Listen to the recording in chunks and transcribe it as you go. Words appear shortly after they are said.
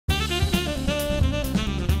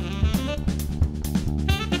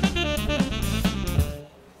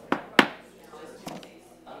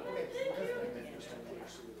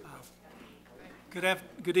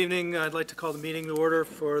Good evening. I'd like to call the meeting to order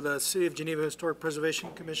for the City of Geneva Historic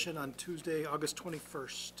Preservation Commission on Tuesday, August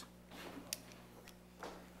 21st.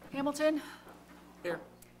 Hamilton? Here.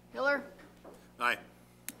 Hiller? Aye.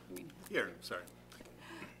 Here, sorry.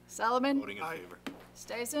 Solomon? Voting in favor.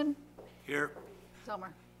 Stason? Here. Zelmer?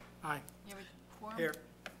 Aye. You have a quorum? Here.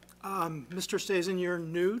 Mr. Stazen, you're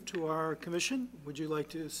new to our commission. Would you like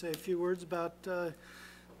to say a few words about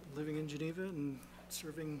living in Geneva and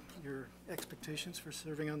serving, your expectations for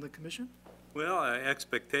serving on the commission? Well,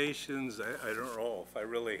 expectations, I don't know if I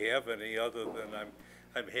really have any other than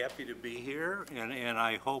I'm happy to be here, and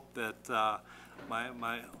I hope that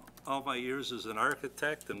all my years as an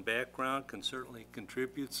architect and background can certainly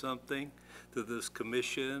contribute something to this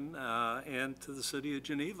commission and to the city of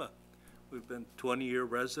Geneva. We've been 20-year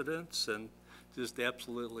residents and just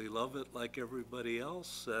absolutely love it like everybody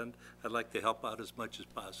else, and I'd like to help out as much as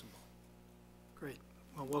possible. Great.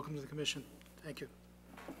 Well, welcome to the commission. Thank you.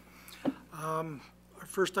 Our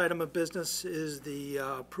first item of business is the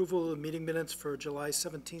approval of the meeting minutes for July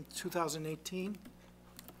 17th, 2018.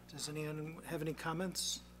 Does anyone have any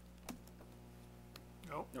comments?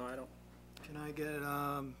 No, I don't. Can I get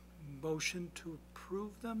a motion to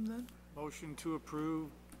approve them then? Motion to approve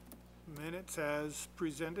minutes as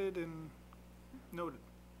presented and noted.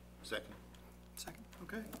 Second. Second,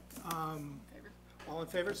 okay. All in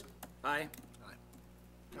favor? Aye.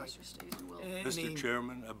 Mr. Stason will. Mr.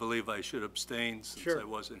 Chairman, I believe I should abstain since Sure. I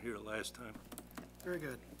wasn't here last time. Very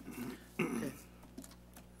good. Okay.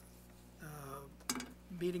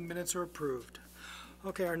 Meeting minutes are approved.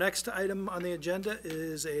 Okay, our next item on the agenda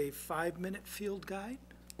is a 5-minute field guide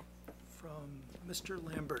from Mr.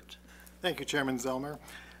 Lambert. Thank you, Chairman Zelmer.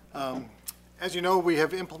 As you know, we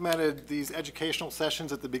have implemented these educational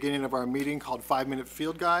sessions at the beginning of our meeting called 5-minute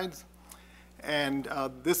field guides. And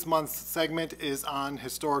this month's segment is on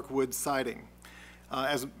historic wood siding.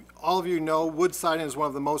 As all of you know, wood siding is one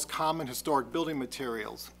of the most common historic building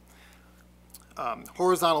materials.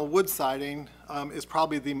 Horizontal wood siding is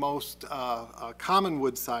probably the most common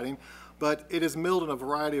wood siding, but it is milled in a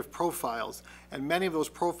variety of profiles, and many of those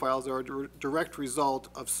profiles are a direct result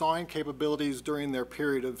of sawing capabilities during their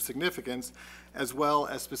period of significance, as well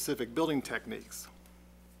as specific building techniques.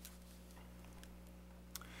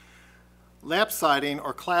 Lap siding,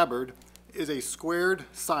 or clapboard, is a squared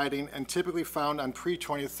siding and typically found on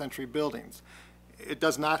pre-20th century buildings. It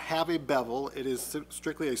does not have a bevel. It is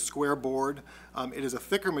strictly a square board. It is a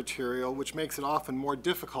thicker material, which makes it often more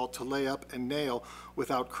difficult to lay up and nail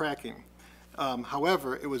without cracking.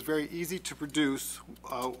 However, it was very easy to produce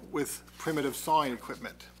with primitive sawing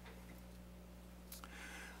equipment.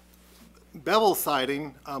 Bevel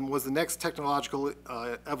siding was the next technological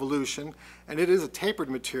evolution, and it is a tapered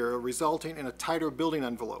material resulting in a tighter building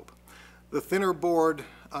envelope. The thinner board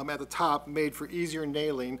at the top made for easier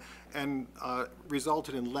nailing and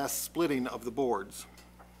resulted in less splitting of the boards.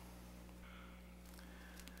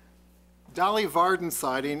 Dolly Varden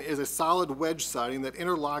siding is a solid wedge siding that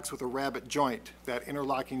interlocks with a rabbet joint, that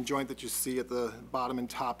interlocking joint that you see at the bottom and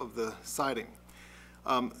top of the siding.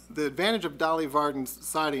 The advantage of Dolly Varden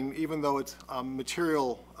siding, even though it's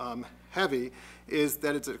material heavy, is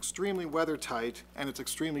that it's extremely weather tight and it's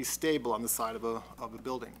extremely stable on the side of a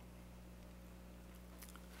building.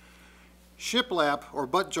 Shiplap, or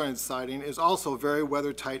butt jointed siding, is also very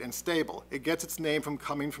weather tight and stable. It gets its name from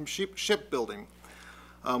coming from shipbuilding,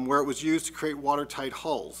 where it was used to create watertight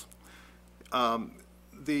hulls.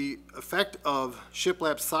 The effect of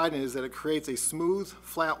shiplap siding is that it creates a smooth,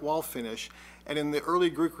 flat wall finish, and in the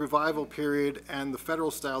early Greek revival period and the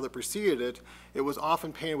federal style that preceded it, it was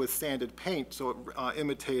often painted with sanded paint, so it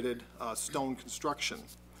imitated stone construction.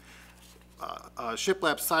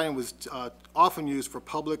 Shiplap siding was often used for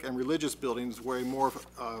public and religious buildings where a more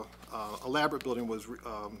elaborate building was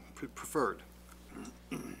preferred.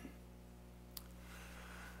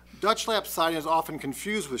 Dutch lap siding is often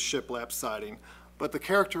confused with shiplap siding, but the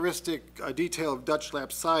characteristic detail of Dutch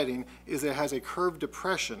lap siding is it has a curved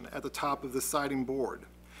depression at the top of the siding board.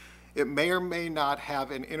 It may or may not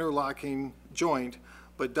have an interlocking joint,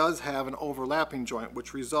 but does have an overlapping joint,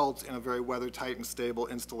 which results in a very weather-tight and stable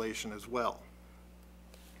installation as well.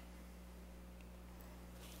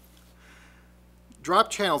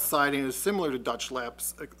 Drop channel siding is similar to Dutch lap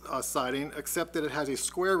siding, except that it has a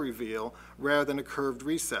square reveal rather than a curved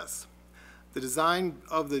recess. The design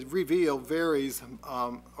of the reveal varies,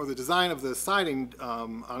 or the design of the siding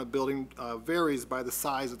on a building varies by the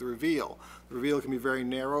size of the reveal. The reveal can be very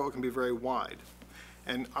narrow, it can be very wide.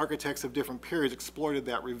 And architects of different periods exploited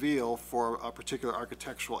that reveal for a particular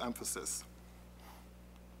architectural emphasis.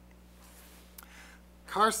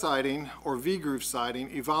 Car siding, or V-groove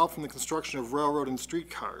siding, evolved from the construction of railroad and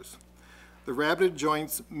streetcars. The rabbeted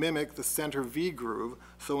joints mimic the center V-groove,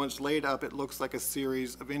 so when it's laid up, it looks like a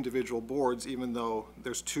series of individual boards, even though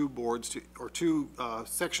there's two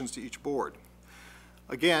sections to each board.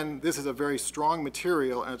 Again, this is a very strong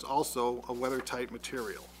material, and it's also a weather-tight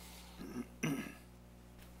material.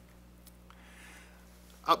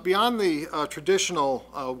 Beyond the traditional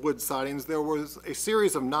wood sidings, there was a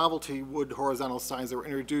series of novelty wood horizontal sidings that were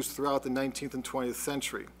introduced throughout the 19th and 20th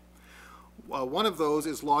century. One of those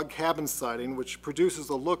is log cabin siding, which produces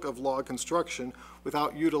the look of log construction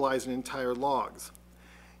without utilizing entire logs.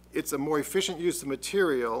 It's a more efficient use of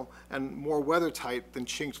material and more weather-tight than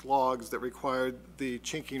chinked logs that required the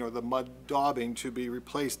chinking or the mud daubing to be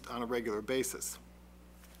replaced on a regular basis.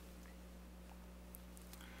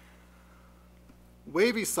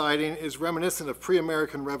 Wavy siding is reminiscent of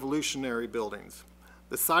pre-American Revolutionary buildings.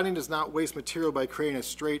 The siding does not waste material by creating a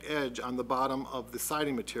straight edge on the bottom of the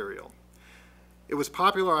siding material. It was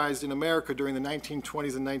popularized in America during the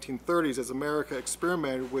 1920s and 1930s as America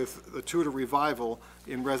experimented with the Tudor revival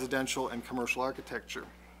in residential and commercial architecture.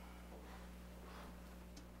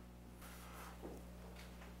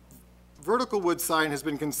 Vertical wood siding has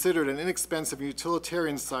been considered an inexpensive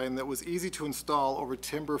utilitarian siding that was easy to install over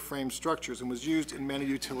timber frame structures and was used in many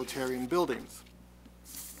utilitarian buildings.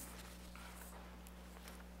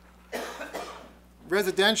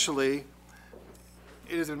 Residentially,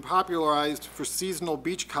 it has been popularized for seasonal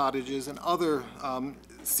beach cottages and other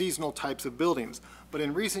seasonal types of buildings, but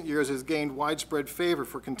in recent years has gained widespread favor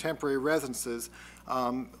for contemporary residences,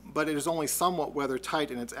 but it is only somewhat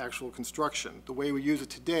weather-tight in its actual construction. The way we use it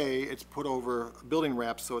today, it's put over building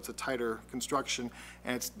wraps, so it's a tighter construction,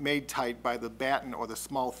 and it's made tight by the batten or the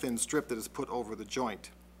small thin strip that is put over the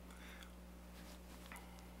joint.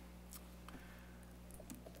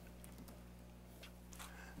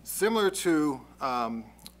 Similar to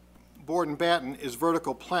board and batten is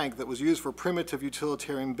vertical plank that was used for primitive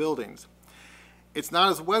utilitarian buildings. It's not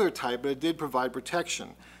as weather-tight, but it did provide protection.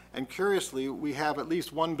 And curiously, we have at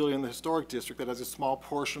least one building in the historic district that has a small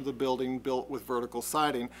portion of the building built with vertical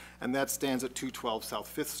siding, and that stands at 212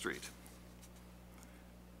 South 5th Street.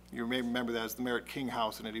 You may remember that as the Merritt King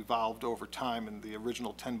House, and it evolved over time, and the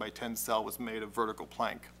original 10 by 10 cell was made of vertical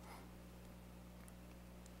plank.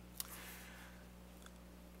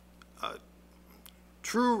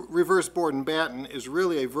 True reverse board and batten is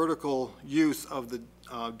really a vertical use of the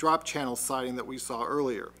drop channel siding that we saw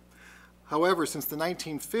earlier. However, since the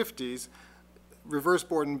 1950s, reverse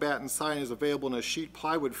board and batten siding is available in a sheet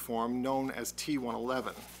plywood form known as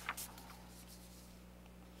T111.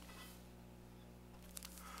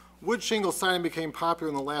 Wood shingle siding became popular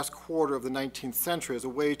in the last quarter of the 19th century as a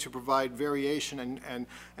way to provide variation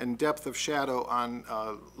and depth of shadow on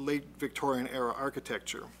late Victorian era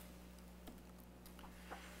architecture.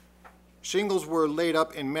 Shingles were laid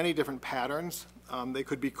up in many different patterns. They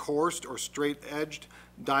could be coursed or straight-edged,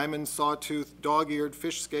 diamond, sawtooth, dog-eared,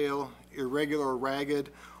 fish scale, irregular or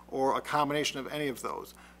ragged, or a combination of any of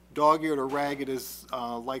those. Dog-eared or ragged is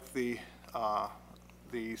like the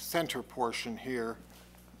center portion here,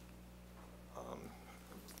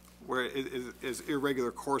 where it is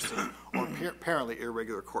irregular coursing, or apparently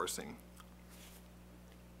irregular coursing.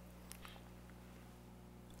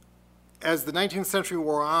 As the 19th century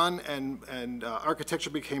wore on and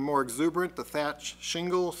architecture became more exuberant, the thatch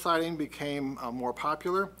shingle siding became more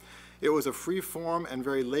popular. It was a free-form and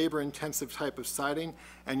very labor-intensive type of siding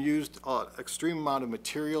and used an extreme amount of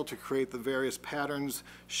material to create the various patterns,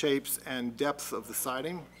 shapes, and depths of the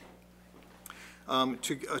siding.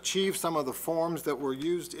 To achieve some of the forms that were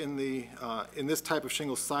used in this type of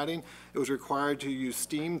shingle siding, it was required to use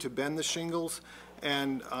steam to bend the shingles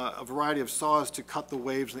and a variety of saws to cut the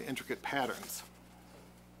waves and the intricate patterns.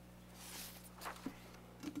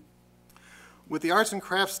 With the arts and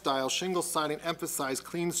crafts style, shingle siding emphasized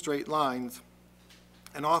clean, straight lines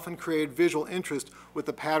and often created visual interest with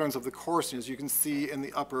the patterns of the coursing, as you can see in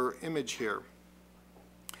the upper image here,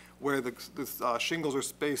 where the shingles are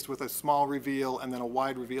spaced with a small reveal and then a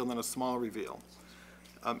wide reveal and then a small reveal.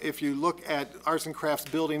 If you look at arts and crafts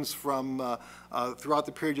buildings from throughout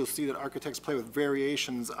the period, you'll see that architects play with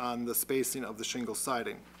variations on the spacing of the shingle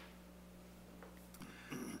siding.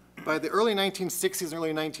 By the early 1960s and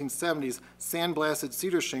early 1970s, sandblasted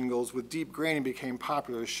cedar shingles with deep graining became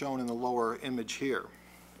popular, as shown in the lower image here.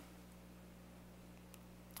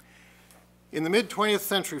 In the mid-20th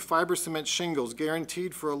century, fiber cement shingles,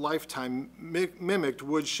 guaranteed for a lifetime, mimicked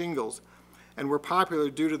wood shingles and were popular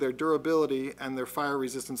due to their durability and their fire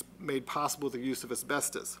resistance made possible with the use of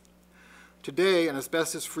asbestos. Today, an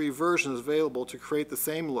asbestos-free version is available to create the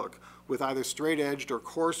same look with either straight-edged or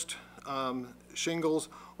coursed shingles,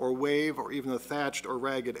 or wave, or even a thatched or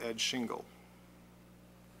ragged edge shingle.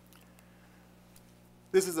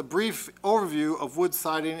 This is a brief overview of wood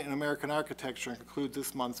siding in American architecture and concludes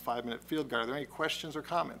this month's 5-minute field guide. Are there any questions or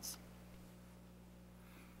comments?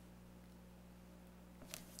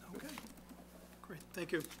 Okay, great,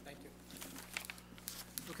 thank you. Thank you.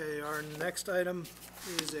 Okay, our next item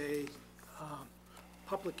is a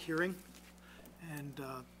public hearing, and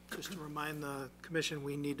just to remind the commission,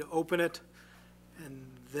 we need to open it, and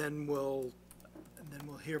then we'll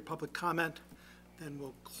hear public comment, then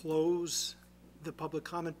we'll close the public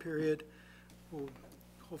comment period. We'll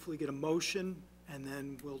hopefully get a motion, and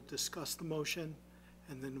then we'll discuss the motion,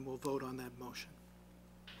 and then we'll vote on that motion.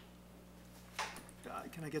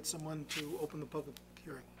 Can I get someone to open the public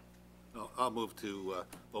hearing? I'll move to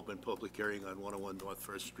open public hearing on 101 North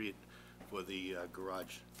First Street for the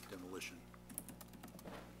garage demolition.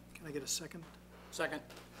 Can I get a second? Second.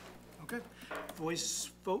 Okay, voice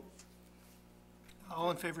vote. All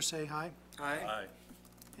in favor say aye. Aye. Aye.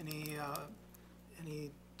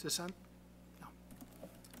 Any dissent? No.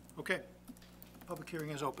 Okay, public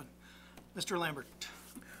hearing is open. Mr. Lambert.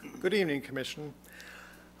 Good evening, Commission.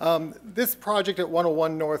 This project at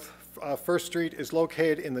 101 North First Street is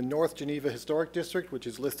located in the North Geneva Historic District, which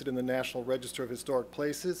is listed in the National Register of Historic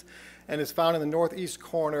Places, and is found in the northeast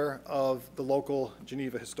corner of the local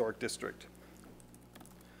Geneva Historic District.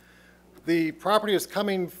 The property is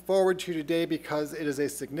coming forward to you today because it is a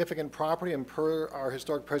significant property, and per our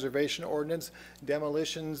historic preservation ordinance,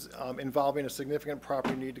 demolitions involving a significant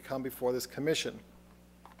property need to come before this commission.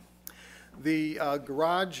 The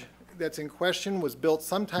garage that's in question was built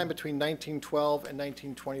sometime between 1912 and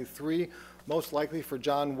 1923, most likely for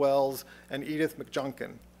John Wells and Edith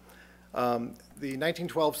McJunkin. The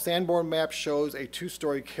 1912 Sanborn map shows a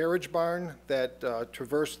two-story carriage barn that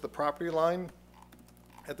traversed the property line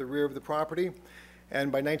at the rear of the property.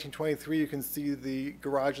 And by 1923, you can see the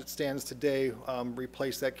garage that stands today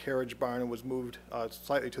replaced that carriage barn and was moved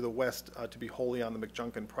slightly to the west to be wholly on the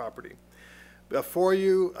McJunkin property. Before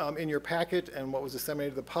you, in your packet and what was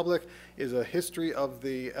disseminated to the public, is a history of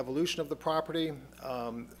the evolution of the property.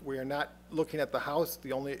 We are not looking at the house.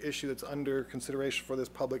 The only issue that's under consideration for this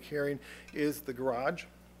public hearing is the garage.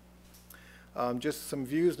 Just some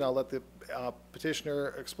views, and I'll let the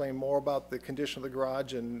petitioner explain more about the condition of the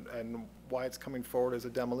garage and why it's coming forward as a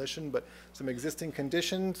demolition. But some existing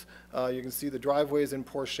conditions, you can see the driveway is in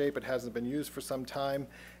poor shape. It hasn't been used for some time.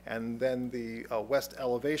 And then the west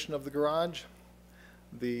elevation of the garage.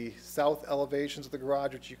 The south elevations of the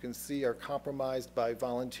garage, which you can see are compromised by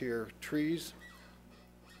volunteer trees.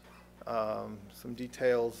 Some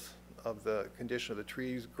details of the condition of the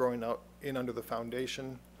trees growing out in under the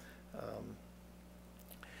foundation.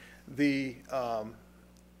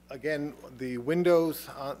 Again, the window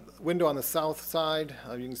on the south side,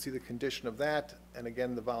 you can see the condition of that, and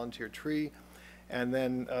again, the volunteer tree, and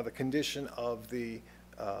then the condition of the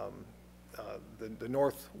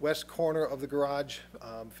northwest corner of the garage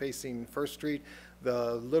facing First Street.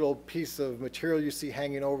 The little piece of material you see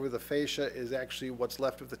hanging over the fascia is actually what's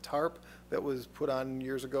left of the tarp that was put on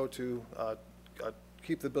years ago to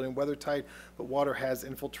keep the building weather tight, but water has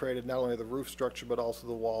infiltrated not only the roof structure but also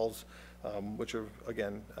the walls, which are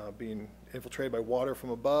again being infiltrated by water from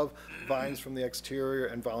above, vines from the exterior,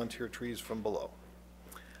 and volunteer trees from below.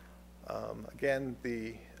 Again,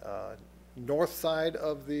 the north side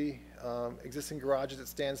of the existing garage as it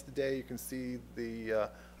stands today, you can see the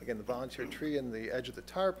again the volunteer tree and the edge of the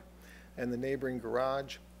tarp and the neighboring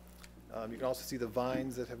garage. You can also see the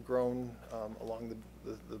vines that have grown along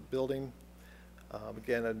the building.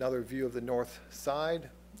 Again, another view of the north side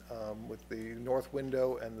with the north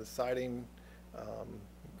window and the siding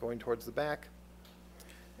going towards the back.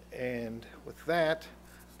 And with that,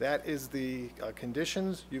 that is the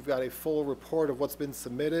conditions. You've got a full report of what's been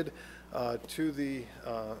submitted to the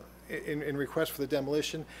in request for the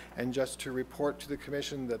demolition, and just to report to the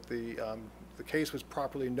commission that the case was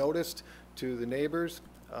properly noticed to the neighbors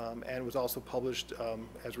and was also published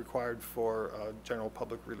as required for general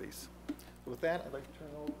public release. So with that, I'd like to turn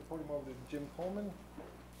the podium over to Jim Coleman.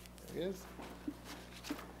 There he is.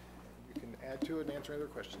 You can add to it and answer any other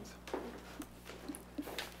questions.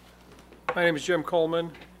 My name is Jim Coleman.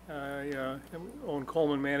 I own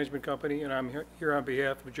Coleman Management Company, and I'm here on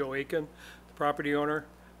behalf of Joe Aiken, the property owner.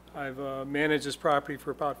 I've managed this property for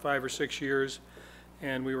about 5 or 6 years,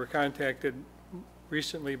 and we were contacted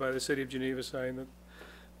recently by the city of Geneva saying that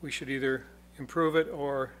we should either improve it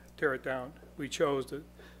or tear it down. We chose that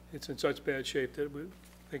it's in such bad shape that we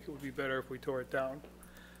think it would be better if we tore it down.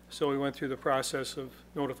 So we went through the process of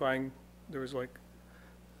notifying, there was like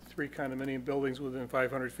 3 condominium buildings within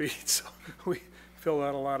 500 feet, so we filled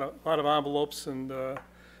out a lot of envelopes, and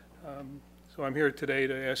so I'm here today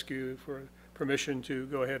to ask you for permission to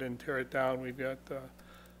go ahead and tear it down. We've got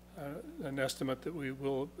an estimate that we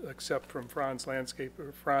will accept from Franz Landscape,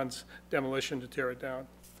 or Franz Demolition, to tear it down.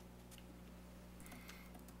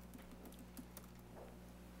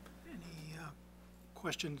 Any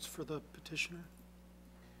questions for the petitioner?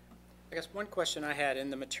 I guess one question I had, in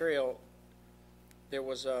the material, there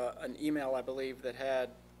was an email, I believe, that had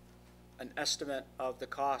an estimate of the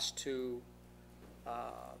cost to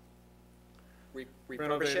refurbish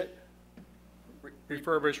Renovate it?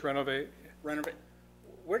 Refurbish, renovate. Renovate.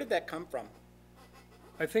 Where did that come from?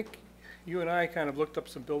 I think you and I kind of looked up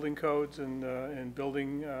some building codes and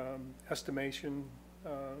building estimation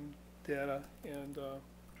data, and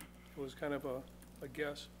it was kind of a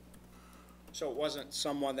guess. So it wasn't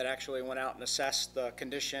someone that actually went out and assessed the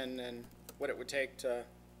condition and what it would take to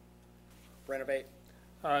renovate?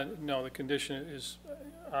 No, the condition is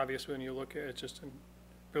obvious when you look at it. It's just in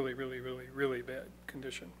really, really, really, really bad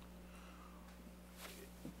condition.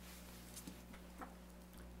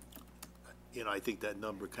 You know, I think that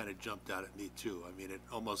number kind of jumped out at me too. I mean, it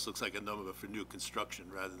almost looks like a number for new construction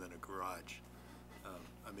rather than a garage.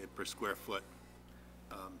 I mean, per square foot.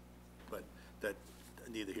 But that,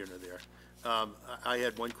 neither here nor there. I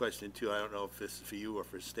had one question too. I don't know if this is for you or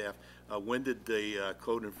for staff. When did the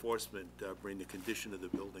code enforcement bring the condition of the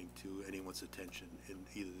building to anyone's attention in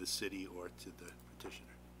either the city or to the petitioner?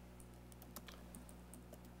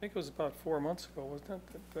 I think it was about 4 months ago, wasn't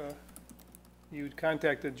it? That you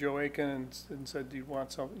contacted Joe Aiken and said you want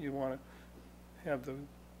to have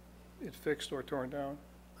it fixed or torn down.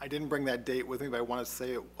 I didn't bring that date with me, but I want to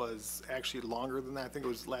say it was actually longer than that. I think it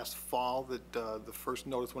was last fall that the first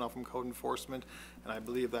notice went out from code enforcement, and I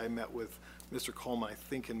believe that I met with Mr. Coleman, I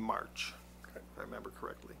think in March, if I remember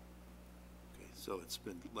correctly. Okay, so it's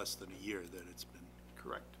been less than a year that it's been.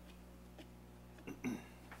 Correct.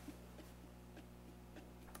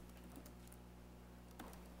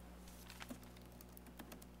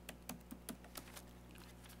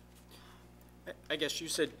 I guess you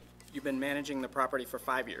said you've been managing the property for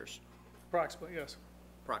 5 years, Approximately, yes.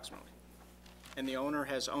 approximately. And the owner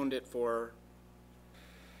has owned it for,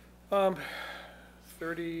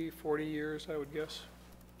 30, 40 years, I would guess.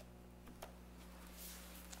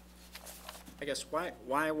 I guess,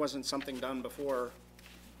 why wasn't something done before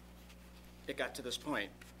it got to this point?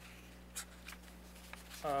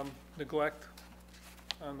 Neglect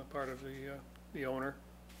on the part of the owner.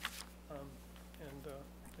 And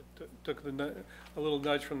it took a little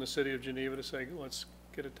nudge from the city of Geneva to say, let's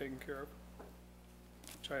get it taken care of,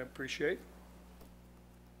 which I appreciate.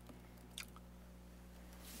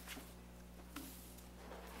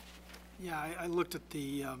 Yeah, I looked at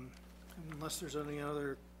the, unless there's any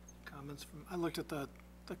other comments from, I looked at the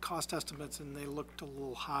cost estimates, and they looked a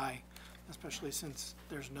little high, especially since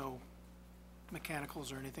there's no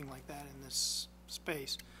mechanicals or anything like that in this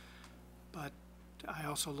space. But I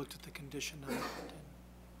also looked at the condition of it, and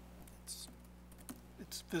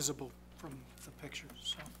it's visible from the pictures,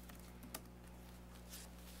 so.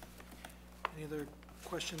 Any other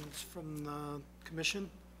questions from the commission?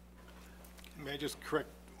 May I just correct,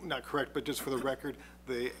 not correct, but just for the record,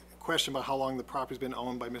 the question about how long the property's been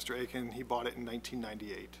owned by Mr. Aiken, he bought it in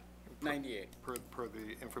 1998. 98. Per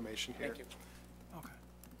the information here. Thank you. Okay.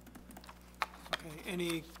 Okay,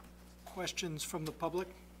 any questions from the public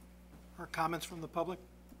or comments from the public?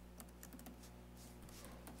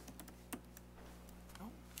 No?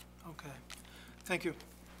 Okay, thank you.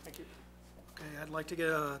 Thank you. Okay, I'd like to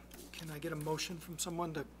get can I get a motion from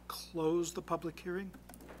someone to close the public hearing?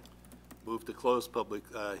 Move to close public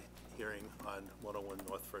hearing on 101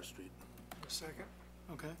 North First Street. A second.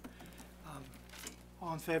 Okay.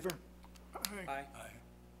 All in favor? Aye.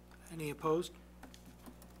 Any opposed?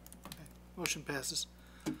 Okay, motion passes.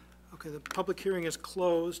 Okay, the public hearing is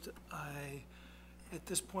closed. At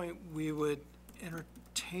this point, we would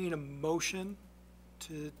entertain a motion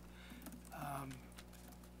to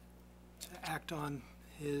act on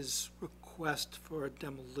his request for a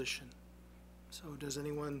demolition. So does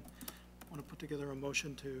anyone want to put together a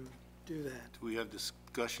motion to do that? Do we have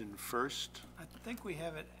discussion first? I think we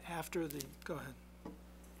have it after the, go ahead.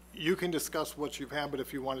 You can discuss what you've had, but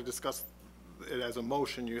if you want to discuss it as a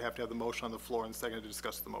motion, you have to have the motion on the floor and second to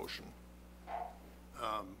discuss the motion.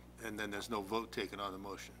 And then there's no vote taken on the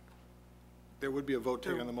motion. There would be a vote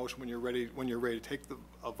taken on the motion when you're ready to take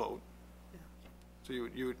a vote. So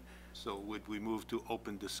you would, So would we move to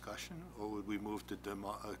open discussion, or would we move to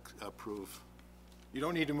approve? You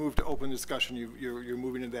don't need to move to open discussion. You're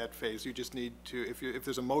moving into that phase. You just need to, if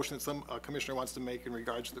there's a motion that some commissioner wants to make in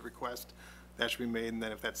regards to the request, that should be made, and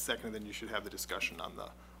then if that's seconded, then you should have the discussion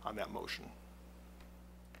on that motion.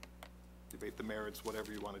 Debate the merits,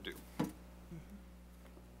 whatever you want to do.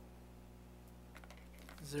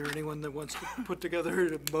 Is there anyone that wants to put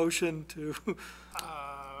together a motion to,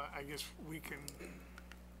 I guess we can,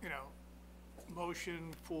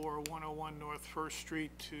 motion for 101 North First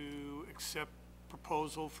Street to accept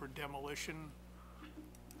proposal for demolition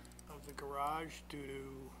of the garage due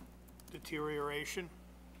to deterioration.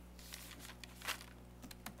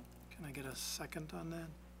 can I get a second on that?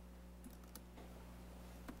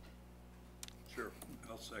 Sure,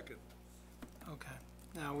 I'll second. Okay,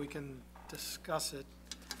 now we can discuss it.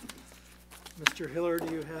 Mr. Hiller,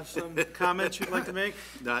 do you have some comments you'd like to make?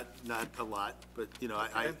 Not a lot, but,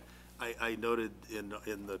 Okay. I noted in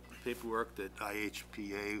the paperwork that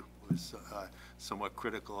IHPA was somewhat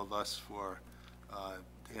critical of us for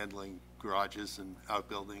handling garages and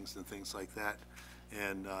outbuildings and things like that.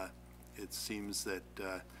 And it seems that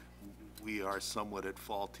we are somewhat at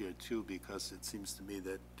fault here too, because it seems to me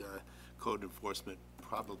that code enforcement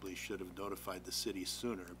probably should have notified the city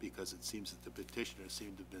sooner, because it seems that the petitioner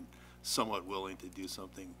seemed to have been somewhat willing to do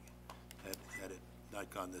something had it not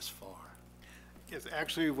gone this far. Yes,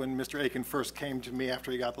 actually, when Mr. Aiken first came to me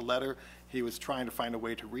after he got the letter, he was trying to find a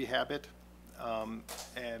way to rehab it.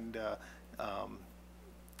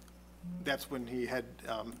 That's when he had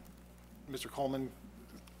Mr. Coleman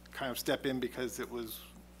kind of step in, because it was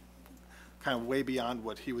kind of way beyond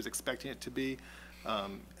what he was expecting it to be.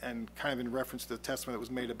 And kind of in reference to the testimony that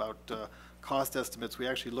was made about cost estimates, we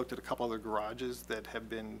actually looked at a couple other garages that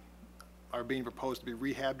are being proposed to be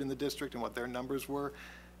rehabbed in the district and what their numbers were.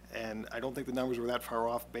 And I don't think the numbers were that far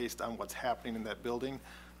off based on what's happening in that building.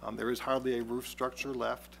 There is hardly a roof structure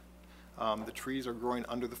left. The trees are growing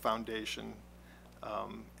under the foundation,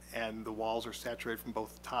 and the walls are saturated from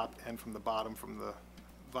both the top and from the bottom from the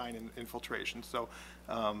vine infiltration. So,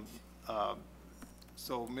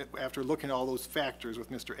 after looking at all those factors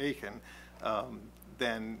with Mr. Aiken,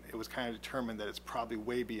 then it was kind of determined that it's probably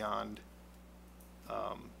way beyond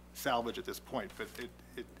salvage at this point. But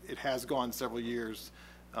it has gone several years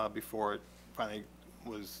before it finally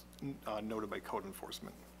was noted by code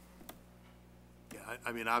enforcement. Yeah,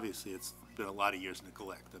 I mean, obviously, it's been a lot of years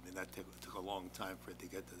neglect. I mean, that took a long time for it to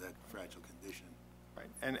get to that fragile condition. Right,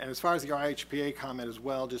 and as far as the IHPA comment as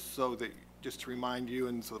well, just to remind you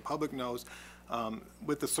and so the public knows,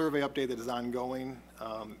 with the survey update that is ongoing,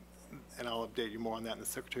 and I'll update you more on that in the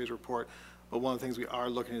Secretary's report, but one of the things we are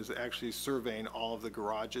looking at is actually surveying all of the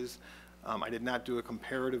garages. I did not do a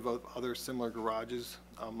comparative of other similar garages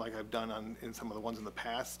like I've done in some of the ones in the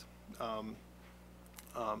past.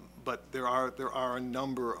 But there are a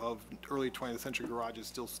number of early 20th century garages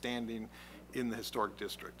still standing in the historic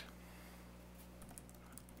district.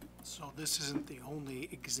 So this isn't the only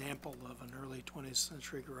example of an early 20th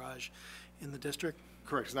century garage in the district?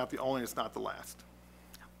 Correct, it's not the only, it's not the last.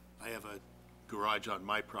 I have a garage on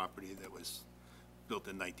my property that was built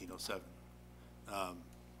in 1907.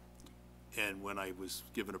 And when I was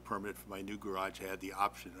given a permit for my new garage, I had the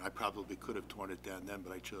option. I probably could have torn it down then,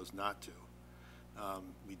 but I chose not to.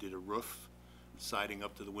 We did a roof, siding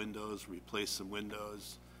up to the windows, replaced some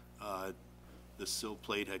windows. The sill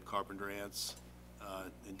plate had carpenter ants,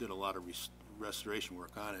 and did a lot of restoration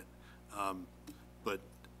work on it, but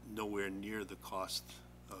nowhere near the cost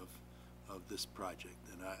of this project.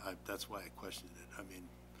 And that's why I questioned it. I mean,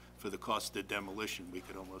 for the cost of demolition, we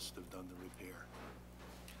could almost have done the repair.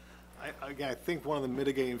 Again, I think one of the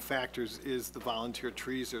mitigating factors is the volunteer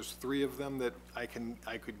trees. There's 3 of them that I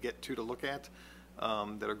could get to look at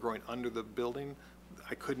that are growing under the building.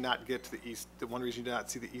 I could not get to the east. The one reason you did not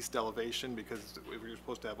see the east elevation, because we were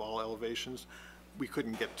supposed to have all elevations, we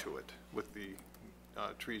couldn't get to it with the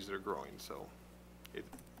trees that are growing. So it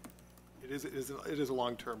is a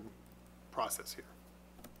long-term process here.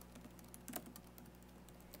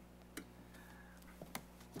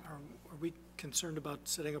 Are we concerned about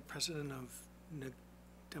setting a precedent of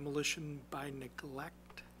demolition by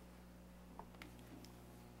neglect?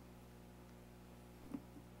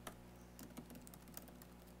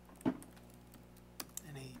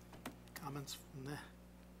 Any comments from that?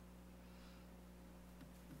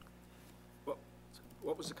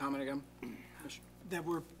 What was the comment again? That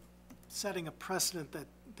we're setting a precedent that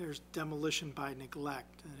there's demolition by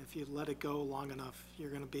neglect, and if you let it go long enough, you're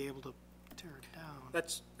going to be able to tear it down.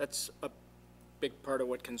 That's a big part of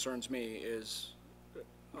what concerns me is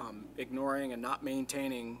ignoring and not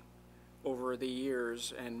maintaining over the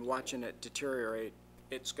years and watching it deteriorate.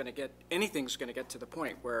 It's going to get, anything's going to get to the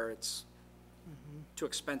point where it's too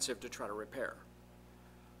expensive to try to repair.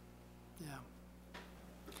 Yeah.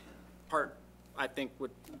 Part, I think, would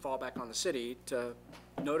fall back on the city to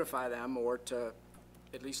notify them or to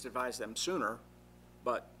at least advise them sooner,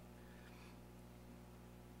 but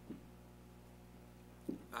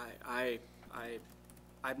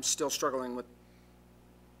I'm still struggling with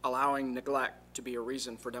allowing neglect to be a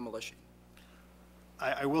reason for demolition.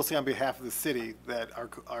 I will say on behalf of the city that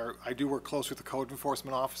I do work closely with the code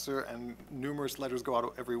enforcement officer, and numerous letters go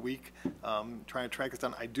out every week trying to track this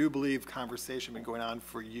down. I do believe conversation had been going on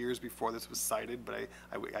for years before this was cited, but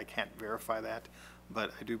I can't verify that.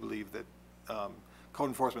 But I do believe that code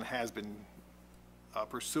enforcement has been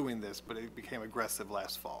pursuing this, but it became aggressive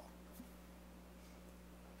last fall.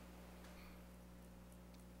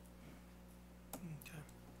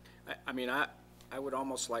 I mean, I would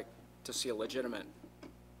almost like to see a legitimate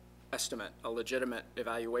estimate, a legitimate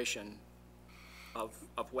evaluation of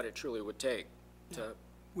what it truly would take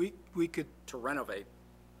We could renovate.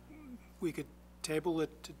 table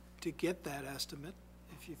it to get that estimate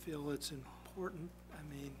if you feel it's important.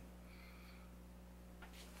 I mean,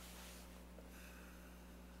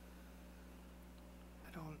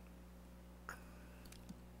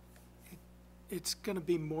 it's going to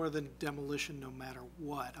be more than demolition no matter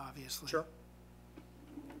what, obviously. Sure.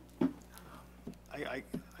 I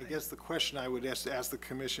guess the question I would ask the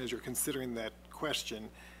commission as you're considering that question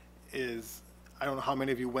is, I don't know how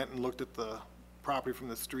many of you went and looked at the property from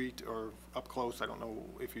the street or up close, I don't know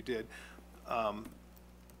if you did.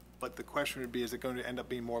 But the question would be, is it going to end up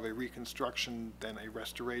being more of a reconstruction than a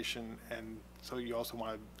restoration? And so you also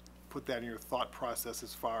want to put that in your thought process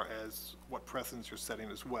as far as what precedents you're setting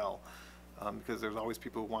as well. Because there's always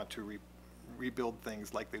people who want to rebuild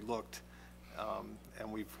things like they looked,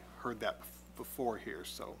 and we've heard that before here,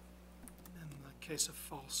 so. In the case of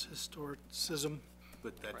false historicism.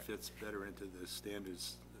 But that fits better into the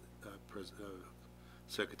standards,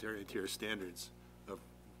 Secretary of Interior standards of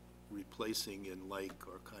replacing in like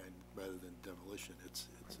or kind rather than demolition. It's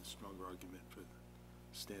a stronger argument for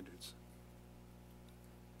standards.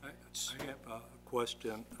 I have a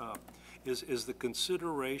question. Is the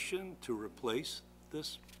consideration to replace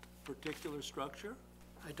this particular structure?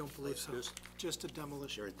 I don't believe so. Just a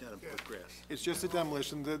demolition. Sure, down in Port Grass. It's just a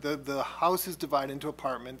demolition. The house is divided into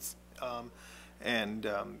apartments, and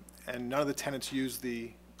none of the tenants use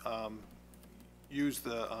the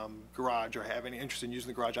garage or have any interest in using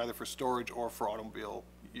the garage either for storage or for automobile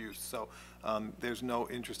use. So there's no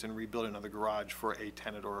interest in rebuilding another garage for a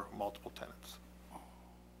tenant or multiple tenants.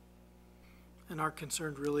 And our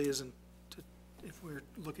concern really isn't, if we're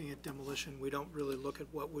looking at demolition, we don't really look at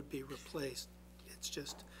what would be replaced. It's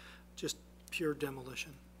just pure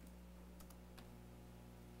demolition.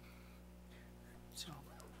 So,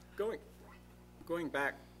 Going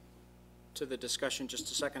back to the discussion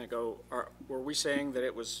just a second ago, were we saying that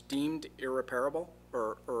it was deemed irreparable,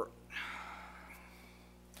 or?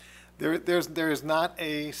 There is not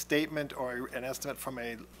a statement or an estimate from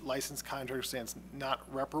a licensed contractor saying it's not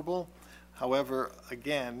reparable. However,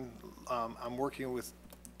 again, I'm working with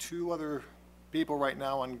two other people right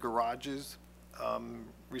now on garages,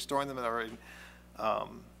 restoring them that are in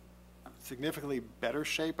significantly better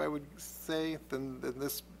shape, I would say, than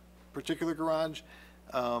this particular garage.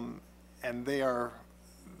 And they're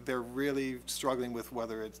really struggling with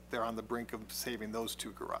whether they're on the brink of saving those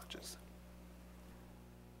two garages.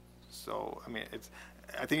 So, I mean,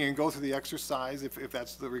 I think you can go through the exercise if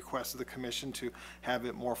that's the request of the commission to have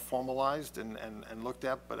it more formalized and looked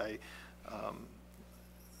at, but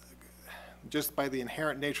just by the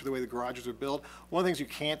inherent nature of the way the garages are built, one of the things you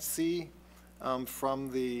can't see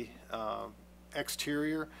from the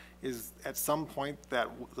exterior is at some point that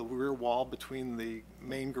the rear wall between the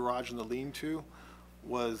main garage and the lean-to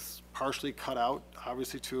was partially cut out,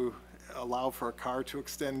 obviously to allow for a car to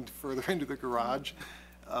extend further into the garage.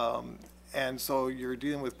 And so you're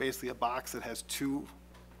dealing with basically a box that has two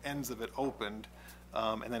ends of it opened,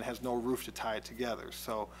 and then has no roof to tie it together.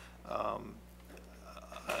 So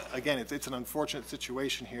again, it's an unfortunate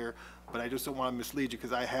situation here, but I just don't want to mislead you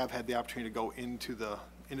because I have had the opportunity to go into the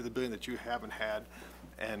building that you haven't had,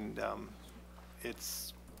 and it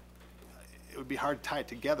would be hard to tie it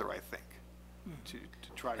together, I think, to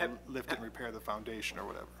try to lift it and repair the foundation or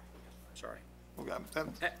whatever. Sorry. Okay,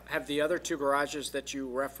 Have the other two garages that you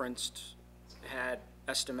referenced had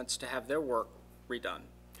estimates to have their work redone,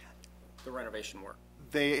 the renovation work?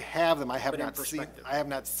 They have them. I have But in not seen. perspective. I have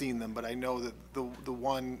not seen them, but I know that the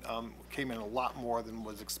one came in a lot more than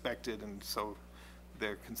was expected, and so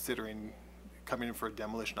they're considering coming in for a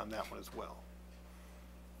demolition on that one as well.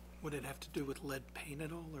 would it have to do with lead paint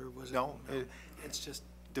at all, or was it? No, It's just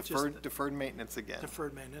Deferred maintenance again.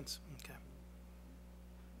 Deferred maintenance, okay.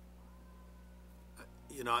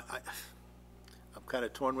 You know, I'm kind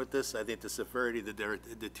of torn with this. I think the severity of the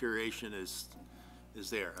deterioration is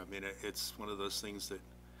there. I mean, it's one of those things that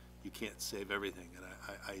you can't save everything, and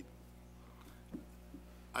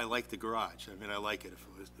I like the garage. I mean, I like it.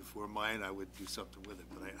 If it were mine, I would do something with it,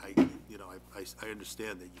 but I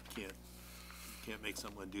understand that you can't make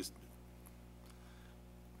someone do,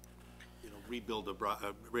 rebuild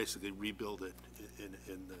basically rebuild it in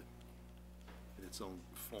its own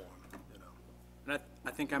form, And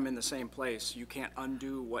I think I'm in the same place. You can't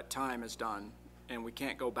undo what time has done, and we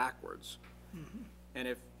can't go backwards. And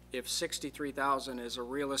if 63,000 is a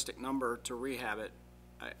realistic number to rehab it,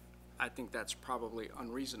 I think that's probably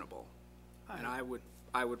unreasonable. And I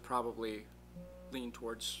would probably lean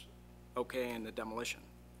towards okaying the demolition.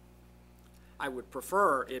 I would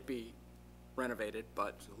prefer it be renovated,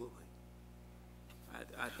 but Absolutely.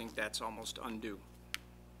 I think that's almost undue.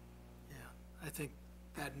 Yeah, I think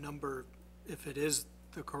that number, if it is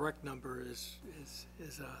the correct number, is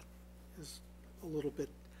a little bit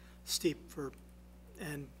steep for,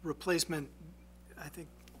 and replacement, I think,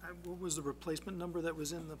 what was the replacement number that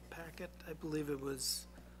was in the packet? I believe it was,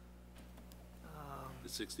 The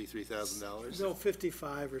 $63,000? no,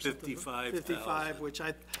 55 or something. 55,000. 55, which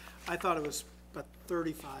I thought it was about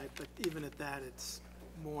 35, but even at that, it's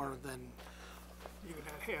more than, Even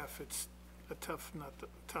at half, it's a tough nut to,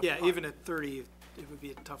 tough yeah, pot. even at 30, it would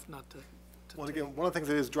be a tough nut to Well, take. again, one of the things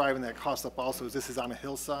that is driving that cost up also is this is on a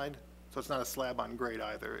hillside, so it's not a slab on grade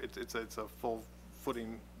either. It's a full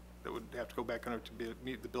footing that would have to go back under to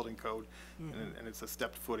meet the building code, and it's a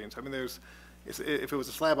stepped footing. So I mean, if it was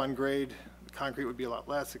a slab on grade, the concrete would be a lot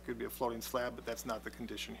less. It could be a floating slab, but that's not the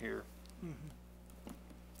condition here.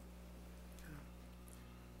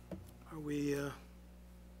 Are we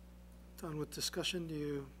done with discussion?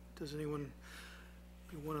 Does anyone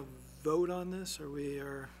want to vote on this? Are we?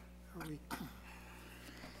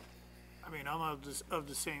 I mean, I'm of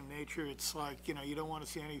the same nature. It's like, you don't want to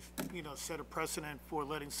see any, set a precedent for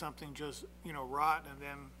letting something just, rot and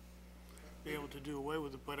then be able to do away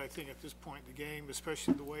with it. But I think at this point in the game,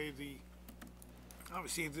 especially the way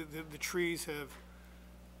obviously the trees have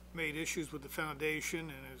made issues with the foundation,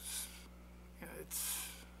 and it's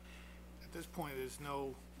at this point, there's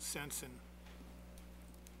no sense in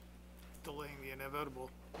delaying the inevitable,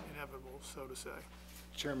 so to say.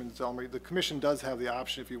 Chairman Zelmer, the commission does have the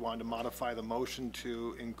option, if you wanted to modify the motion,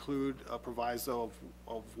 to include a proviso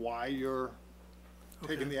of why you're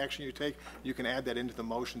taking the action you take. You can add that into the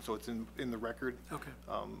motion so it's in the record. Okay.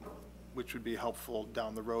 Which would be helpful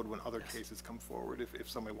down the road when other cases come forward, if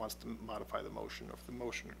somebody wants to modify the motion, or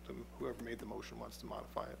if whoever made the motion wants to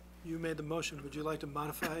modify it. You made the motion. Would you like to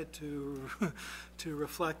modify it to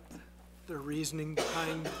reflect the reasoning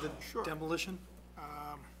behind the Sure. demolition?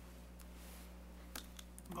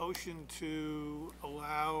 Motion to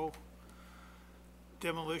allow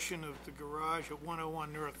demolition of the garage at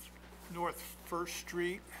 101 North First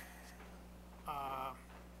Street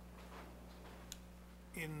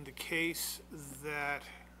in the case that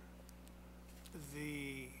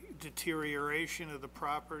the deterioration of the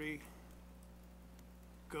property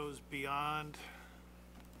goes beyond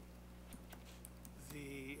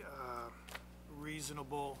the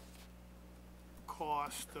reasonable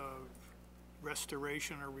cost of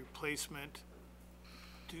restoration or replacement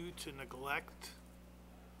due to neglect,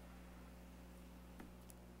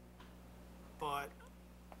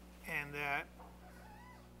 and that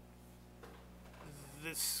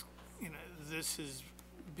this, this is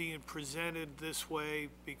being presented this way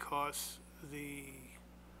because the,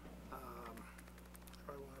 how do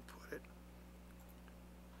I want to put it?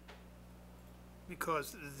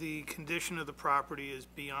 Because the condition of the property is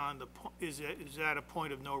beyond is at a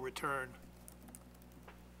point of no return,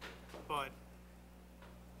 but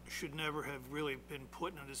should never have really been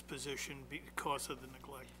put in this position because of the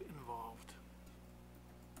neglect involved.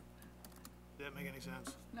 Did that make any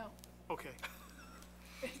sense? No. Okay.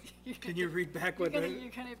 Can you read back what?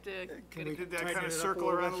 You kind of have to. Can we Did that tighten kind it of up circle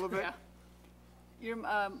little around a bit? little bit?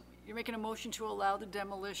 Yeah. You're making a motion to allow the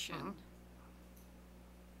demolition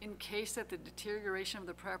in case that the deterioration of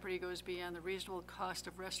the property goes beyond the reasonable cost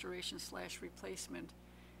of restoration / replacement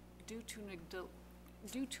due to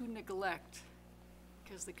neglect,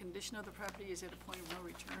 because the condition of the property is at a point of no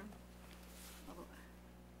return.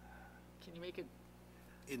 Can you make it?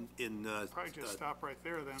 In Probably just stop right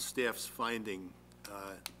there then. staff's finding,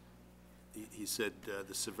 he said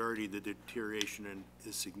the severity of the deterioration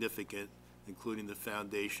is significant, including the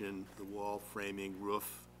foundation, the wall framing,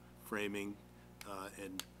 roof framing,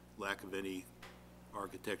 and lack of any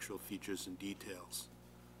architectural features and details.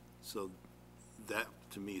 So that,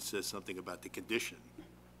 to me, says something about the condition.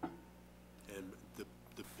 And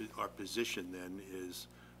our position then is,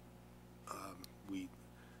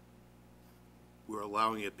 we're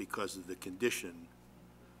allowing it because of the condition,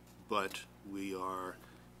 but we are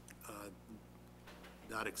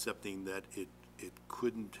not accepting that it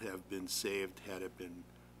couldn't have been saved had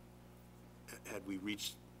we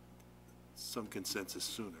reached some consensus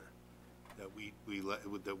sooner.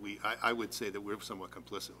 I would say that we're somewhat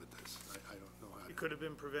complicit with this. I don't know how It could have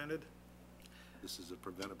been prevented. this is a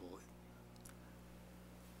preventable.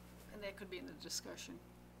 And that could be in the discussion.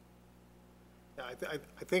 Yeah,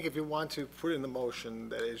 I think if you want to put in the motion,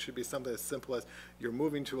 that it should be something as simple as you're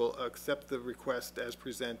moving to accept the request as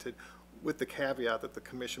presented with the caveat that the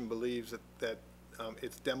commission believes that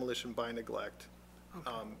it's demolition by neglect.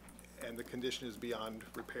 And the condition is beyond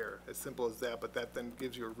repair. As simple as that, but that then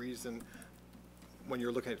gives you a reason when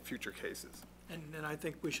you're looking at future cases. And I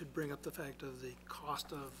think we should bring up the fact of the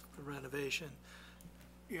cost of the renovation.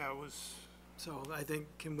 Yeah, it was, So I think,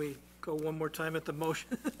 can we go one more time at the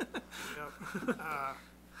motion? yeah.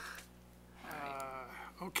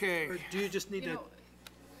 Okay. Or do you just need You to? know,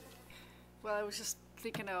 well, I was just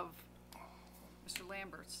thinking of Mr.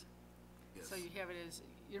 Lambert's. So you have it as,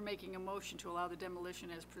 you're making a motion to allow the demolition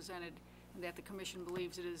as presented, and that the commission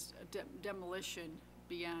believes it is a demolition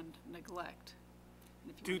beyond neglect.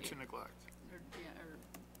 And if you Due want to neglect. Or, yeah, or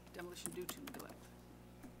demolition due to neglect.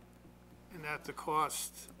 And that the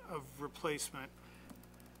cost of replacement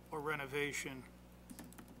or renovation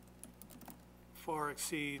far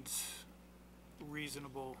exceeds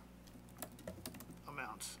reasonable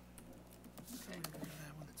amounts. Okay.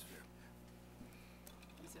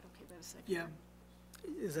 Is that okay by the second? Yeah.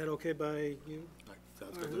 Is that okay by you?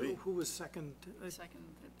 Sounds Or good to me. who was second? Second,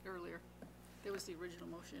 earlier. That was the original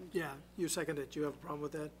motion. Yeah, you seconded. Do you have a problem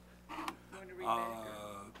with that? You want to read back,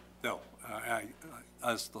 or No,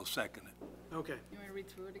 I still second it. Okay. you want to read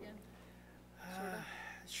through it again?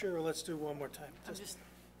 Sure, let's do one more time. I'm just,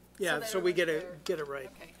 Yeah, that so we everyone's get it right.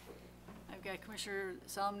 okay. I've got Commissioner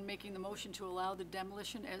Solomon making the motion to allow the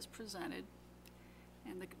demolition as presented,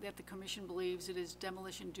 and that the commission believes it is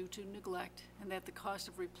demolition due to neglect, and that the cost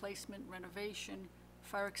of replacement renovation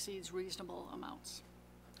far exceeds reasonable amounts.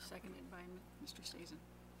 Seconded by Mr. Stazen.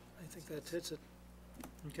 I think that hits it.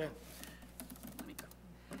 Okay. Let me go.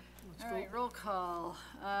 Let's All right, vote. roll call.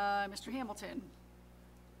 Mr. Hamilton?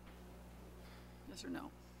 Yes or no?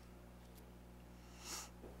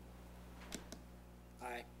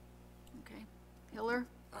 Aye. Okay. Hiller?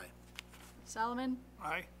 Aye. Solomon?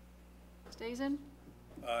 Aye? Stazen?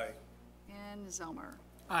 Aye. And Zelmer.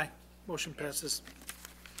 Aye. Motion passes.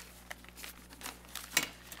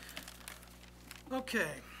 Okay.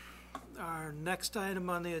 Our next item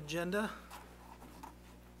on the agenda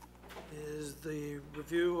is the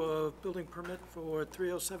review of building permit for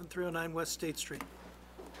 307, 309 West State Street.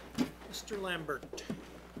 Mr. Lambert.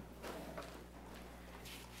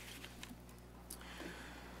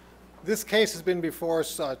 This case has been before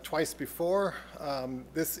us twice before.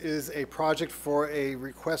 This is a project for a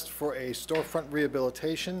request for a storefront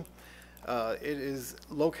rehabilitation. It is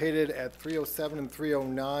located at 307 and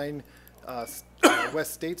 309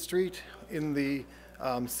 West State Street in the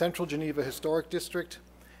Central Geneva Historic District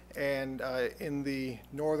and in the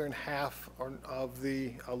northern half of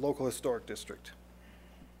the local historic district.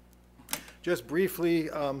 Just briefly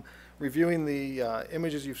reviewing the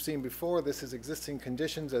images you've seen before, this is existing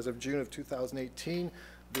conditions as of June of 2018.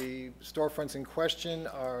 The storefronts in question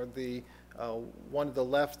are the one to the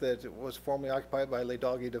left that was formerly occupied by Les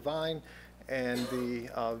Doggy Divine, and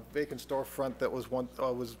the vacant storefront that was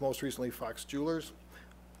most recently Fox Jewelers.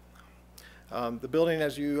 The building,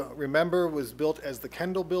 as you remember, was built as the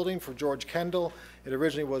Kendall Building for George Kendall. It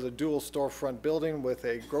originally was a dual storefront building with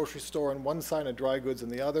a grocery store on one side and dry goods on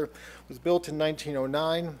the other. It was built in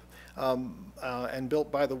 1909 and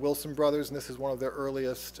built by the Wilson brothers, and this is one of their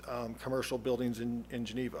earliest commercial buildings in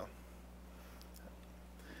Geneva.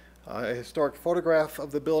 A historic photograph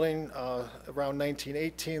of the building around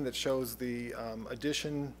 1918 that shows the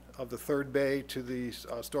addition of the third bay to the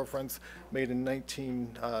storefronts made in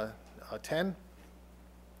 1910.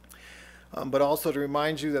 But also to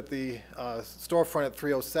remind you that the storefront at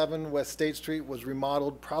 307 West State Street was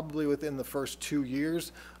remodeled probably within the first 2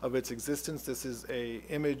 years of its existence. This is an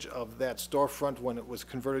image of that storefront when it was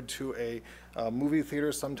converted to a movie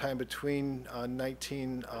theater sometime between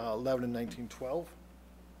 1911 and 1912.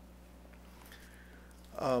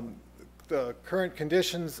 The current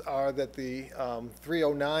conditions are that the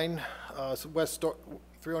 309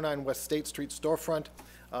 West State Street storefront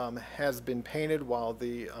has been painted, while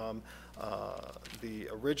the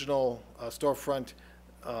original storefront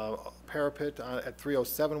parapet at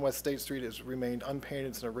 307 West State Street has remained unpainted.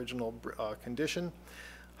 It's in original condition.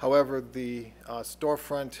 However, the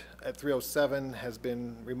storefront at 307 has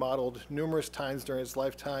been remodeled numerous times during its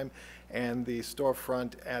lifetime, and the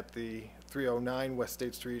storefront at the 309 West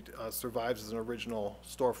State Street survives as an original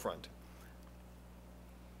storefront.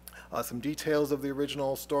 Some details of the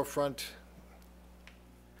original storefront.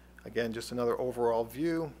 Again, just another overall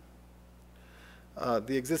view.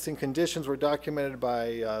 The existing conditions were documented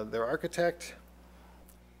by their architect.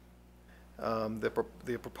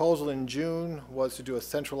 The proposal in June was to do a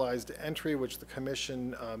centralized entry, which the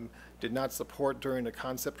commission did not support during the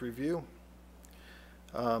concept review.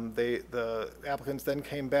 The applicants then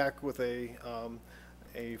came back with a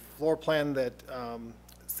floor plan that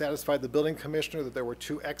satisfied the building commissioner that there were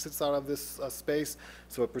 2 exits out of this space,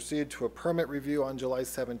 so it proceeded to a permit review on July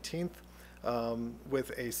 17th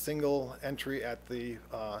with a single entry at the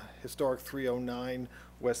historic 309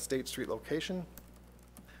 West State Street location.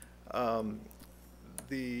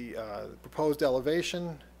 The proposed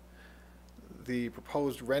elevation, the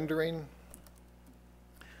proposed rendering.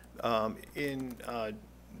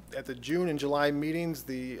 At the June and July meetings,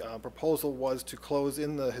 the proposal was to close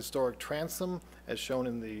in the historic transom as shown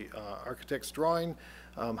in the architect's drawing.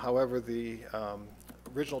 However, the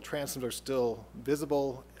original transoms are still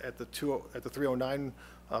visible at the 309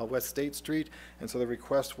 West State Street, and so the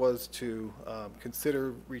request was to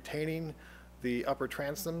consider retaining the upper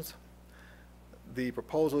transoms. The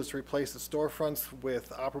proposal is to replace the storefronts with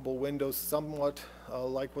operable windows somewhat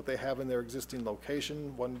like what they have in their existing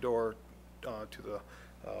location, one door to the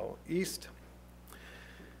east.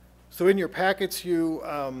 So in your packets, you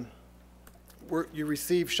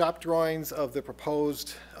receive shop drawings of the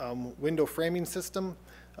proposed window framing system,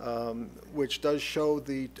 which does show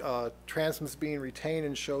the transoms being retained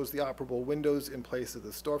and shows the operable windows in place of the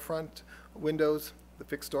storefront windows, the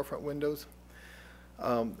fixed storefront windows.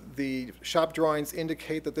 The shop drawings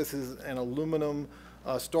indicate that this is an aluminum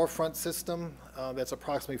storefront system that's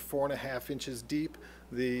approximately 4.5 inches deep.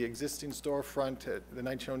 The existing storefront at the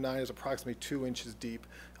 1909 is approximately 2 inches deep,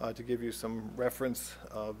 to give you some reference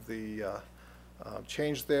of the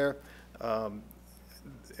change there.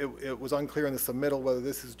 It was unclear in the submittal whether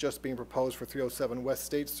this is just being proposed for 307 West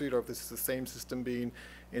State Street or if this is the same system being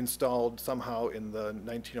installed somehow in the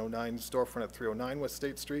 1909 storefront at 309 West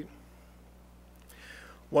State Street.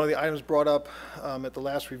 One of the items brought up at the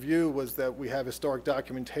last review was that we have historic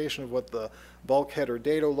documentation of what the bulkhead or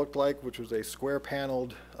dado looked like, which was a square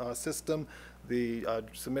paneled system. The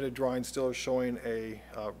submitted drawing still is showing a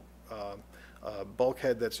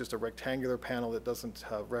bulkhead that's just a rectangular panel that doesn't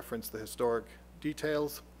reference the historic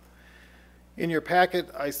details. In your packet,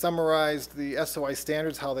 I summarized the SOI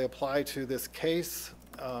standards, how they apply to this case.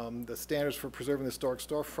 The standards for preserving the historic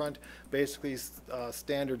storefront, basically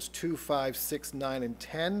standards 2, 5, 6, 9, and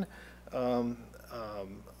 10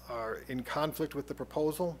 are in conflict with the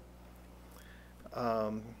proposal.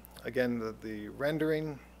 Again, the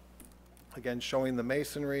rendering, again showing the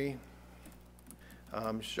masonry,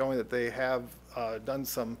 showing that they have done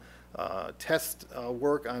some test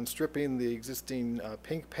work on stripping the existing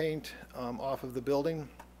pink paint off of the building.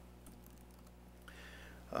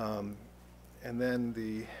 And then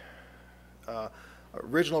the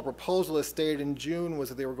original proposal, as stated in June, was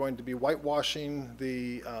that they were going to be whitewashing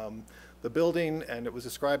the building, and it was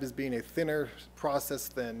described as being a thinner process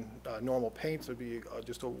than normal paint. So it would be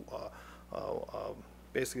just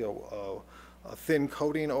basically a thin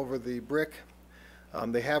coating over the brick.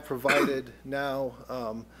 They have provided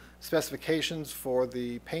now specifications for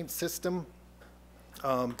the paint system,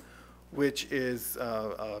 which is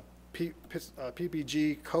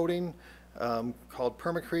PPG coating called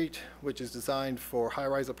Permacrete, which is designed for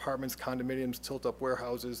high-rise apartments, condominiums, tilt-up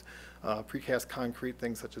warehouses, precast concrete,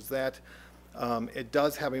 things such as that. It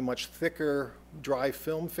does have a much thicker dry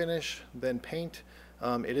film finish than paint.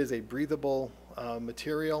 It is a breathable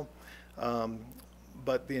material,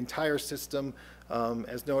 but the entire system,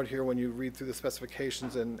 as noted here when you read through the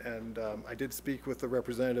specifications, and I did speak with the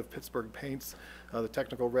representative of Pittsburgh Paints, the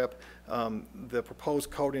technical rep, the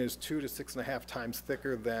proposed coating is 2 to 6.5 times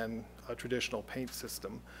thicker than a traditional paint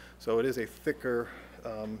system. So it is a thicker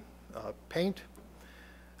paint.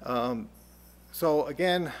 So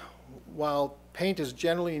again, while paint is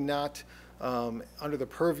generally not under the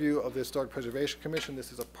purview of the Historic Preservation Commission,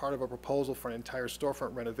 this is a part of a proposal for an entire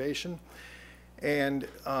storefront renovation. And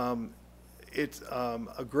it's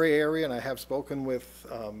a gray area, and I have spoken with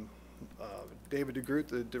David DeGroot,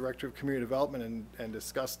 the Director of Community Development, and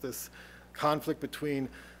discussed this conflict between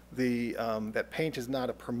the that paint is not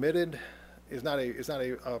a permitted, is not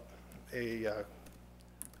a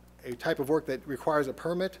a type of work that requires a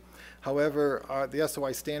permit. However, the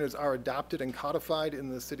SOI standards are adopted and codified in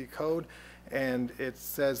the city code, and it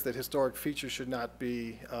says that historic features should not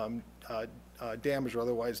be damaged or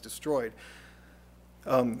otherwise destroyed.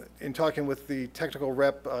 In talking with the technical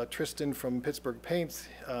rep, Tristan from Pittsburgh Paints,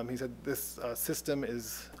 he said this system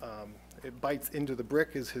is, it bites into the brick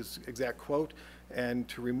is his exact quote, and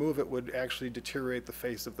to remove it would actually deteriorate the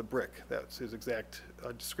face of the brick. That's his exact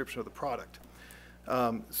description of the product.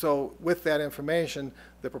 So with that information,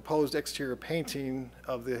 the proposed exterior painting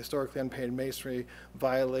of the historically unpainted masonry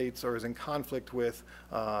violates or is in conflict with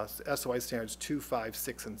SOI standards 2, 5,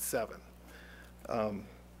 6, and 7.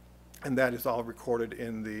 And that is all recorded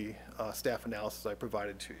in the staff analysis I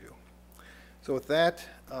provided to you. So with that,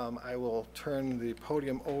 I will turn the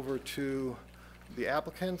podium over to the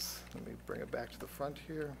applicants. Let me bring it back to the front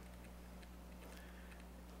here.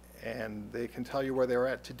 And they can tell you where they're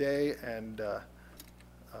at today and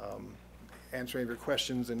answer any of your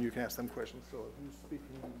questions, and you can ask them questions. So who's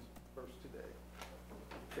speaking first today?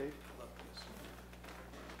 Dave?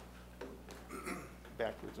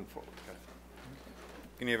 Backwards and forwards.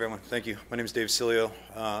 Good evening, everyone. Thank you. My name is Dave Cilio,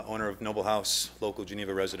 owner of Noble House, local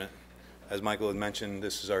Geneva resident. As Michael had mentioned,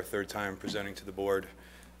 this is our third time presenting to the board.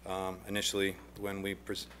 Initially, when we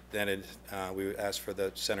presented, we asked for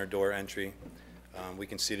the center door entry. We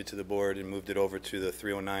conceded to the board and moved it over to the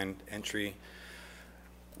 309 entry,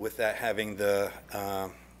 with that having the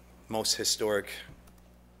most historic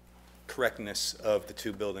correctness of the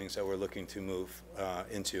two buildings that we're looking to move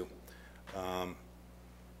into.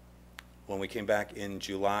 When we came back in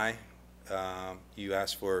July, you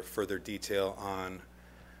asked for further detail on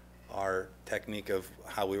our technique of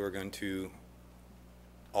how we were going to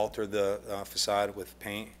alter the facade with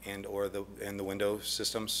paint and or the window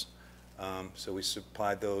systems. So we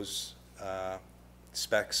supplied those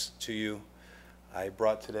specs to you. I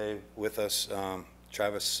brought today with us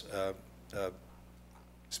Travis,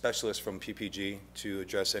 specialist from PPG, to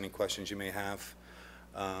address any questions you may have.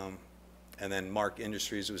 And then Mark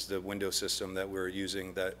Industries was the window system that we're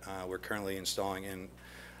using that we're currently installing in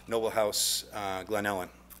Noble House, Glen Ellen.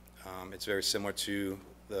 It's very similar to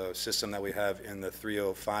the system that we have in the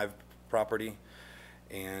 305 property,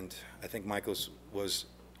 and I think Michael's was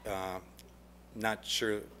not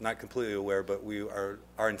completely aware, but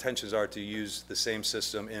our intentions are to use the same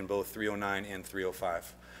system in both 309 and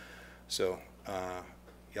 305. So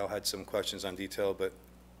y'all had some questions on detail, but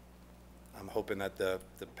I'm hoping that the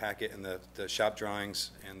packet and the shop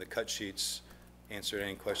drawings and the cut sheets answered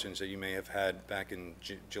any questions that you may have had back in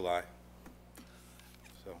July.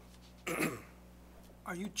 So,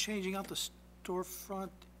 Are you changing out the storefront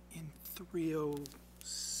in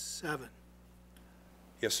 307?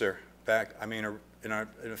 yes, sir. In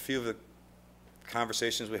a few of the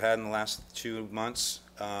conversations we had in the last 2 months,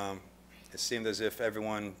 it seemed as if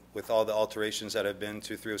everyone, with all the alterations that have been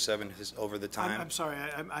to 307 over the time. I'm sorry,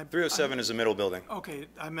 307 is a middle building. Okay,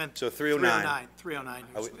 I meant. So 309. 309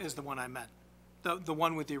 is the one I meant. The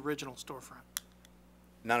one with the original storefront.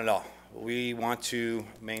 Not at all. We want to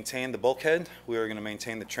maintain the bulkhead. We are going to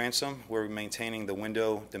maintain the transom. We're maintaining the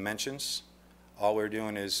window dimensions. All we're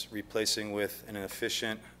doing is replacing with an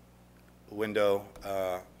efficient window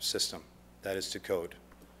system that is to code.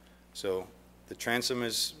 So the transom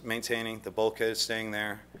is maintaining, the bulkhead is staying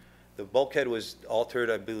there. The bulkhead was altered,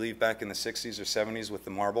 I believe, back in the 60s or 70s with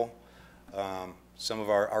the marble. Some of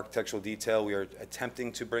our architectural detail, we are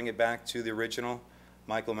attempting to bring it back to the original.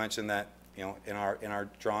 Michael mentioned that, you know, in our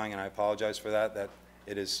drawing, and I apologize for that, that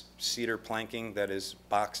it is cedar planking that is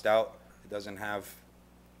boxed out. It doesn't have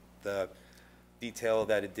the detail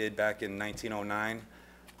that it did back in 1909.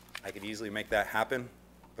 I could easily make that happen.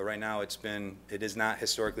 But right now it is not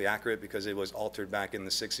historically accurate because it was altered back in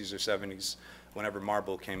the 60s or 70s whenever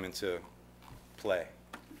marble came into play.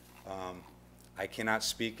 I cannot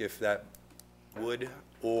speak if that wood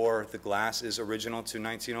or the glass is original to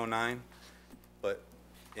 1909, but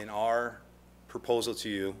in our proposal to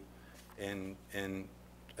you in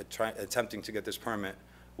attempting to get this permit,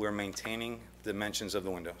 we're maintaining the dimensions of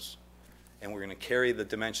the windows. And we're going to carry the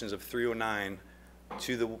dimensions of 309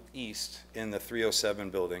 to the east in the 307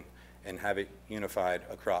 building and have it unified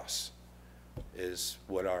across is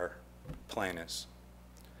what our plan is.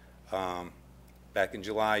 Back in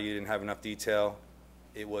July, you didn't have enough detail.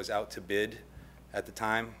 It was out to bid at the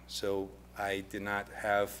time, so I did not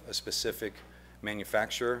have a specific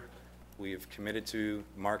manufacturer. We have committed to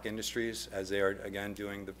Mark Industries as they are, again,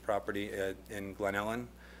 doing the property in Glen Ellen.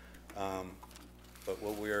 But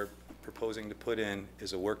what we are proposing to put in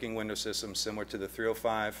is a working window system similar to the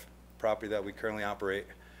 305 property that we currently operate,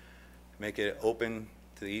 make it open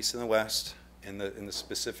to the east and the west, in the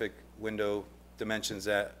specific window dimensions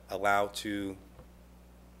that allow to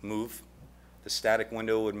move. The static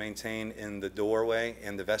window would maintain in the doorway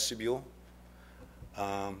and the vestibule.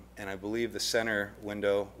 And I believe the center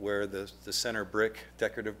window where the center brick,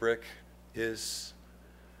 decorative brick, is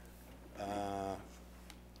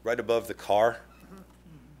right above the car.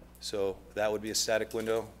 So that would be a static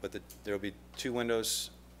window, but there will be 2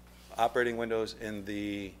 windows, operating windows in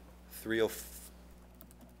the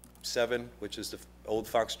 307, which is the old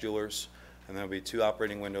Fox Jewelers, and there will be 2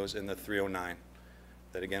 operating windows in the 309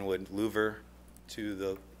 that again would louver to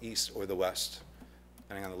the east or the west,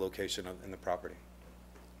 depending on the location in the property.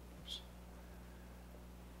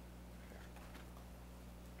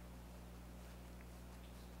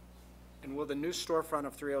 And will the new storefront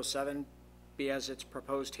of 307 be as it's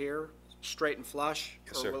proposed here, straight and flush?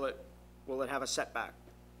 Yes, sir. Or will it have a setback?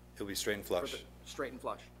 It'll be straight and for flush. the- Straight and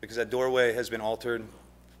flush. Because that doorway has been altered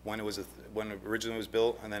when it originally was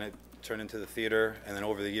built, and then it turned into the theater, and then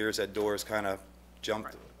over the years, that door has kind of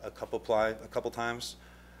jumped a couple times.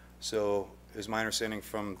 So it was my understanding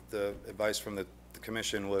from the advice from the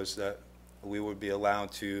commission was that we would be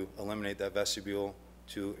allowed to eliminate that vestibule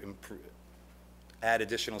to add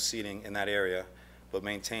additional seating in that area, but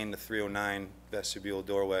maintain the 309 vestibule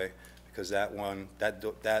doorway, because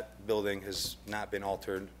that building has not been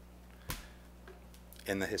altered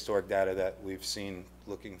in the historic data that we've seen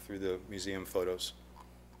looking through the museum photos.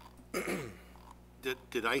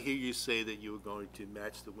 Did I hear you say that you were going to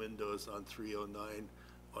match the windows on 309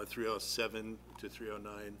 or 307 to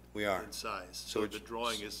 309? We are. In size, So so the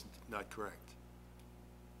drawing is not correct.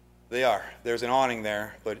 They are. There's an awning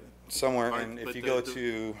there, but somewhere, Are- and if but you the- go the-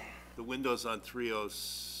 to, The windows on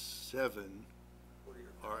 307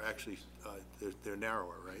 are actually, they're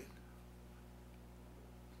narrower, right?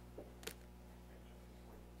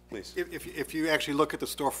 please. If you actually look at the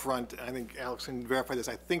storefront, I think Alex can verify this,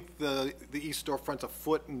 I think the east storefront's a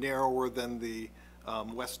foot narrower than the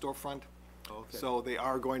west storefront. Okay. So they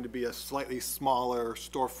are going to be a slightly smaller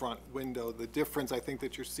storefront window. The difference I think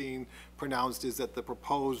that you're seeing pronounced is that the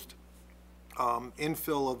proposed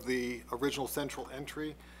infill of the original central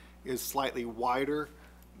entry is slightly wider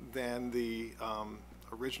than the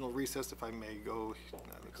original recess, if I may go.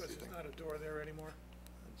 Because there's not a door there anymore.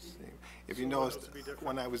 If you So noticed, those would be different.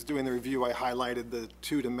 when I was doing the review, I highlighted the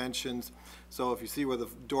 2 dimensions. So if you see where the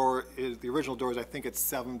door is, the original door is, I think it's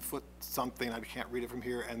 7 foot something, I can't read it from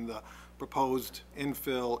here, and the proposed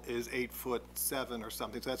infill is 8'7" or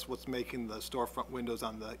something. So that's what's making the storefront windows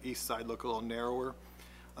on the east side look a little narrower.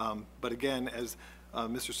 But again, as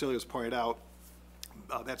Mr. Cilios pointed out,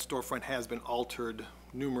 that storefront has been altered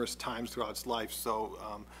numerous times throughout its life.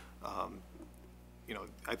 So, you know,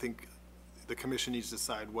 I think the commission needs to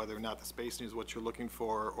decide whether or not the spacing is what you're looking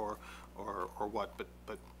for or what, but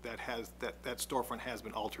that storefront has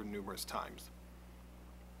been altered numerous times.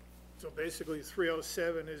 So basically,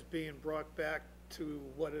 307 is being brought back to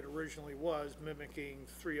what it originally was, mimicking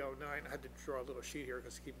 309. I had to draw a little sheet here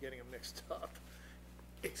because I keep getting them mixed up,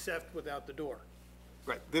 except without the door.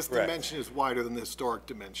 Right, this Correct. dimension is wider than the historic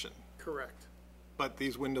dimension, Correct. but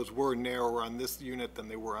these windows were narrower on this unit than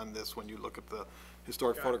they were on this when you look at the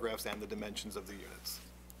historic Got it. photographs and the dimensions of the units.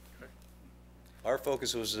 Our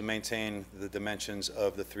focus was to maintain the dimensions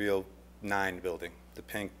of the 309 building, the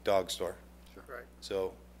pink dog store. Right.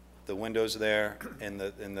 So the windows there and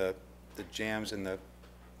the jambs and the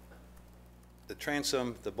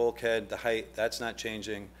transom, the bulkhead, the height, that's not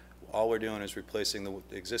changing. All we're doing is replacing the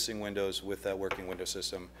existing windows with that working window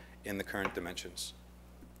system in the current dimensions.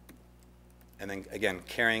 And then, again,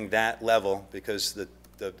 carrying that level, because the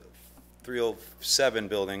 307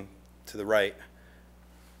 building to the right,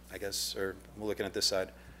 I guess, or we're looking at this side,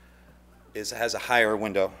 has a higher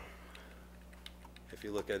window. If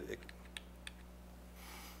you look at it.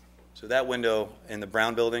 So that window in the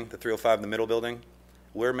brown building, the 305, the middle building,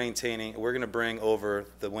 we're going to bring over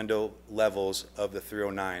the window levels of the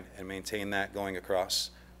 309 and maintain that going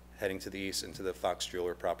across, heading to the east into the Fox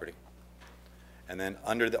Jeweler property. And then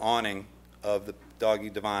under the awning of the Doggy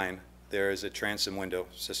Divine, there is a transom window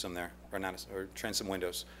system there, or transom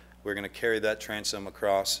windows. We're going to carry that transom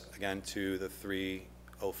across, again, to the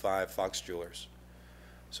 305 Fox Jewelers.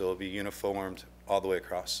 So it'll be uniformed all the way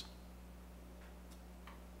across.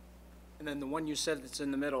 And then the one you said that's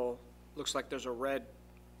in the middle, looks like there's a red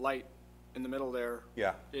light in the middle there.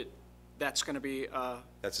 Yeah, That's going to be a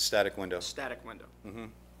that's a static window. static window.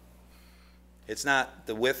 It's not,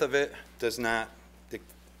 the width of it does not,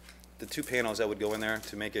 the 2 panels that would go in there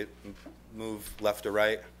to make it move left or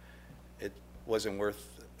right, it wasn't worth,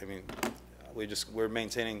 I mean, we're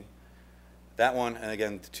maintaining that one, and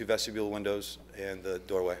again, the 2 vestibule windows and the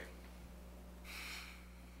doorway.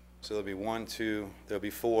 So there'll be one, two, there'll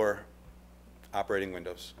be 4 operating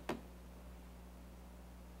windows.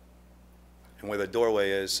 And where the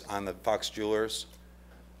doorway is on the Fox Jewelers,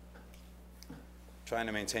 trying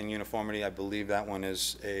to maintain uniformity, I believe that one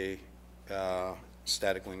is a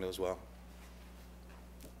static window as well.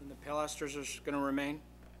 And the pilasters are going to remain?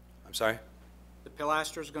 I'm sorry? The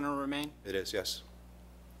pilasters going to remain? It is, yes.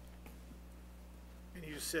 And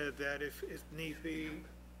you said that if need be,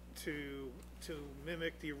 to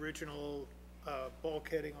mimic the original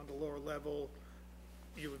bulkheading on the lower level,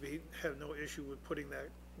 you would have no issue with putting that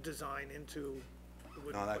design into the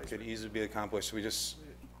wooden No, that placement? could easily be accomplished.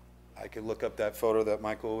 I could look up that photo that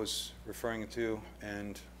Michael was referring to,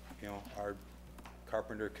 and, you know, our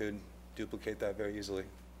carpenter could duplicate that very easily.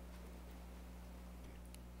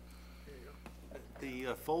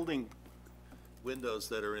 The folding windows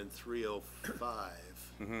that are in 305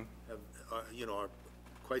 are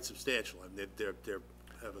quite substantial. I mean, they have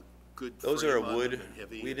a good Those are frame a on wood. them and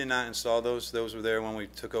heavy. We did not install those. Those were there when we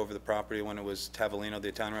took over the property, when it was Tavolino, the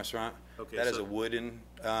Italian restaurant. Okay, That is so- a wooden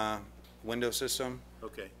window system.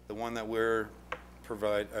 Okay, The one that we're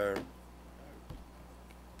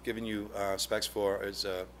giving you specs for is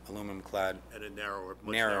aluminum clad. and a narrower,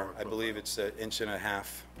 much Narrow. I profile. believe it's 1.5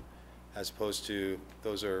 inches, as opposed to,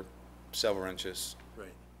 those are several inches. Right,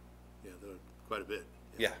 yeah, they're quite a bit.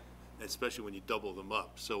 Yeah. Especially when you double them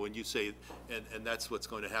up. So when you say, and that's what's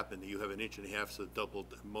going to happen, you have 1.5 inches, so doubled,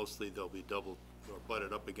 mostly they'll be doubled or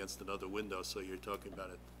butted up against another window, so you're talking about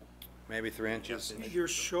it. Maybe 3 inches. Your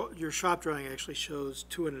shop drawing actually shows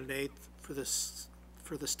 2 1/8 for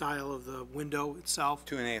the style of the window itself.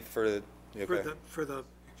 2 1/8 for the, okay. For the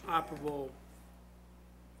operable,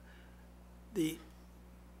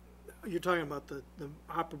 you're talking about the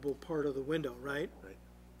operable part of the window, right? Right.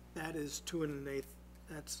 That is 2 1/8,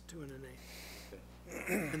 that's 2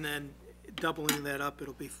 1/8. And then doubling that up,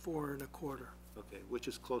 it'll be 4 1/4. Okay, which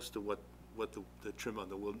is close to what the trim on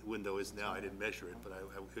the window is now. I didn't measure it, but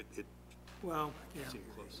it Well, yeah.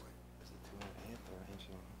 seemed close.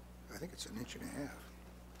 I think it's 1.5 inches,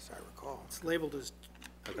 as I recall. It's labeled as,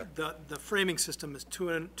 Okay. the framing system is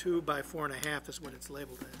 2 by 4.5 is what it's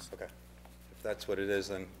labeled as. Okay. If that's what it is,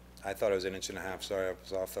 then I thought it was 1.5 inches. Sorry, I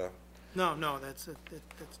was off. No, that's not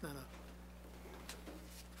a,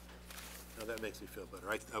 Now, that makes me feel better.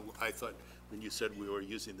 I thought, when you said we were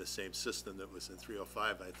using the same system that was in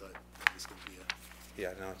 305, I thought it was going to be a,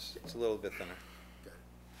 Yeah, no, it's a little bit thinner.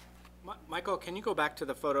 Michael, can you go back to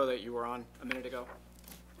the photo that you were on a minute ago?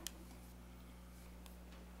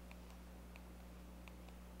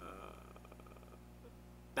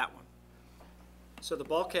 That one. So the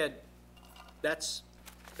bulkhead, that's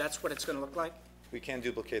what it's going to look like? We can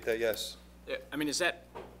duplicate that, yes. I mean, is that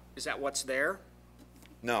what's there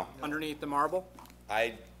No, underneath the marble?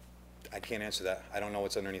 I can't answer that. I don't know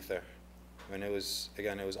what's underneath there. I mean, it was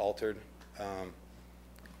altered.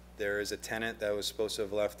 There is a tenant that was supposed to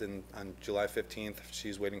have left on July 15th.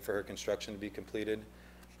 She's waiting for her construction to be completed.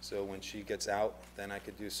 So when she gets out, then I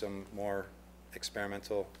could do some more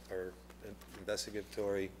experimental or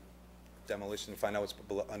investigatory demolition, find out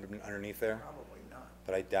what's underneath there. Probably not.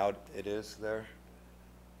 But I doubt it is there.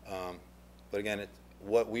 But again,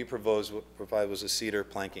 what we provided was a cedar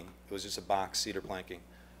planking. It was just a box cedar planking,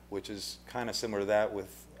 which is kind of similar to that,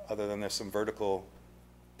 with, other than there's some vertical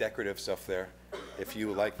decorative stuff there. If you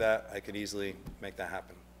would like that, I could easily make that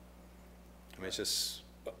happen. I mean, it's just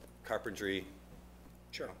carpentry.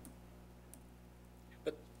 Sure.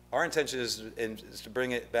 Our intention is to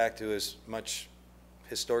bring it back to as much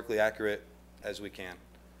historically accurate as we can.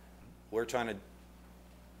 We're trying to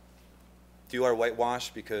do our whitewash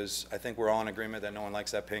because I think we're all in agreement that no one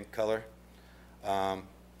likes that pink color.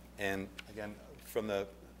 And again, from the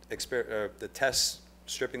test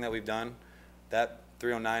stripping that we've done, that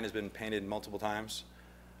 309 has been painted multiple times.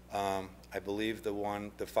 I believe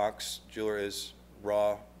the Fox Jeweler is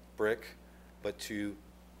raw brick, but to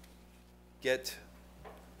get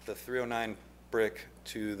the 309 brick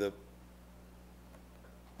to the,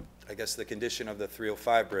 I guess, the condition of the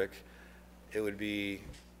 305 brick, it would be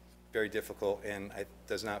very difficult, and it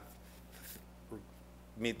does not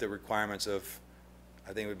meet the requirements of,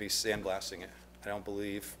 I think it would be sandblasting it. I don't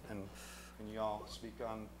believe, and can you all speak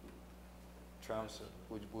on, Travis,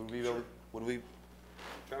 would we be able,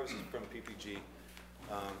 Travis is from PPG,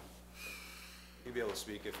 he'd be able to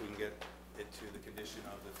speak if we can get it to the condition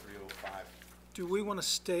of the 305. do we want to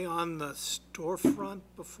stay on the storefront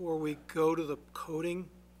before we go to the coating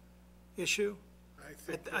issue?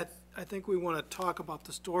 I think we want to talk about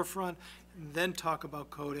the storefront and then talk about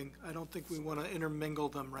coating. I don't think we want to intermingle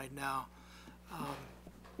them right now. I'm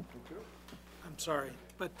sorry,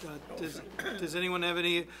 But does anyone have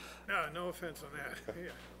any, No, no offense on that.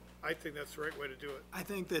 Yeah, I think that's the right way to do it. I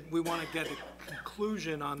think that we want to get a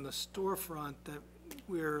conclusion on the storefront that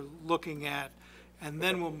we're looking at, and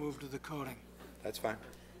then we'll move to the coding. That's fine.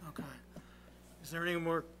 Okay. Is there any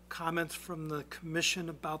more comments from the commission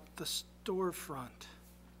about the storefront?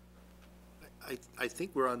 I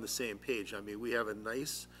think we're on the same page. I mean, we have a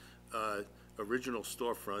nice original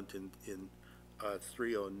storefront in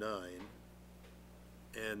 309.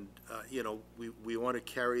 And, you know, we want to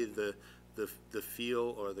carry the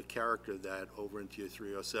feel or the character of that over into your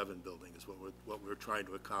 307 building is what we're trying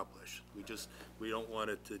to accomplish. We don't want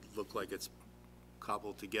it to look like it's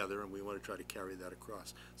cobbled together, and we want to try to carry that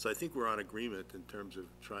across. So I think we're on agreement in terms of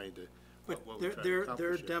trying to, But what we're trying to they're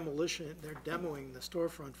accomplish. they're demoing the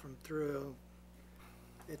storefront from through,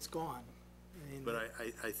 it's gone. I mean, But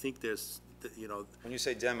I think there's, you know, When you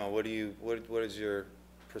say demo, what is your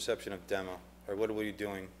perception of demo? Or what are you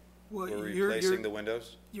doing? well, We're you're- replacing the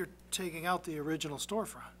windows? You're taking out the original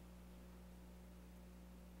storefront.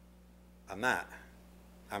 I'm not.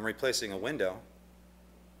 I'm replacing a window.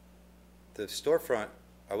 The storefront,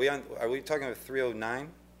 are we talking about 309?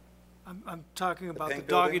 I'm talking about the pink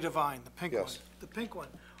Doggy building? Divine, the pink one. Yes. The pink one.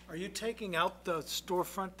 Are you taking out the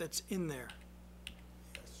storefront that's in there?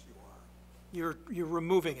 Yes, you are. You're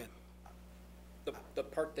removing it? The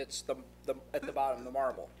part that's at the bottom, the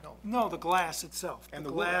marble. No, the glass itself. And The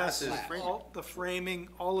the wood glass, glass is- the framing,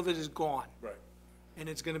 all of it is gone. Right. And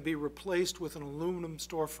it's gonna be replaced with an aluminum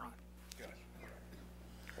storefront.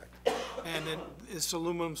 And then this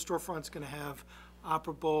aluminum storefront's gonna have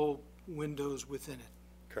operable windows within it.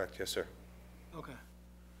 Correct, yes, sir. Okay,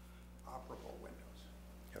 Operable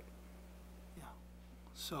windows. yeah.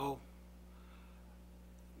 So,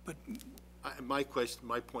 but, my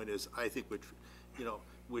point is, I think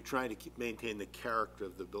we're trying to maintain the character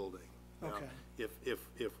of the building. Now, Okay.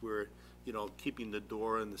 If we're, keeping the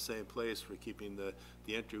door in the same place, we're keeping the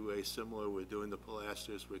entryway similar, we're doing the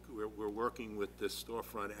pilasters, we're working with this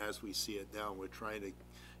storefront as we see it now. We're trying to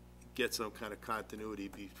get some kind of continuity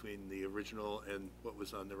between the original and what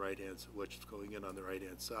was on the right-hand, what's going in on the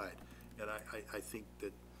right-hand side. And I think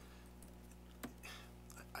that,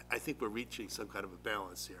 I think we're reaching some kind of a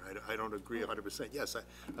balance here. I don't agree 100%. Yes,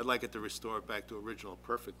 I'd like it to restore it back to original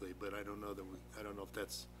perfectly, but I don't know if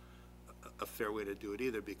that's a fair way to do it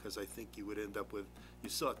either, because I think you would end up with, you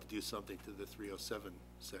still have to do something to the 307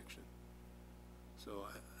 section. So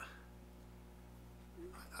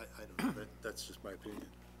I don't know, that's just my opinion.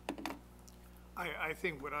 I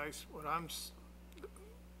think what I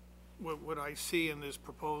see in this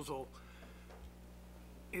proposal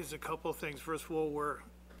is a couple of things. First of all, we're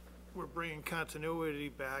bringing continuity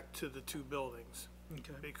back to the two buildings.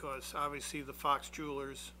 okay. Because obviously the Fox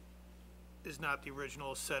Jewelers is not the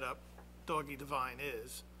original setup. Doggy Divine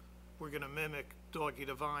is. We're gonna mimic Doggy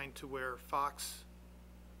Divine to where Fox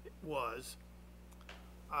was.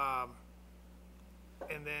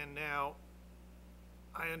 And then now,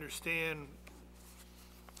 I understand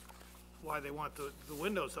why they want the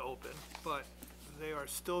windows to open, but they are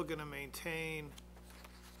still gonna maintain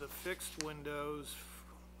the fixed windows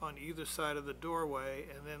on either side of the doorway,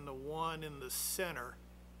 and then the one in the center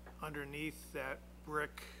underneath that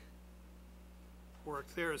brick work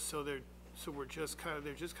there. So they're just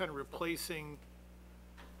kind of replacing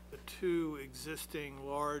the two existing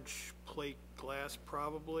large plate glass,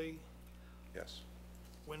 probably, Yes.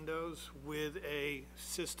 windows with a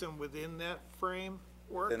system within that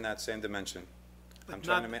framework. In that same dimension. But I'm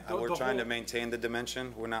trying to, not the- we're the trying to whole- maintain the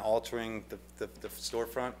dimension. We're not altering the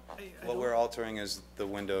storefront. I What we're altering is the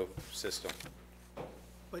window system.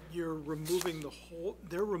 But you're removing the whole,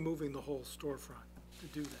 they're removing the whole storefront to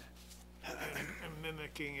do that. And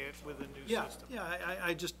mimicking it with a new Yeah, system. yeah,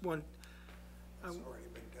 I just want, It's already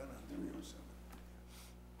been done on 307.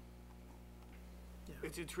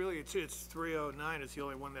 It's really, it's 309 is the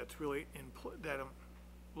only one that's really that I'm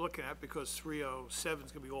looking at, because 307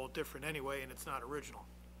 is gonna be all different anyway, and it's not original.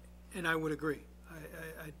 and I would agree.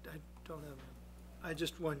 I don't have, I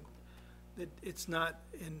just want, that it's not,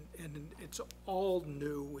 and it's all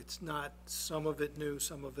new. It's not some of it new,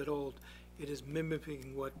 some of it old. It is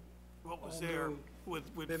mimicking what, What was all there new,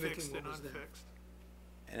 with mimicking fixed what and was there. unfixed.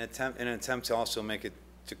 An attempt to also make it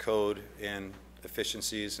to code and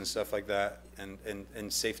efficiencies and stuff like that,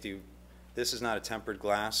 and safety. This is not a tempered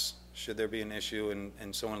glass. Should there be an issue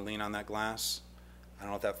and someone lean on that glass, I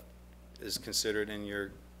don't know if that is considered in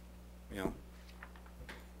your,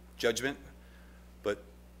 judgment, but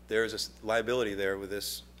there is a liability there with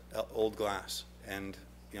this old glass. And,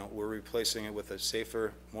 we're replacing it with a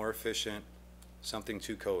safer, more efficient, something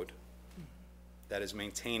to code. that is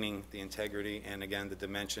maintaining the integrity and, again, the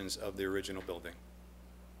dimensions of the original building.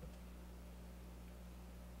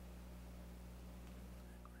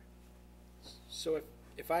 So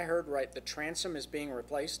if I heard right, the transom is being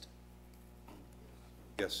replaced?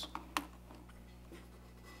 Yes.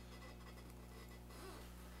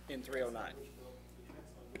 In 309?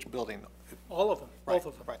 Which building? All of them, both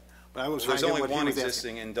of them. Right. But I was There's trying to only get what one he was asking.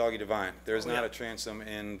 existing in Doggy Divine. There is Oh, not yeah. a transom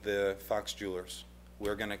in the Fox Jewelers.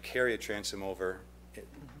 We're going to carry a transom over,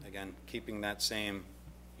 again, keeping that same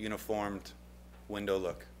uniformed window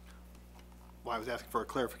look. Well, I was asking for a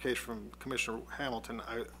clarification from Commissioner Hamilton.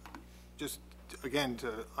 I just, again,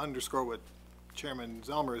 to underscore what Chairman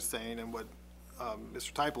Zelmer is saying and what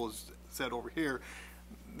Mr. Teipel has said over here,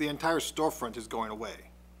 the entire storefront is going away.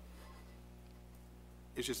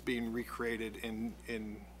 It's just being recreated in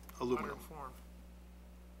aluminum. Uniform.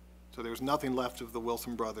 So there's nothing left of the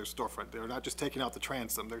Wilson Brothers storefront. They're not just taking out the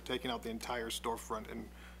transom, they're taking out the entire storefront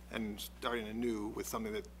and starting anew with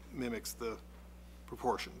something that mimics the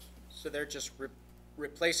proportions. So they're just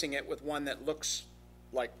replacing it with one that looks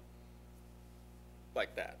like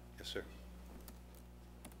that? Yes, sir.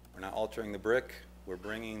 We're not altering the brick. We're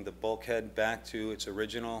bringing the bulkhead back to its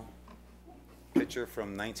original picture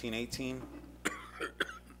from 1918.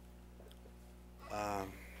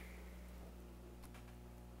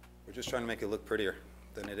 We're just trying to make it look prettier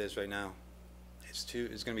than it is right now. It's going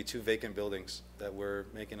to be 2 vacant buildings that we're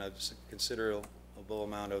making a considerable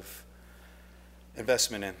amount of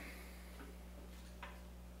investment in.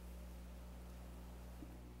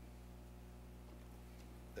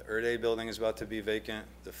 The Erde building is about to be vacant.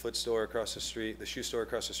 The foot store across the street, the shoe store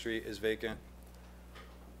across the street is vacant.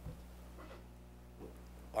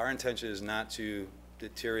 Our intention is not to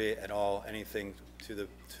deteriorate at all anything to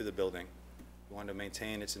the building. We want to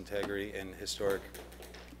maintain its integrity and historic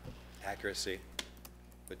accuracy,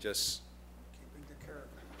 but just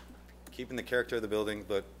keeping the character of the building,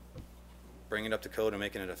 but bringing it up to code and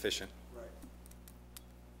making it efficient.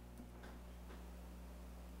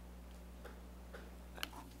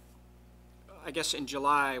 I guess in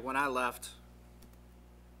July, when I left,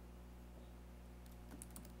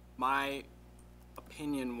 my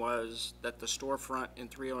opinion was that the storefront in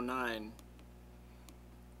 309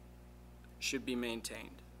 should be maintained.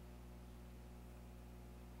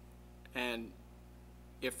 And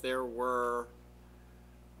if there were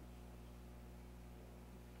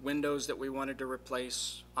windows that we wanted to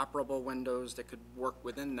replace, operable windows that could work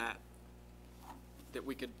within that, that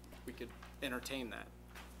we could entertain that.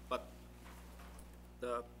 But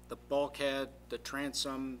the bulkhead, the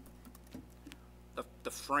transom, the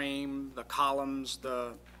frame, the columns,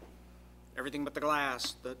 everything but the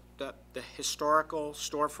glass, the historical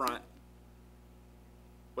storefront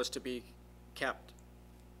was to be kept,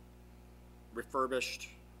 refurbished.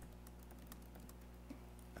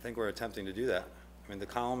 I think we're attempting to do that. I mean, the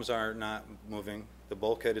columns are not moving, the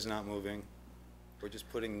bulkhead is not moving. We're just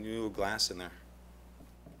putting new glass in there.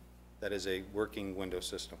 That is a working window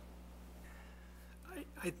system.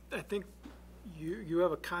 I think you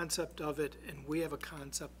have a concept of it, and we have a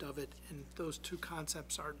concept of it, and those two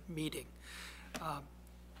concepts are meeting.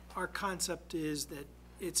 Our concept is that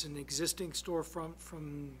it's an existing storefront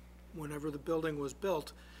from whenever the building was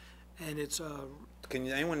built, and it's a... Can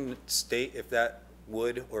anyone state if that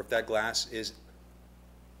wood or if that glass is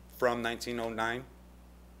from 1909?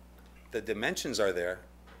 The dimensions are there,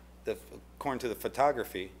 according to the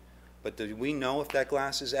photography, but do we know if that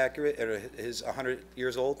glass is accurate or is 100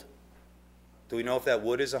 years old? Do we know if that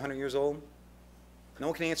wood is 100 years old? No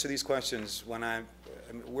one can answer these questions when I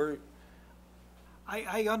mean,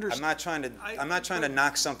 I understand. I'm not trying to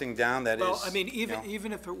knock something down that is. Well, I mean, you know.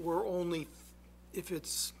 even if it were only, if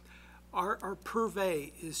it's, our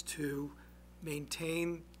purvey is to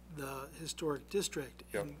maintain the historic district.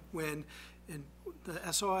 Yep. And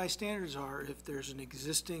the SOI standards are, if there's an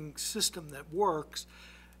existing system that works,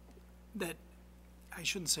 that, I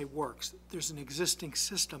shouldn't say works, there's an existing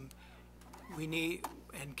system we need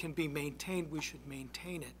and can be maintained, we should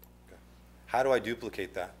maintain it. How do I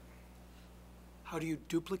duplicate that? How do you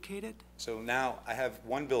duplicate it? So now I have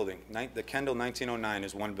one building. The Kendall 1909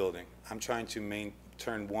 is one building. I'm trying to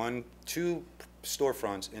turn two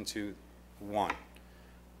storefronts into one.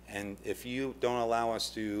 And if you don't allow us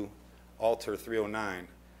to alter 309,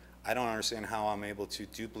 I don't understand how I'm able to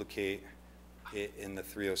duplicate it in the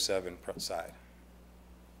 307 side.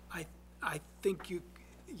 I think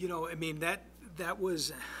you know, I mean, that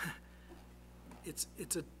was,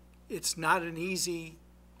 it's not an easy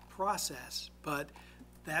process, but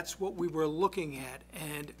that's what we were looking at.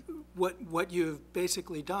 And what you've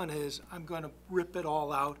basically done is, I'm going to rip it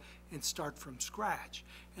all out and start from scratch.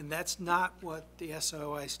 And that's not what the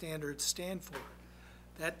SOI standards stand for.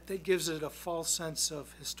 That gives it a false sense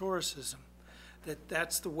of historicism,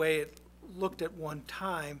 that's the way it looked at one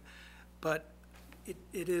time, but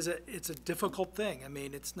it's a difficult thing. I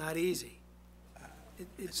mean, it's not easy.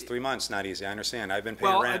 It's 3 months, not easy, I understand. I've been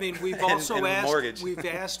paying Well, rent I mean, we've and- also and asked, mortgage. we've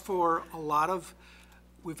asked for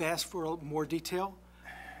more detail.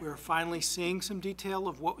 We're finally seeing some detail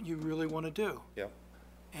of what you really want to do. Yep.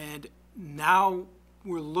 And now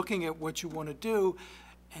we're looking at what you want to do,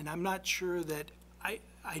 and I'm not sure that,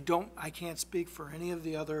 I can't speak for any of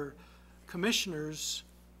the other commissioners,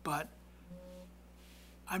 but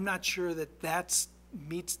I'm not sure that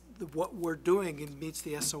meets what we're doing and meets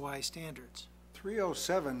the SOI standards.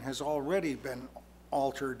 307 has already been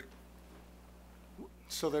altered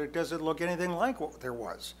so that it doesn't look anything like what there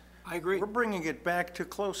was. I agree. We're bringing it back to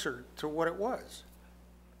closer to what it was.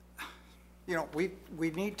 You know, we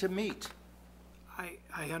need to meet.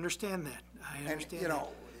 I understand that. I understand you know,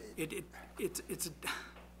 that. It's a,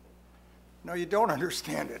 No, you don't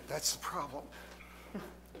understand it. That's the problem.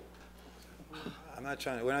 We're not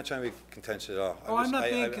trying to be contentious at all. oh, I'm just- not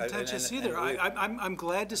being and- contentious and either. we- I'm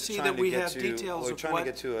glad to just see trying that to we get have to- details We're of trying what. to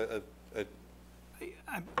get to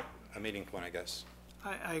I'm- a meeting point, I guess.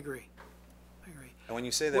 I agree. I agree. And when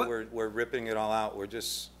you say that What- we're ripping it all out, we're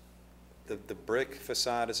just, the brick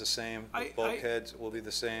facade is the same, the bulkheads will be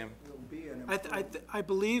the same. I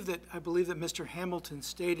believe that Mr. Hamilton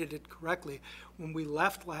stated it correctly. When we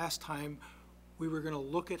left last time, we were going to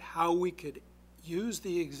look at how we could use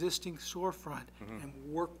the existing storefront and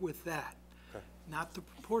work with that. Okay. Not the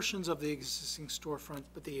proportions of the existing storefront,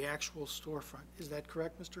 but the actual storefront. Is that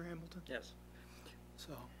correct, Mr. Hamilton? Yes.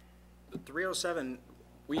 So, The 307,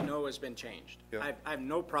 we know has been changed. Yeah. I have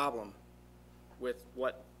no problem with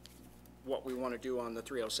what we want to do on the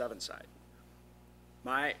 307 side.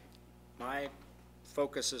 My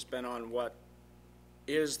focus has been on what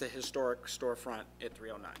is the historic storefront at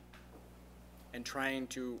 309 and trying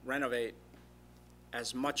to renovate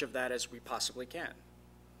as much of that as we possibly can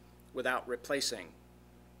without replacing.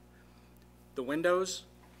 The windows,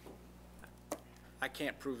 I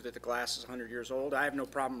can't prove that the glass is 100 years old. I have no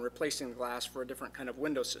problem replacing the glass for a different kind of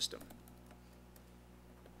window system.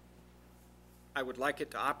 I would like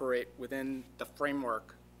it to operate within the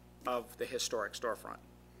framework of the historic storefront.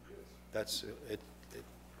 That's,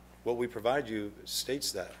 what we provide you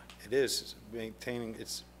states that. It is maintaining,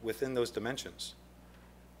 it's within those dimensions.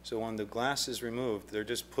 So when the glass is removed, they're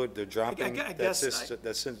dropping I guess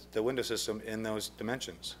the window system in those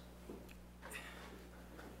dimensions.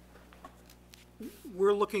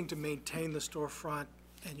 we're looking to maintain the storefront,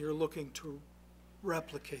 and you're looking to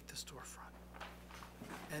replicate the storefront.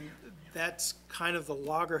 And that's kind of the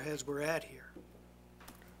loggerheads we're at here.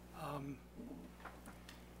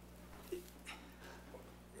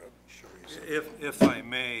 If I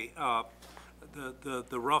may,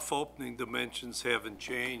 the rough opening dimensions haven't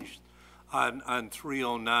changed on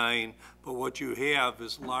 309, but what you have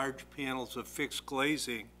is large panels of fixed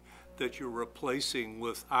glazing that you're replacing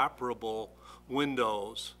with operable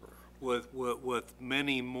windows with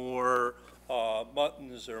many more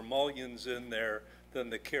buttons or mullions in there than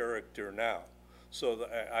the character now. So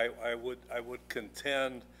I would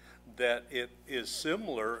contend that it is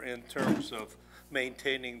similar in terms of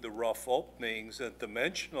maintaining the rough openings and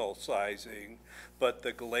dimensional sizing, but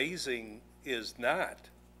the glazing is not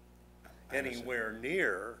anywhere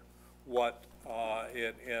near what,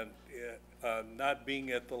 not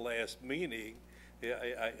being at the last meeting,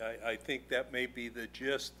 I think that may be the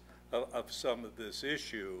gist of some of this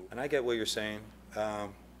issue. And I get what you're saying.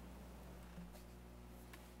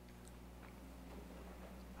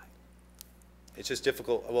 It's just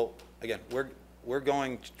difficult. Well, again, we're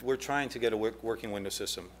trying to get a working window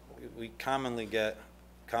system. We commonly get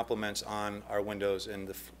compliments on our windows and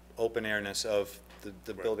the open airness of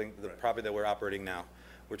the building, the property that we're operating now.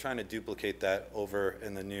 We're trying to duplicate that over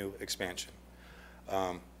in the new expansion.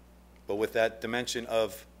 But with that dimension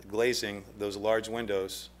of glazing, those large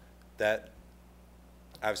windows, that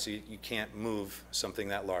obviously you can't move something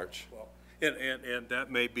that large. Well, and that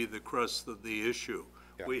may be the crust of the issue.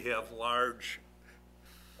 Yeah. We have large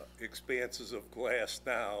expanses of glass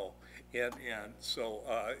now, and so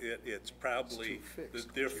it's probably the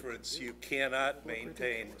difference. You cannot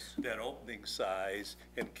maintain that opening size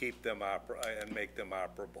and keep them and make them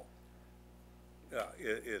operable.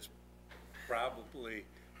 It's probably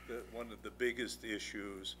one of the biggest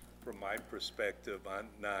issues from my perspective on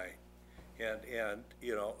 9, and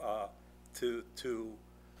you know, to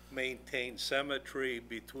maintain symmetry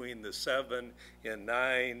between the 7 and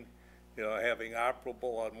 9. you know, having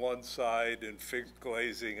operable on one side and fixed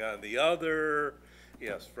glazing on the other.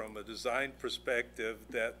 Yes, from a design perspective,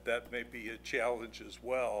 that may be a challenge as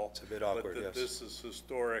well. It's a bit awkward, But yes. this is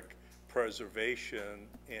historic preservation,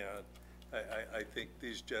 and I think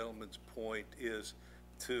these gentlemen's point is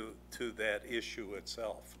to that issue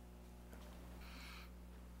itself.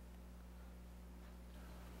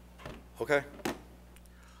 Okay.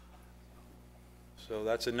 So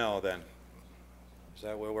that's a no then. Is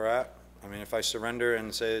that where we're at? I mean, if I surrender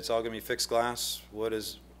and say it's all gonna be fixed glass,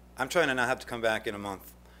 I'm trying to not have to come back in a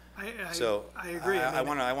month. So I agree. I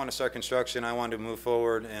want to start construction. I want to move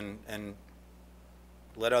forward and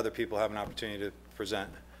let other people have an opportunity to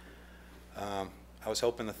present. I was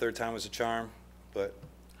hoping the third time was a charm, but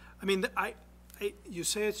I mean, you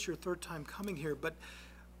say it's your third time coming here, but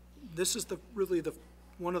this is really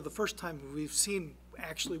one of the first times we've seen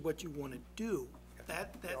actually what you want to do.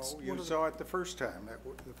 That's Oh, one you of the, saw it the first time,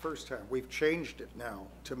 the first time. We've changed it now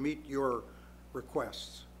to meet your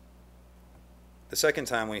requests. the second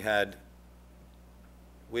time we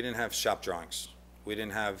didn't have shop drawings. We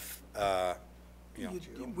didn't have, you know,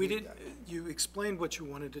 we didn't, you explained what you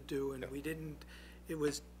wanted to do, and we didn't, it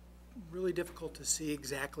was really difficult to see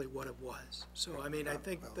exactly what it was. So, I mean, I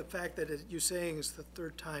think the fact that you saying it's the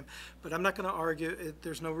third time, but I'm not going to argue,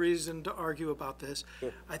 there's no reason to argue about this.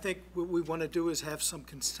 I think what we want to do is have some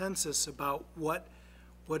consensus about what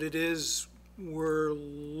it is we're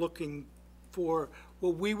looking for,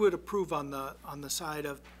 what we would approve on the side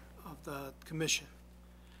of the commission.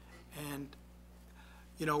 And,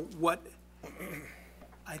 you know,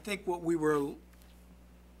 I think what we were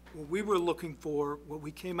looking for, what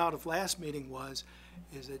we came out of last meeting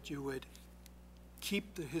is that you would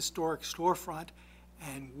keep the historic storefront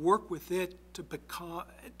and work with it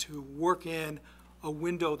to work in a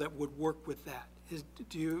window that would work with that.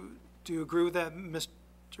 Do you agree with that, Mr.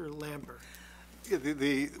 Lambert? Yeah,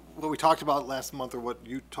 what we talked about last month, or what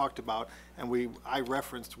you talked about, and I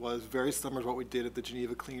referenced, was very similar to what we did at the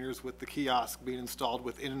Geneva Cleaners with the kiosk being installed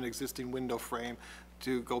within an existing window frame,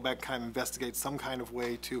 to go back, kind of investigate some kind of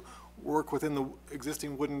way to work within the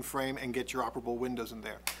existing wooden frame and get your operable windows in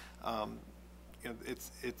there. You know,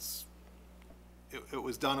 it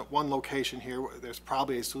was done at one location here. There's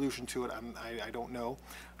probably a solution to it. I don't know,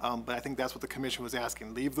 but I think that's what the commission was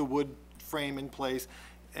asking. Leave the wood frame in place,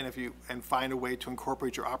 and find a way to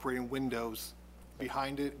incorporate your operating windows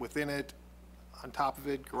behind it, within it, on top of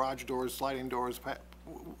it, garage doors, sliding doors,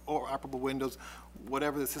 or operable windows,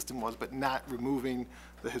 whatever the system was, but not removing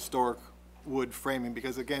the historic wood framing.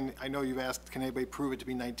 Because again, I know you've asked, can anybody prove it to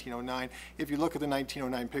be 1909? If you look at the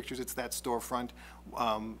 1909 pictures, it's that storefront,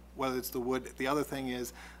 whether it's the wood. The other thing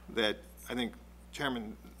is that I think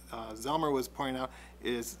Chairman Zelmer was pointing out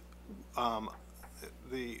is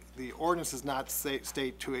the ordinance does not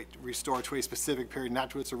state to restore to a specific period, not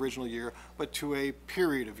to its original year, but to a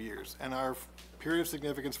period of years. And our period of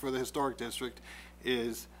significance for the historic district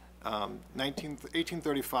is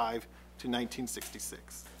 1835 to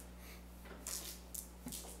 1966.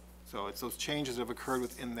 So it's those changes that have occurred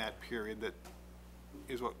within that period that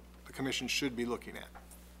is what the commission should be looking at.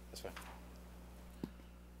 that's fine.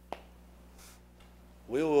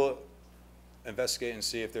 We will investigate and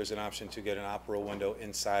see if there's an option to get an operable window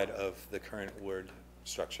inside of the current wood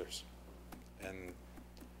structures, and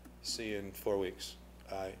see in 4 weeks.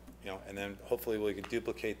 You know, and then hopefully we can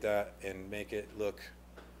duplicate that and make it look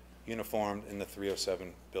uniform in the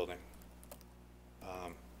 307 building.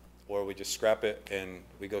 Or we just scrap it and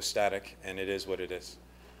we go static, and it is what it is.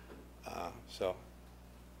 So,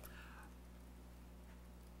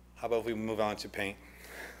 how about if we move on to paint?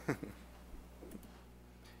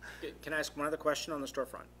 Can I ask one other question on the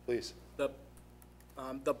storefront? Please. The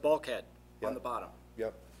bulkhead Yep. on the bottom,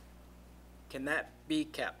 Yep. can that be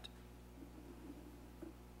kept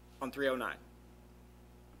on 309?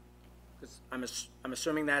 Because I'm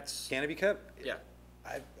assuming that's, Can it be kept? yeah.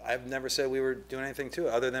 I've never said we were doing anything to it,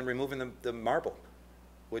 other than removing the marble,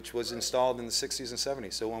 which was installed in the 60s and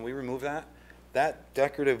 70s. So when we remove that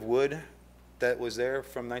decorative wood that was there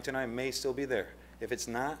from 1909 may still be there. If it's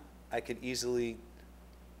not, I could easily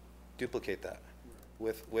duplicate that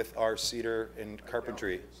with our cedar and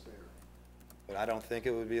carpentry. But I don't think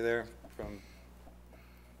it would be there. From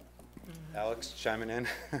Alex chiming in.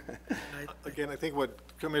 Again, I think what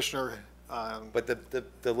Commissioner, But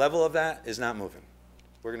the level of that is not moving.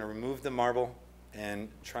 We're going to remove the marble and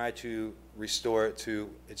try to restore it to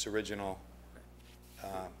its original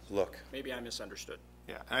look. Maybe I misunderstood.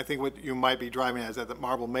 yeah, and I think what you might be driving at is that the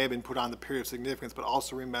marble may have been put on the period of significance, but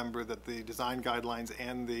also remember that the design guidelines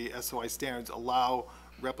and the SOI standards allow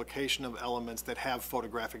replication of elements that have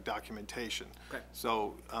photographic documentation. Okay.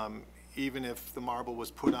 So even if the marble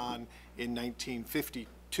was put on in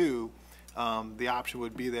 1952, the option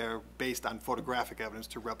would be there based on photographic evidence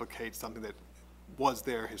to replicate something that was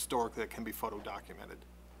there historically that can be photo documented.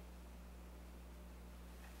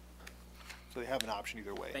 So they have an option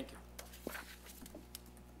either way. Thank you.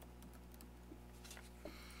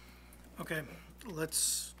 Okay,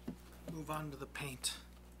 let's move on to the paint,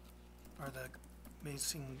 or the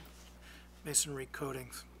masonry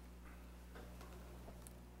coatings.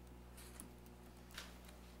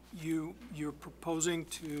 You're proposing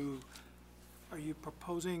to, what are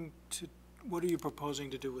you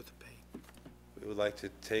proposing to do with the paint? We would like to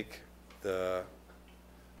take the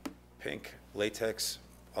pink latex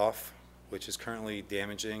off, which is currently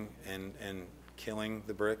damaging and killing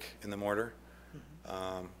the brick in the mortar.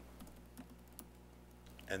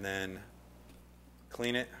 And then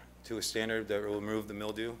clean it to a standard that will remove the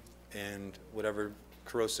mildew and whatever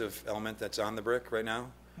corrosive element that's on the brick right now.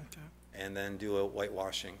 Okay. And then do a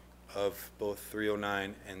whitewashing of both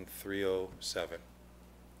 309 and 307.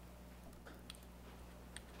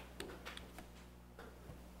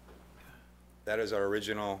 That is our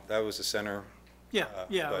original, that was the center. Yeah,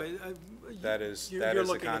 yeah. but That is you're the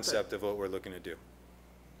looking at that. concept of what we're looking to do.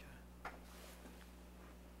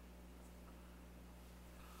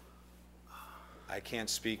 I can't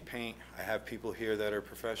speak paint. I have people here that are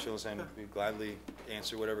professionals and we gladly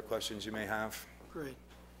answer whatever questions you may have. Great.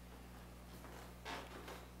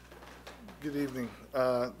 Good evening.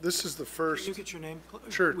 This is the Can first. you get your name?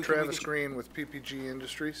 Sure, We Travis get Green with PPG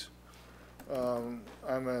Industries. I'm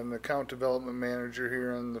an account development manager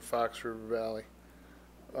here in the Fox River Valley.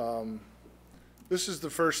 This is the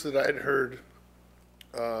first that I'd heard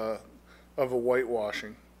of a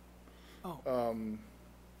whitewashing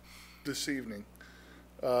this evening.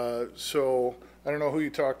 So I don't know who you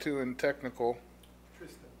talked to in technical.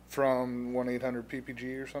 From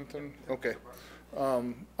 1-800-PPG or something? Okay.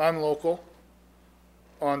 I'm local,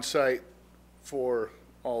 on site for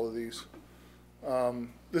all of these.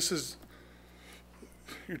 This is,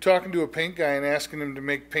 you're talking to a paint guy and asking him to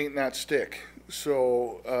make paint not stick.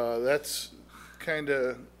 So that's kind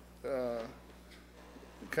of a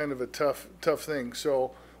tough thing.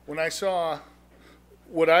 So when I saw,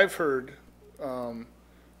 what I've heard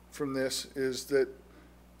from this is that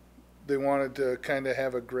they wanted to kind of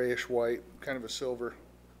have a grayish white, kind of a silver.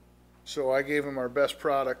 So I gave them our best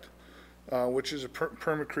product, which is a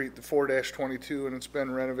Permacrete, the 4-22, and it's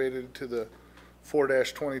been renovated to the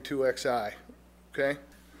 4-22XI, okay?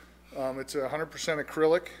 It's 100%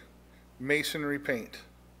 acrylic masonry paint,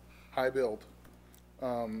 high build.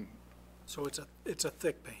 So it's a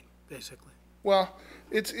thick paint, basically. Well,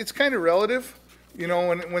 it's kind of relative, you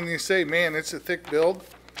know, when you say, man, it's a thick build.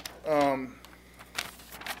 The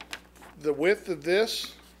width of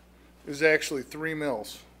this is actually 3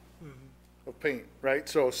 mils of paint, right?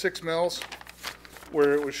 So 6 mils,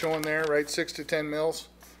 where it was showing there, right, 6 to 10 mils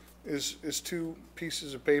is 2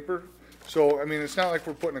 pieces of paper. So, I mean, it's not like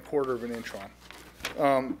we're putting 1/4 of an inch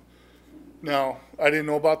on. Now, I didn't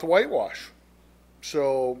know about the whitewash.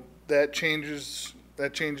 So that changes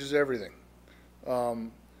everything.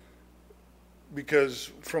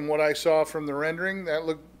 Because from what I saw from the rendering,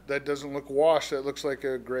 that doesn't look washed. That looks like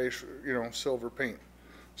a grayish, you know, silver paint.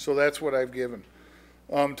 So that's what I've given.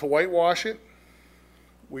 To whitewash it,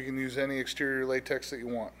 we can use any exterior latex that you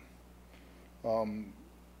want.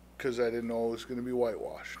 Because I didn't know it was going to be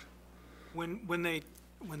whitewashed. When they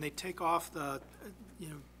take off the, you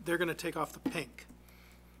know, they're going to take off the pink.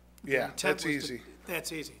 Yeah, intent that's was easy.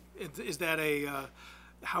 That's easy. Is that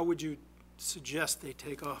how would you suggest they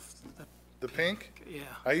take off The pink? Yeah.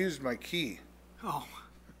 I used my key, Oh,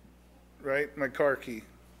 right? My car key.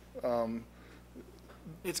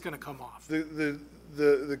 it's going to come off.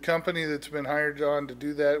 The company that's been hired on to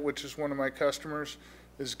do that, which is one of my customers,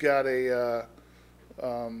 has got a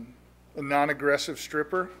non-aggressive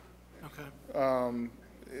stripper. Okay.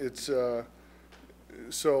 It's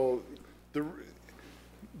so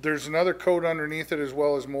there's another coat underneath it as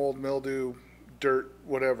well as mold, mildew, dirt,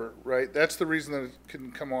 whatever, right? That's the reason that it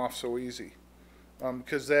can come off so easy,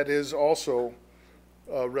 because that is also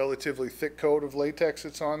a relatively thick coat of latex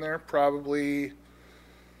that's on there. Probably,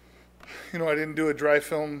 you know, I didn't do a dry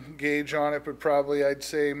film gauge on it, but probably I'd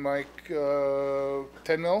say, Mike,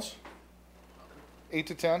 10 mils, 8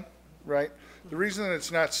 to 10, right? The reason that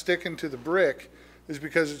it's not sticking to the brick is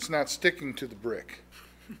because it's not sticking to the brick.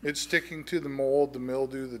 It's sticking to the mold, the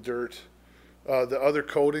mildew, the dirt, the other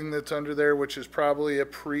coating that's under there, which is probably a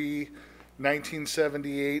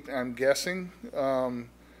pre-1978, I'm guessing,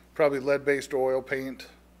 probably lead-based oil paint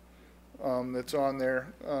that's on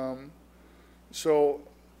there. So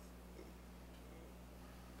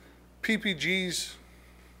PPG's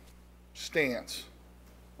stance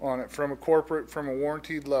on it from a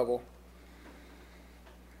warranted level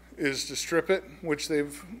is to strip it, which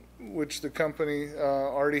the company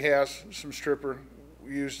already has some stripper,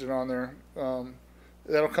 used it on there.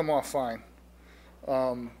 That'll come off fine.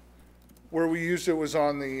 Where we used it was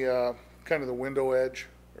on the kind of the window edge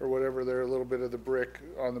or whatever there, a little bit of the brick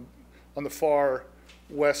on the far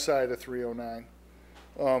west side of 309.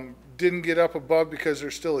 Didn't get up above because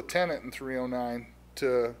there's still a tenant in 309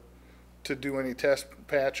 to do any test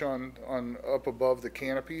patch on up above the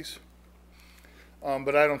canopies.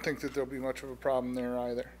 But I don't think that there'll be much of a problem there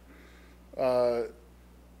either.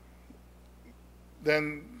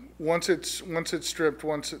 Then once it's stripped,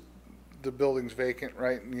 the building's vacant,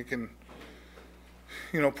 right, and you can,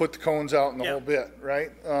 put the cones out and the whole bit,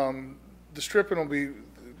 right? The stripping will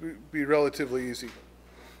be relatively easy.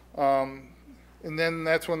 And then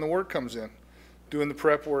that's when the work comes in, doing the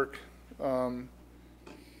prep work,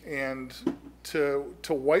 and to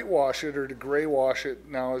whitewash it or to gray wash it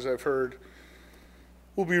now, as I've heard,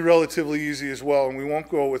 will be relatively easy as well, and we won't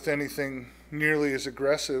go with anything nearly as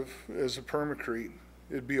aggressive as a permacrete.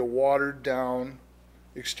 It'd be a watered down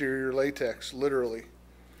exterior latex, literally,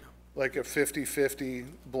 like a 50-50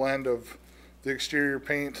 blend of the exterior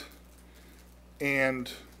paint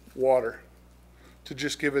and water to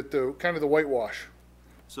just give it the kind of the whitewash.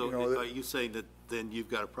 So are you saying that then you've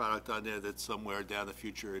got a product on there that somewhere down the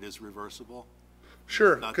future it is reversible?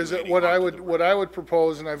 Sure, because what I would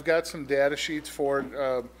propose, and I've got some data sheets for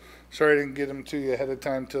it. Sorry I didn't get them to you ahead of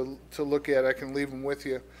time to look at. I can leave them with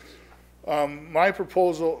you. My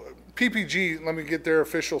proposal, PPG, let me get their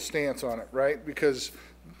official stance on it, right? Because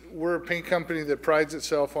we're a paint company that prides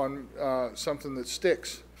itself on something that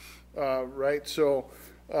sticks, right? So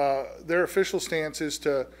their official stance is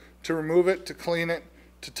to remove it, to clean it,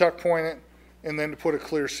 to tuck point it, and then to put a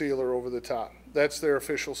clear sealer over the top. That's their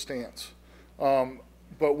official stance.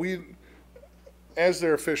 But as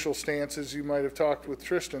their official stance, as you might have talked with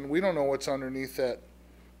Tristan, we don't know what's underneath that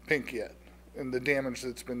pink yet and the damage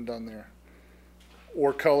that's been done there,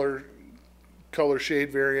 or color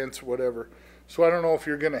shade variants, whatever. So I don't know if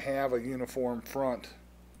you're going to have a uniform front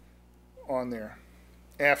on there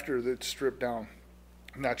after it's stripped down.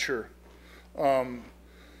 I'm not sure.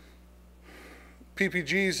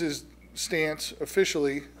 PPG's stance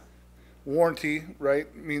officially, warranty,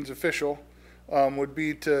 right, means official, would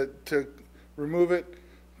be to remove it,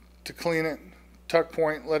 to clean it, tuck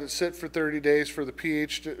point, let it sit for 30 days for the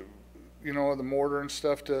pH to, the mortar and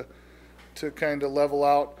stuff to kind of level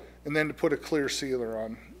out, and then to put a clear sealer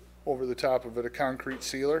on over the top of it, a concrete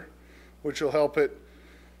sealer, which will help it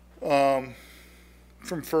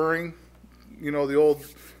from furring. The old,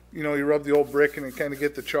 you rub the old brick and it kind of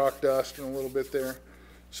get the chalk dust and a little bit there.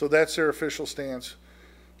 So that's their official stance.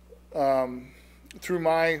 Through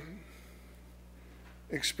my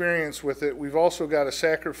experience with it, we've also got a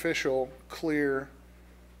sacrificial clear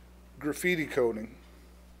graffiti coating.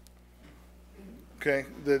 Okay,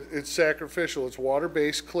 that it's sacrificial, it's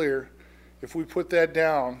water-based clear. If we put that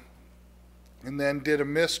down and then did a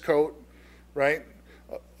mist coat, right,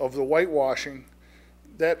 of the whitewashing,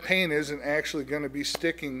 that paint isn't actually going to be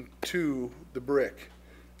sticking to the brick.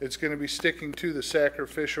 It's going to be sticking to the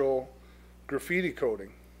sacrificial graffiti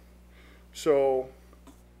coating. So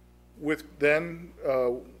with then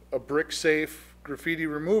a brick-safe graffiti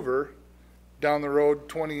remover down the road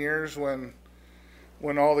 20 years when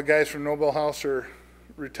all the guys from Nobel House are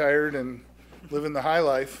retired and living the high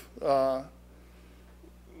life,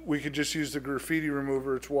 we could just use the graffiti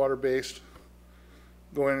remover. It's water-based.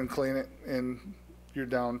 Go in and clean it, and you're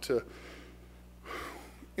down to...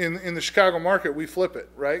 In the Chicago market, we flip it,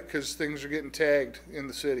 right? Because things are getting tagged in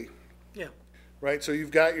the city. Yeah. Right? So you've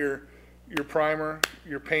got your primer,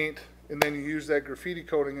 your paint, and then you use that graffiti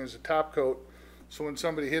coating as a top coat. So when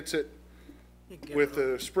somebody hits it with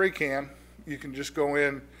a spray can, you can just go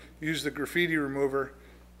in, use the graffiti remover.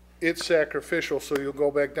 It's sacrificial, so you'll go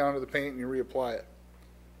back down to the paint and you reapply it.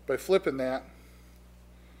 By flipping that,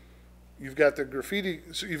 you've got the graffiti,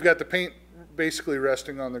 so you've got the paint basically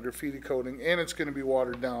resting on the graffiti coating, and it's going to be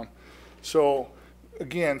watered down. So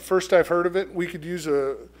again, first I've heard of it, we could use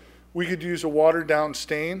a watered down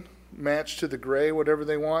stain matched to the gray, whatever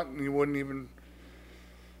they want, and you wouldn't even,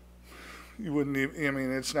 I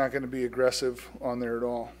mean, it's not going to be aggressive on there at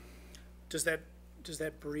all. Does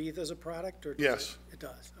that breathe as a product, or Yes. It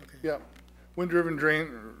does, okay. Yeah, wind-driven,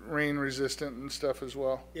 rain resistant and stuff as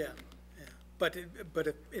well. Yeah, yeah. But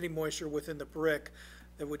if any moisture within the brick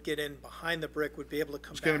that would get in behind the brick would be able to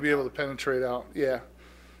come back It's going to be able to penetrate out, yeah.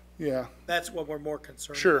 Yeah, That's what we're more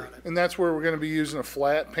concerned sure. about. And that's where we're gonna be using a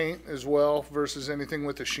flat paint as well versus anything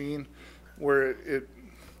with a sheen, where it,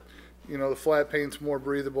 you know, the flat paint's more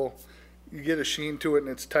breathable. You get a sheen to it and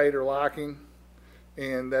it's tighter locking,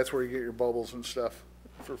 and that's where you get your bubbles and stuff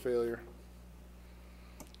for failure.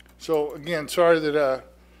 So again, sorry that,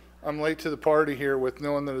 I'm late to the party here with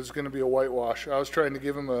knowing that it's gonna be a whitewash. I was trying to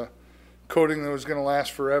give them a coating that was gonna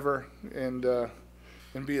last forever and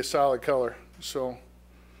be a solid color, so.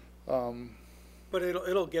 But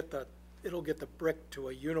it'll get the brick to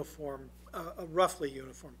a uniform, a roughly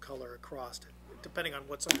uniform color across it, depending on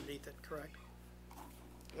what's underneath it, correct?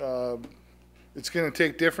 It's gonna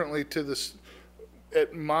take differently to this,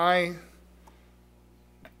 at my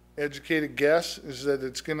educated guess is that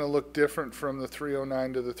it's gonna look different from the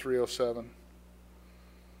 309 to the 307.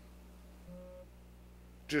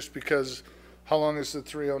 Just because, how long has the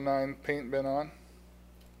 309 paint been on?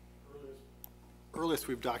 Earliest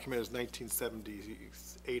we've documented is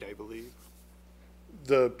 1978, I believe.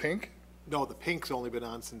 The pink? No, the pink's only been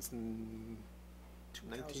on since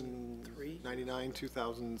 2003? 1999,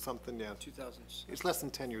 2000 something, yeah. 2000. It's less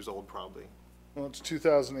than 10 years old, probably. Well, it's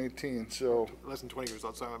 2018, so Less than 20 years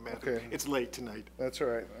old, so I'm a math. Okay. It's late tonight. that's all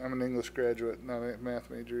right. I'm an English graduate, not a math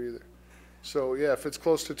major either. So yeah, if it's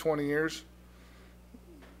close to 20 years,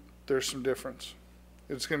 there's some difference.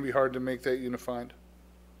 It's gonna be hard to make that unified.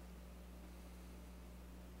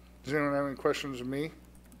 Does anyone have any questions of me?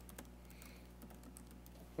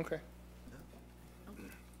 Okay.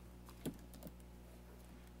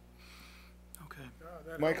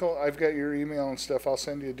 Okay. Michael, I've got your email and stuff. I'll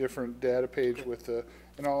send you a different data page with the,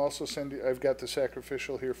 and I'll also send you, I've got the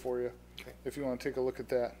sacrificial here for you, Okay. if you want to take a look at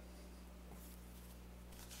that.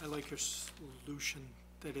 I like your solution,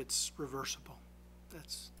 that it's reversible.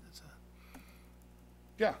 That's a,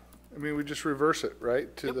 Yeah, I mean, we just reverse it,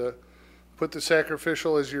 right? To Yep. the, put the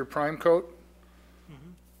sacrificial as your prime coat.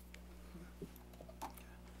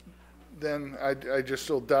 Then I just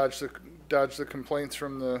will dodge the complaints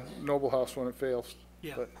from the Noble House when it fails.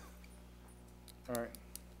 yeah, But, all right,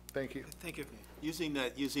 thank you. thank you. Using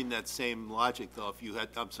that same logic, though, if you had,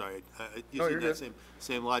 I'm sorry, you're using that good.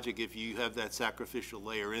 same logic, if you have that sacrificial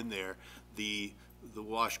layer in there, the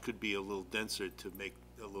wash could be a little denser to make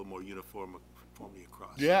a little more uniformity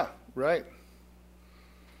across. Yeah, right.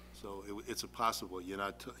 So it's a possible,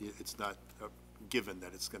 it's not a given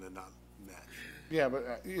that it's gonna not match. Yeah,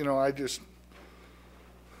 but, you know, I've got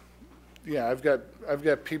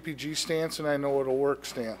PPG stance and I know it'll work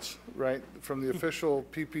stance, right? From the official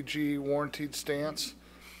PPG warranted stance,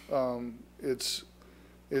 it's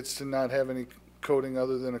to not have any coating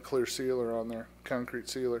other than a clear sealer on there, concrete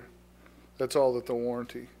sealer. That's all that the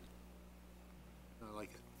warranty. I like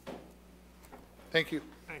it. Thank you.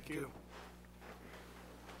 Thank you.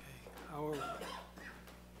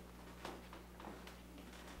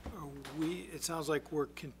 It sounds like we're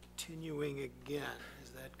continuing again,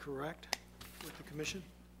 is that correct, with the commission?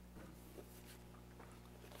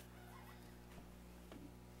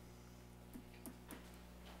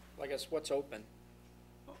 I guess what's open?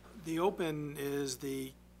 The open is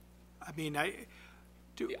the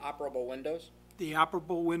The operable windows? the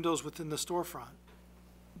operable windows within the storefront,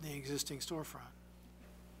 the existing storefront.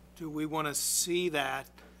 Do we want to see that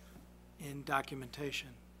in documentation?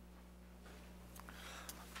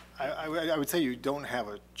 I would say you don't have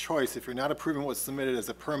a choice. If you're not approving what's submitted as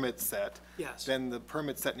a permit set, Yes. then the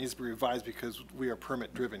permit set needs to be revised because we are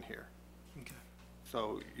permit-driven here. Okay,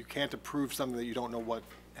 So you can't approve something that you don't know what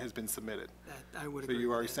has been submitted. that, I would So agree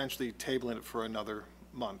you are with that. essentially tabling it for another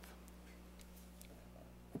month.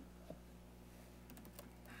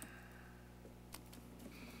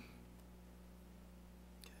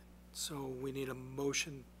 So we need a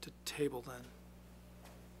motion to table then.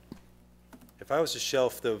 If I was to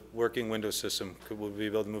shelf the working window system, could we be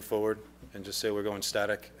able to move forward and just say we're going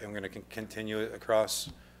static and we're going to continue it across?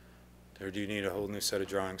 Or do you need a whole new set of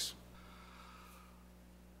drawings?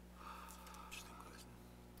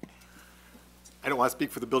 I don't want to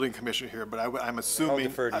speak for the building commissioner here, but I'm assuming. I'll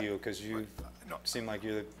defer to you because you no. seem like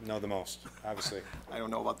you know the most, obviously. I don't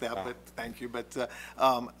know about that, Oh. but thank you. But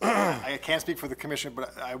I can't speak for the commissioner,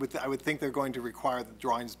 but I would think they're going to require the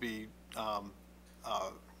drawings be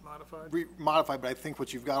modified, but I think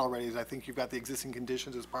what you've got already is, I think you've got the existing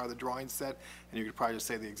conditions as part of the drawing set, and you could probably just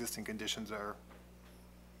say the existing conditions are,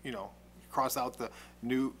 cross out the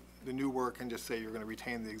new work and just say you're gonna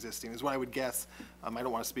retain the existing, is what I would guess. I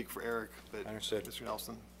don't wanna speak for Eric, but. Understood. Mr.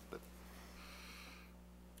 Nelson, but.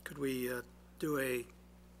 Could we do a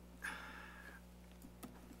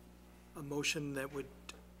motion that would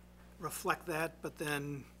reflect that, but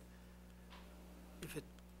then if it,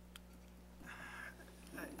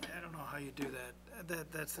 how you do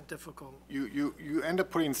that. That's the difficult. You end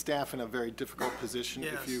up putting staff in a very difficult position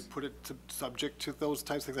if you Yes. put it subject to those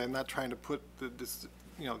types of things. I'm not trying to put the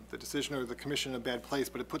decision or the commission in a bad place,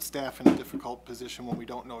 but it puts staff in a difficult position when we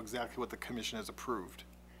don't know exactly what the commission has approved.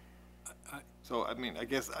 So, I mean, I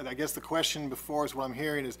guess the question before us, what I'm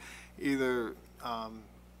hearing is either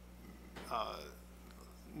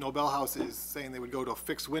Nobel House is saying they would go to a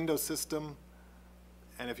fixed window system,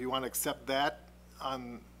 and if you want to accept that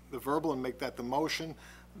on the verbal and make that the motion,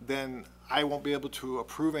 then I won't be able to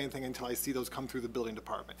approve anything until I see those come through the building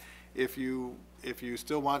department. If you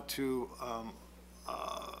still want to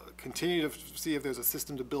continue to see if there's a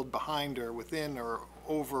system to build behind or within or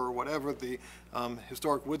over or whatever, the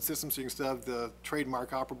historic wood system, so you can still have the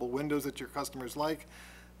trademark operable windows that your customers like,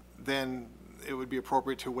 then it would be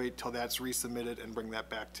appropriate to wait till that's resubmitted and bring that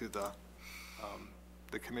back to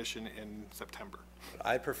the commission in September.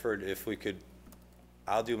 I preferred if we could,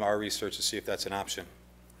 I'll do our research to see if that's an option.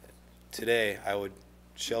 Today, I would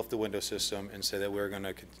shelf the window system and say that we're going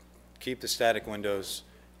to keep the static windows,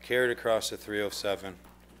 carry it across to 307,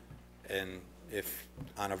 and if,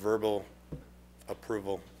 on a verbal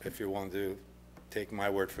approval, if you're willing to take my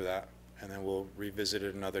word for that, and then we'll revisit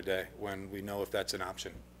it another day when we know if that's an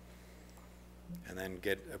option. And then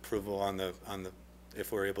get approval on the,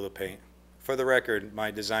 if we're able to paint. For the record, my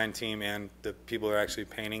design team and the people who are actually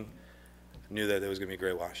painting knew that it was going to be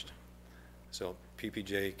gray washed. So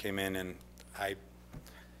PPJ came in and I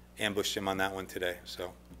ambushed him on that one today.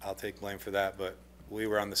 So I'll take blame for that, but we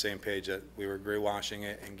were on the same page that we were gray washing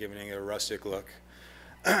it and giving it a rustic look,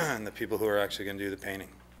 and the people who are actually going to do the painting.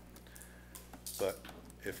 But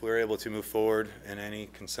if we're able to move forward in any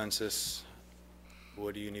consensus,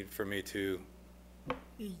 what do you need for me to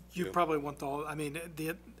You do? probably want the whole, I mean,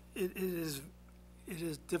 it is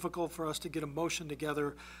difficult for us to get a motion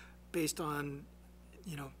together based on,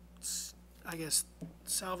 I guess,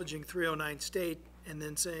 salvaging 309 State and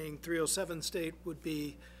then saying 307 State would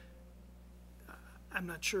be, I'm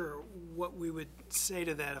not sure what we would say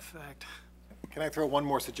to that effect. Can I throw one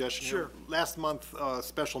more suggestion here? Sure. Last month, a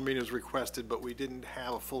special meeting was requested, but we didn't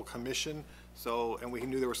have a full commission, and we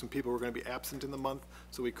knew there were some people who were going to be absent in the month,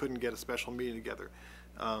 so we couldn't get a special meeting together.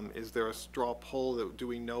 Is there a straw poll do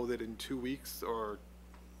we know that in 2 weeks, or,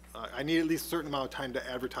 I need at least a certain amount of time to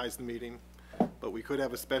advertise the meeting, but we could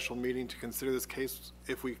have a special meeting to consider this case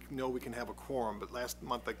if we know we can have a quorum, but last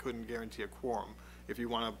month I couldn't guarantee a quorum. If you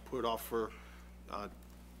want to put it off for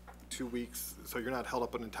 2 weeks, so you're not held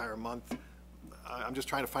up an entire month, I'm just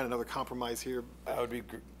trying to find another compromise here. I would be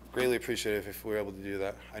greatly appreciative if we were able to do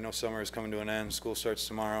that. I know summer is coming to an end, school starts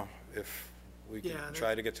tomorrow. If we can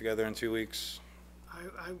try to get together in 2 weeks.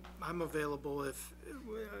 I'm available if,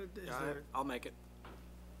 is there, I'll make it.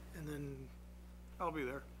 and then, I'll be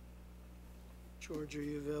there. George, are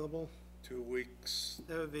you available? 2 weeks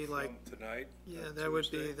That would be like, from tonight? yeah, on that would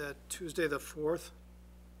be Tuesday? that Tuesday, the 4th.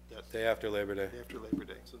 Day after Labor Day. Day after Labor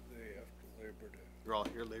Day. It's the day after Labor Day. You're all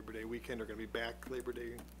here Labor Day weekend, are going to be back Labor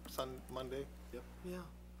Day, Monday? Yep. Yeah.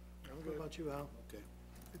 What about you, Al? Okay.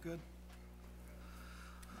 You good?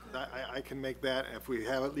 I can make that, if we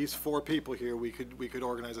have at least 4 people here, we could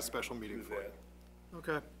organize a special meeting Do for it. that.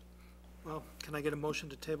 Okay. Well, can I get a motion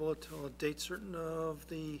to table it till a date certain of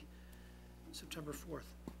the September 4th?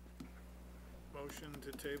 Motion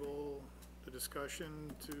to table the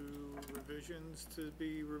discussion to revisions to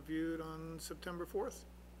be reviewed on September 4th.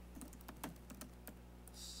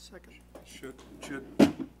 Second. Should,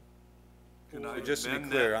 can I Just to be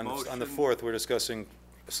amend clear, that on the motion? 4th, we're discussing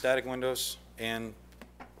static windows and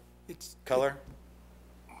It's, color?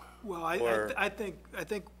 well, Or- I think,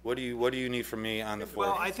 What do you need from me on the 4th?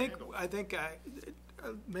 well, I think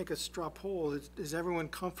make a straw poll. Is everyone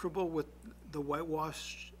comfortable with the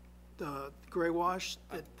whitewash, the gray wash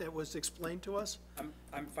that was explained to us?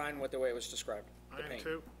 I'm fine with the way it was described. the I am paint.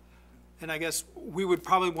 too. And I guess we would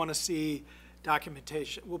probably want to see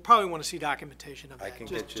documentation, we'll probably want to see documentation of I that. can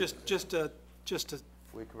get you- Just to,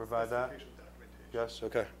 We can provide that? Yes,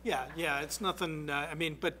 okay. yeah, it's nothing, I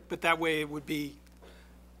mean, but that way it would be,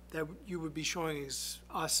 that you would be showing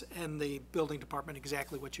us and the building department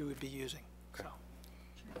exactly what you would be using, so.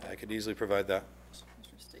 I could easily provide that. Mr.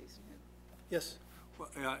 Stacy. Yes,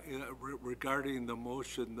 Well, regarding the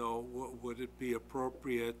motion, though, would it be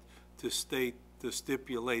appropriate to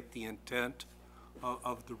stipulate the intent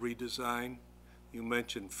of the redesign? You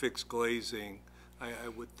mentioned fixed glazing. I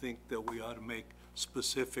would think that we ought to make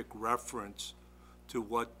specific reference to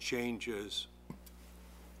what changes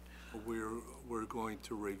we're going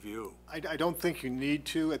to review. I don't think you need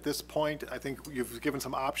to at this point. I think you've given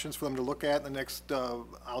some options for them to look at. The next,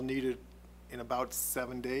 I'll need it in about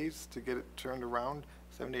 7 days to get it turned around,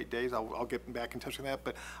 7 to 8 days. I'll get back in touch with that,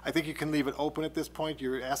 but I think you can leave it open at this point.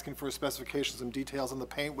 You're asking for specifications, some details on the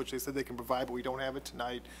paint, which they said they can provide, but we don't have it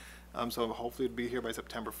tonight. So hopefully it'll be here by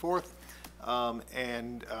September 4th.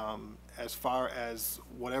 As far as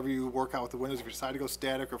whatever you work out with the windows, if you decide to go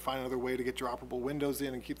static or find another way to get your operable windows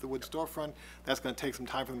in and keep the wood storefront, that's going to take some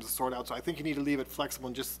time for them to sort out. So I think you need to leave it flexible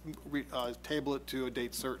and just table it to a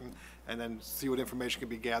date certain, and then see what information can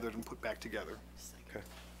be gathered and put back together. Okay.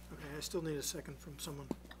 Okay, I still need a second from someone.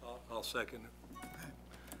 I'll second it.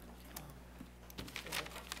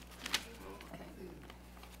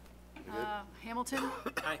 Hamilton?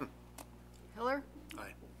 Aye. Hiller?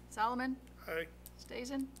 Aye. Solomon? Aye.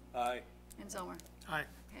 Stazen? Aye. And Zomer. Aye,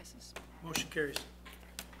 Passes. motion carries.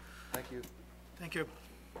 Thank you. Thank you.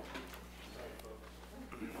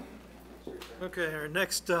 Okay, our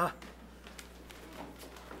next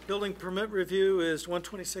building permit review is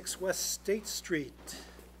 126 West State Street.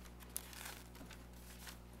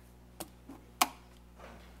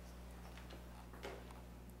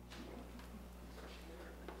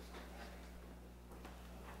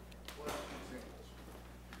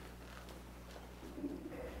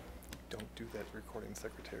 Don't do that, recording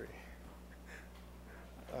secretary.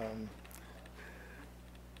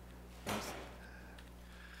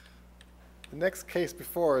 The next case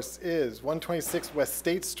before us is 126 West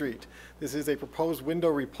State Street. This is a proposed window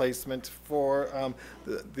replacement for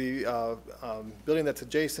the building that's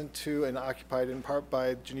adjacent to and occupied in part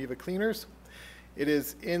by Geneva Cleaners. It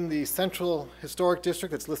is in the Central Historic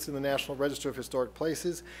District. It's listed in the National Register of Historic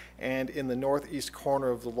Places and in the northeast corner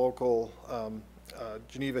of the local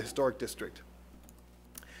Geneva Historic District.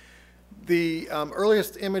 The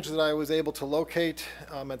earliest image that I was able to locate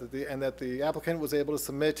and that the applicant was able to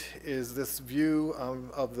submit is this view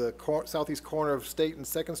of the southeast corner of State and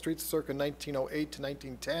 2nd Streets circa 1908 to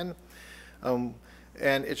 1910.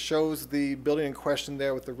 And it shows the building in question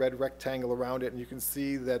there with the red rectangle around it, and you can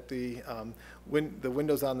see that the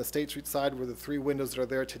windows on the State Street side were the 3 windows that are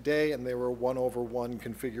there today, and they were a 1/1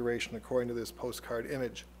 configuration according to this postcard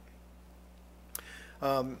image.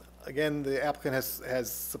 Again, the applicant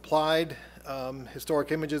has supplied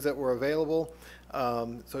historic images that were available.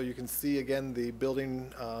 So you can see again the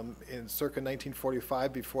building in circa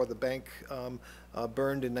 1945 before the bank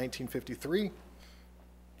burned in 1953.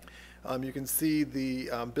 You can see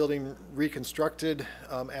the building reconstructed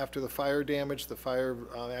after the fire damage. The fire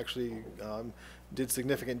actually did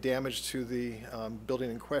significant damage to the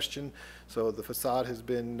building in question. So the facade has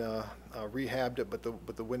been rehabbed,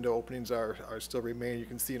 but the window openings are still remaining. You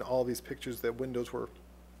can see in all these pictures that windows were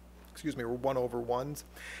 1/1s.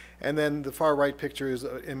 And then the far right picture is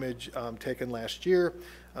an image taken last year,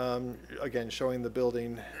 again showing the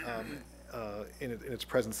building in its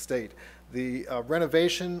present state. The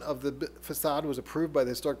renovation of the facade was approved by the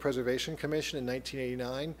Historic Preservation Commission in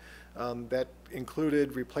 1989. That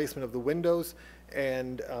included replacement of the windows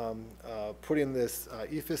and putting this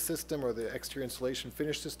EFIS system, or the exterior insulation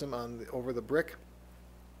finish system, over the brick.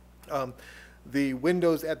 The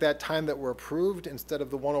windows at that time that were approved, instead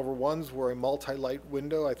of the 1/1s, were a multi-light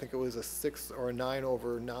window. I think it was a 6 or a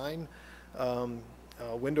 9/9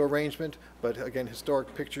 window arrangement, but again,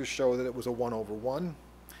 historic pictures show that it was a 1/1.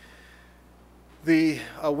 The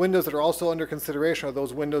windows that are also under consideration are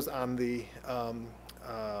those windows on the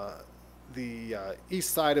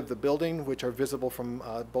east side of the building, which are visible from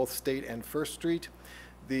both State and 1st Street.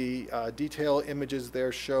 The detail images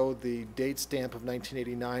there show the date stamp of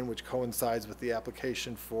 1989, which coincides with the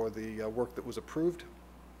application for the work that was approved.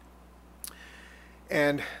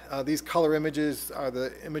 And these color images are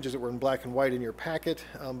the images that were in black and white in your packet,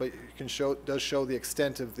 but it does show the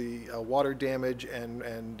extent of the water damage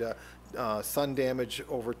and sun damage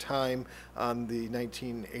over time on the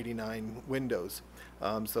 1989 windows.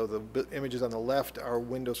 So the images on the left are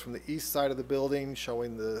windows from the east side of the building,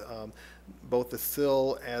 showing both the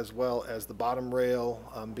sill as well as the bottom rail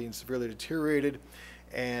being severely deteriorated.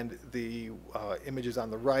 And the images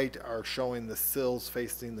on the right are showing the sills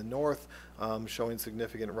facing the north, showing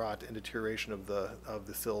significant rot and deterioration of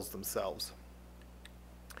the sills themselves.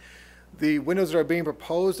 The windows that are being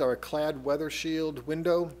proposed are a clad weather shield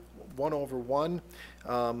window, 1/1.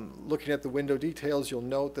 Looking at the window details, you'll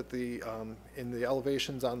note that in the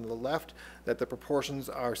elevations on the left, that the proportions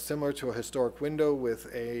are similar to a historic window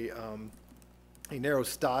with a narrow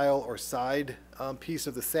stile or side piece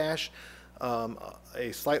of the sash,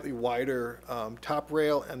 a slightly wider top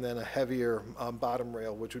rail, and then a heavier bottom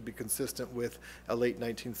rail, which would be consistent with a late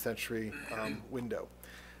 19th century window.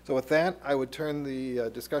 So with that, I would turn the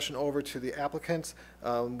discussion over to the applicants.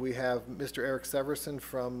 We have Mr. Eric Severson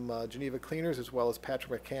from Geneva Cleaners, as well as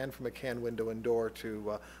Patrick McCann from McCann Window and Door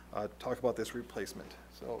to talk about this replacement.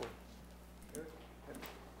 So,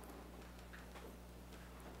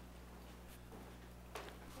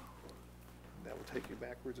 that will take you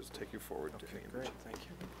backwards, just take you forward. Okay, great, thank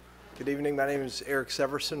you. Good evening, my name is Eric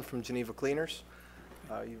Severson from Geneva Cleaners.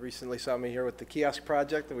 You recently saw me here with the kiosk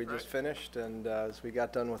project that we just finished, and as we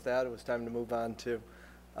got done with that, it was time to move on to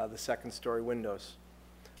the second story windows.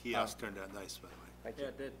 Kiosk turned out nice, by the way. Thank you. Yeah,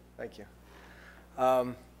 it did. Thank you.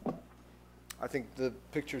 I think the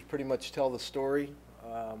pictures pretty much tell the story.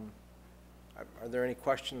 Are there any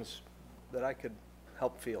questions that I could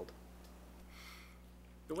help field?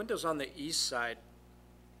 The windows on the east side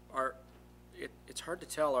are, it's hard to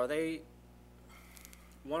tell, are they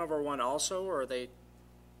 1/1 also, or are they?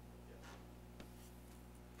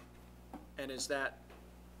 And is that,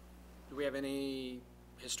 do we have any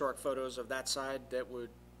historic photos of that side that would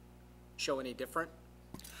show any different?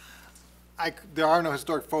 There are no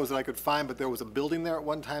historic photos that I could find, but there was a building there at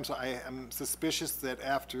one time, so I am suspicious that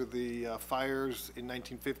after the fires in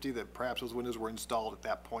 1950, that perhaps those windows were installed at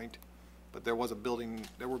that point. But there was a building,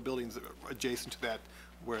 there were buildings adjacent to that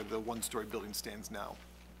where the one-story building stands now.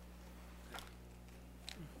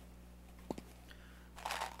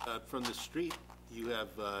 From the street, you have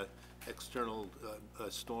external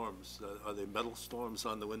storms. Are they metal storms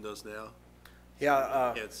on the windows now?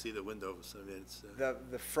 Yeah, Can't see the windows. I mean, it's,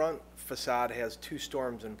 the front facade has two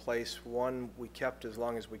storms in place. One we kept as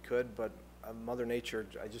long as we could, but Mother Nature,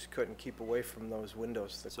 I just couldn't keep away from those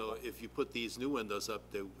windows. so if you put these new windows up,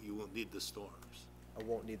 you won't need the storms. I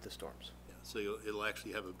won't need the storms. Yeah, so it'll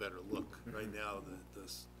actually have a better look. Right now,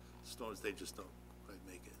 the storms, they just don't quite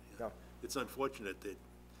make it. Yeah. No. It's unfortunate that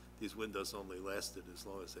these windows only lasted as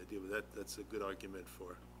long as they did, but that's a good argument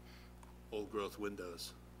for old-growth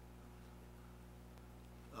windows.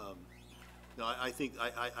 No, I think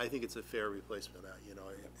it's a fair replacement. You know,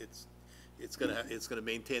 it's gonna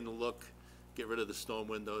maintain the look, get rid of the storm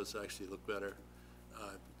windows, actually look better.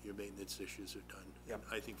 Your maintenance issues are done. Yep.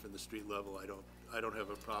 And I think from the street level, I don't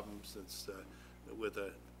have a problem since with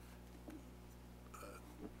a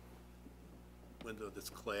window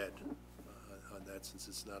that's clad on that, since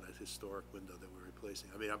it's not a historic window that we're replacing.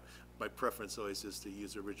 I mean, my preference always is to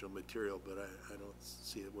use original material, but I don't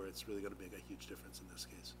see it where it's really going to make a huge difference in this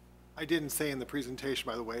case. I didn't say in the presentation,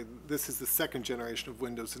 by the way, this is the second generation of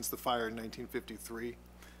windows since the fire in 1953.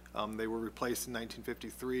 They were replaced in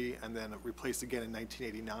 1953 and then replaced again in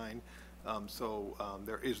 1989.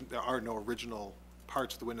 There are no original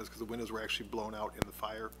parts of the windows because the windows were actually blown out in the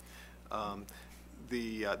fire.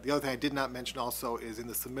 The other thing I did not mention also is in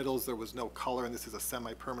the submittals there was no color, and this is a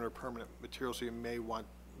semi-permanent or permanent material, so you may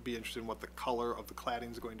be interested in what the color of the cladding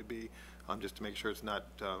is going to be, just to make sure it's not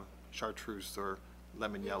chartreuse or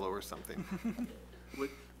lemon yellow or something.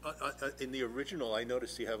 In the original, I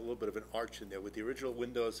noticed you have a little bit of an arch in there. Would the original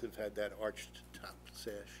windows have had that arched top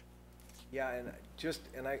sash? Yeah,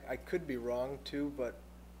 and I could be wrong too, but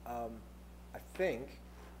I think,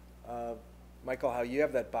 Michael, how you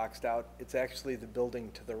have that boxed out, it's actually the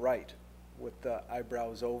building to the right with the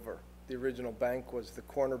eyebrows over. The original bank was the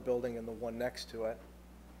corner building and the one next to it.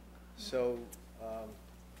 So,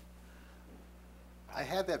 I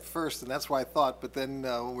had that first, and that's why I thought, but then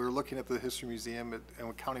when we were looking at the History Museum and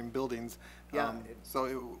we're counting buildings, Yeah,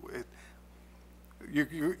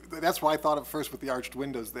 that's why I thought at first with the arched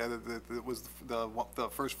windows there, that it was the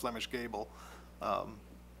first Flemish gable.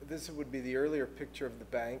 this would be the earlier picture of the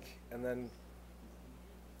bank, and then,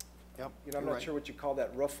 Yep, you know, I'm you're not right. sure what you call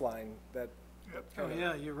that roof line, that Oh,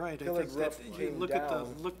 yeah, you're right. I pillared think that, roof you came look at the,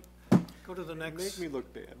 down. go to the Make next, me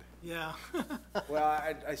look bad. yeah. Well,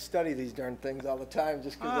 I study these darn things all the time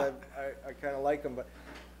just because I kind of like them, but,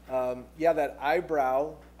 yeah, that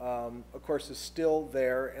eyebrow, of course, is still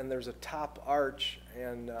there, and there's a top arch,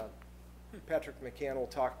 and Patrick McCann will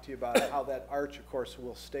talk to you about how that arch, of course,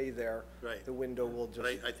 will stay there. Right. The window will just.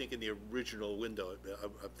 But I think in the original window,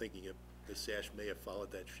 I'm thinking the sash may have followed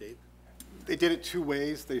that shape. They did it two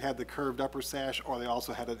ways. They had the curved upper sash, or they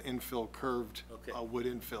also had an infill curved Okay. wood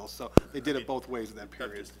infill. So they did it both ways in that I'm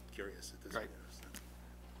period. just curious at this Right.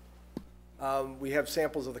 point. We have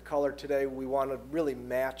samples of the color today. We want to really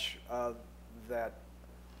match that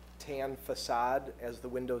tan facade as the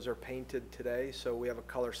windows are painted today. So we have a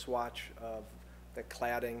color swatch of the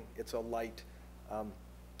cladding. It's a light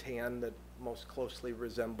tan that most closely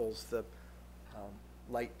resembles the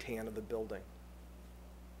light tan of the building.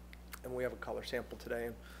 And we have a color sample today,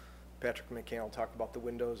 and Patrick McCann will talk about the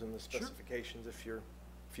windows and the specifications if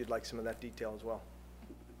you'd like some of that detail as well.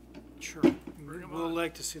 Sure. We'll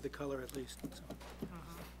like to see the color at least, so.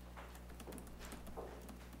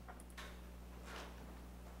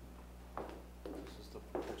 This is the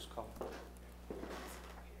proposed color.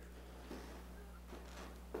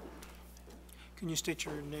 Can you state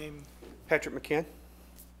your name? Patrick McCann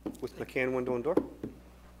with McCann Window and Door.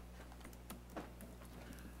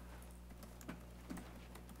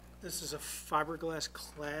 This is a fiberglass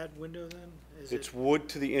clad window then? Is It's it wood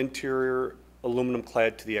to the interior, aluminum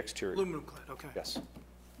clad to the exterior. aluminum clad? Okay. Yes,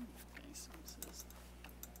 Okay, so it says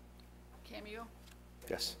Cameo?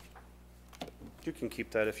 yes. You can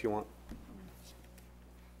keep that if you want.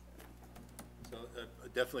 So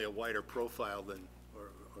definitely a wider profile than,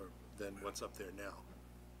 or than what's up there now.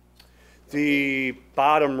 The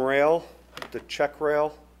bottom rail, the check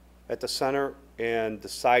rail at the center, and the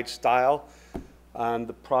side stile on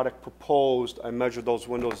the product proposed, I measured those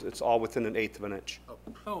windows, it's all within 1/8 of an inch.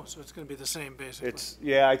 Oh, so it's gonna be the same, basically? It's,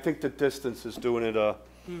 yeah, I think the distance is doing it an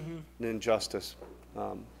injustice.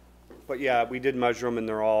 But yeah, we did measure them, and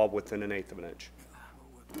they're all within 1/8 of an inch.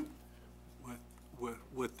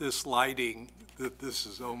 With this lighting, this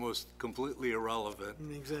is almost completely irrelevant.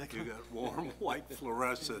 Exactly. You got warm white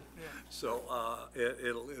fluorescent, so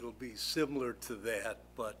it'll be similar to that,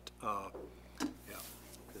 but yeah,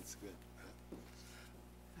 that's good.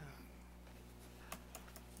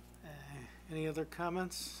 Any other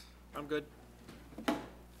comments? I'm good.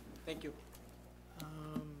 Thank you.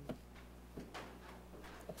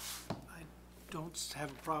 I don't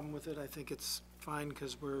have a problem with it. I think it's fine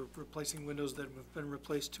because we're replacing windows that have been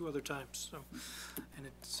replaced 2 other times, so, and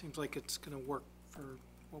it seems like it's gonna work for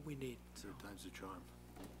what we need. So, Third time's the charm.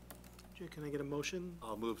 Jay, can I get a motion?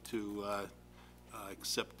 I'll move to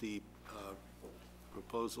accept the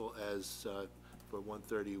proposal as, for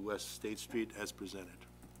 130 West State Street as presented.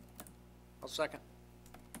 I'll second.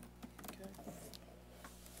 Okay.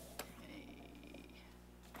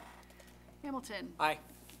 Hamilton? Aye.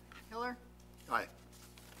 Hiller? Aye.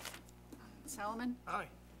 Solomon? Aye.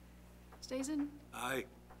 Stazen? Aye.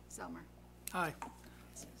 Zelmer? Aye.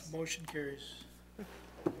 Motion carries.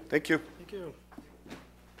 Thank you. Thank you.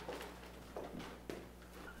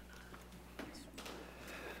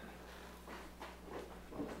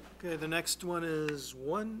 Okay, the next one is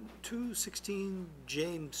 216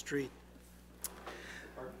 James Street.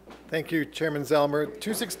 Thank you, Chairman Zelmer.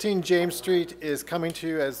 216 James Street is coming to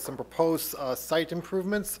you as some proposed site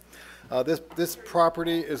improvements. This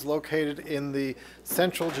property is located in the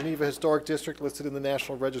Central Geneva Historic District, listed in the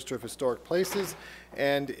National Register of Historic Places,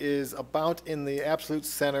 and is about in the absolute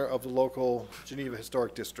center of the local Geneva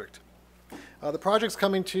Historic District. The project's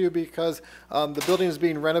coming to you because the building is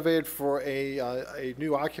being renovated for a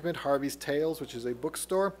new occupant, Harvey's Tales, which is a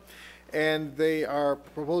bookstore, and they are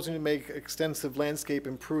proposing to make extensive landscape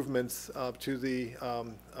improvements to the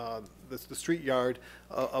street yard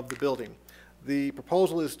of the building. The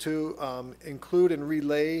proposal is to include and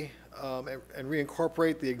relay and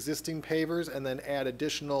reincorporate the existing pavers and then add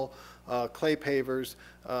additional clay pavers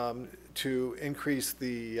to increase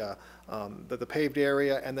the paved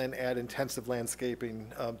area, and then add intensive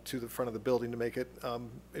landscaping to the front of the building to make it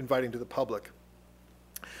inviting to the public.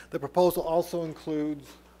 The proposal also includes,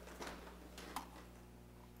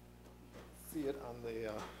 see it on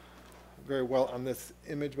the, very well on this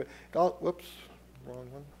image, but it all, whoops, wrong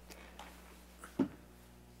one.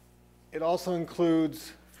 It also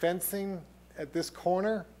includes fencing at this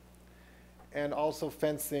corner and also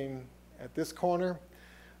fencing at this corner.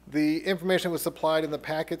 The information that was supplied in the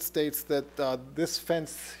packet states that this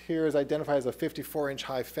fence here is identified as a 54-inch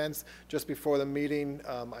high fence. Just before the meeting,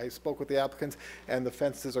 I spoke with the applicants, and the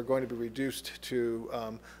fences are going to be reduced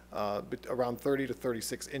to around 30 to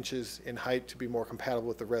 36 inches in height to be more compatible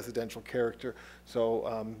with the residential character.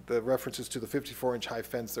 So the references to the 54-inch high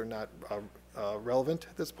fence are not relevant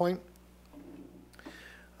at this point.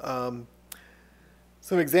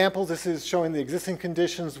 Some examples, this is showing the existing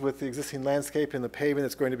conditions with the existing landscape and the paving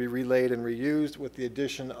that's going to be relaid and reused, with the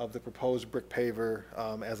addition of the proposed brick paver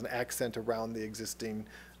as an accent around the existing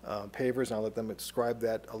pavers, and I'll let them describe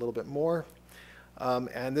that a little bit more.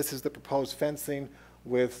 And this is the proposed fencing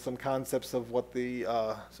with some concepts of what the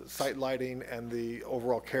site lighting and the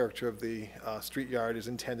overall character of the street yard is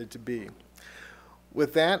intended to be.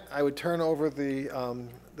 With that, I would turn over the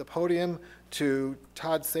podium to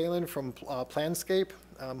Todd Salen from Planscape,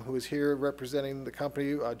 who is here representing the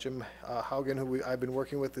company. Jim Haugen, who I've been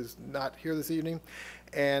working with, is not here this evening,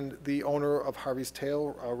 and the owner of Harvey's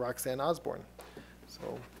Tale, Roxanne Osborne.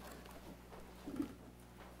 So.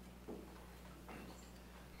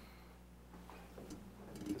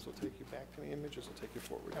 This will take you back to the image, this will take you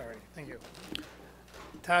forward. All right, thank you.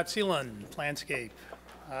 Todd Seelan, Planscape.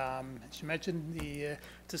 As you mentioned,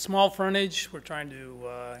 it's a small frontage. We're trying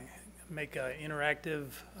to make an interactive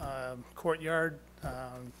courtyard.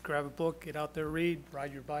 Grab a book, get out there, read,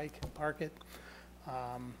 ride your bike, park it.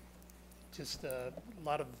 Just a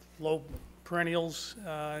lot of low perennials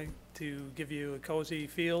to give you a cozy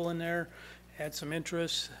feel in there, add some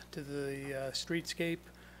interest to the streetscape.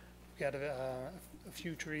 We've got a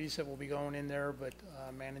few trees that will be going in there, but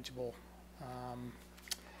manageable.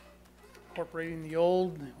 Incorporating the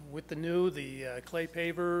old with the new, the clay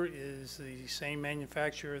paver is the same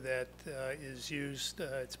manufacturer that is used,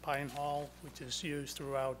 it's Pine Hall, which is used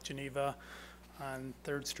throughout Geneva on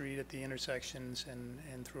 3rd Street at the intersections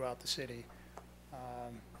and throughout the city.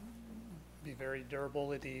 Be very durable.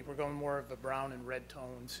 We're going more of the brown and red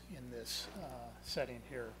tones in this setting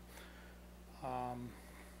here.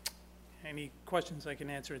 Any questions I can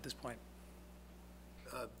answer at this point?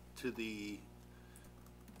 To the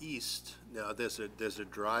east, now there's a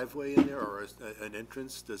driveway in there or an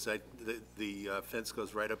entrance? Does that, the fence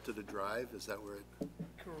goes right up to the drive? Is that where it?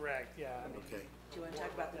 Correct, yeah. Okay. Do you want to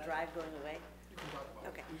talk about the drive going away?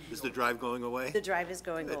 Okay. Is the drive going away? The drive is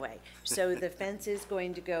going away. So the fence is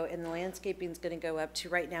going to go, and the landscaping is going to go up to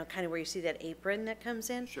right now, kind of where you see that apron that comes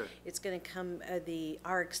in. Sure. It's going to come,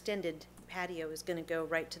 our extended patio is going to go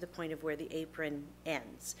right to the point of where the apron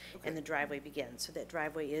ends and the driveway begins. So that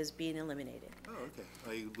driveway is being eliminated. Oh, okay.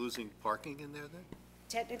 Are you losing parking in there then?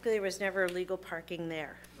 Technically, there was never legal parking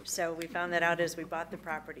there. So we found that out as we bought the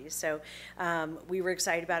property. So we were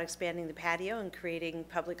excited about expanding the patio and creating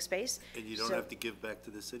public space. And you don't have to give back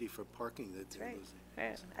to the city for parking that you're losing.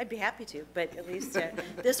 Right. I'd be happy to, but at least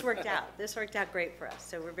this worked out. This worked out great for us,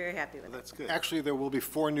 so we're very happy with it. That's good. Actually, there will be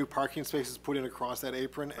 4 new parking spaces put in across that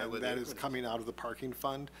apron, and where that the is apron is. coming out of the parking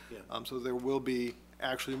fund. Yeah. So there will be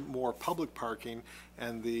actually more public parking,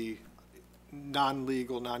 and the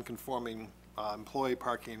non-legal, non-conforming employee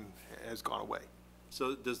parking has gone away.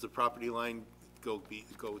 So does the property line go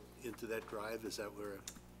into that drive? Is that where?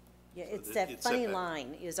 Yeah, it's that- that it's funny setback.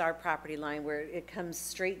 line is our property line where it comes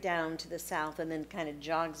straight down to the south and then kind of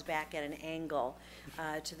jogs back at an angle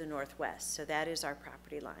to the northwest. So that is our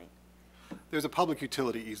property line. There's a public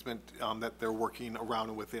utility easement that they're working around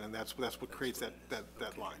and within, and that's what creates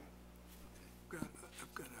that line.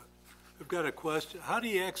 I've got a question. How do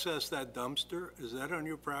you access that dumpster? Is that on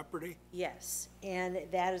your property? Yes, and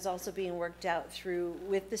that is also being worked out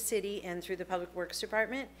with the city and through the Public Works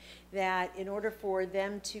Department, that in order for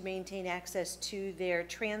them to maintain access to their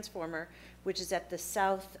transformer, which is at the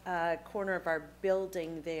south corner of our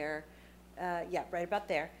building there, yeah, right about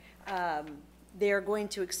there, they're going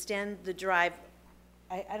to extend the drive.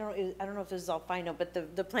 I don't know if this is all final, but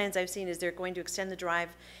the plans I've seen is they're going to extend the drive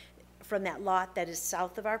from that lot that is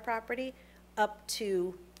south of our property up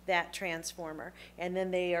to that transformer. And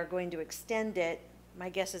then they are going to extend it. My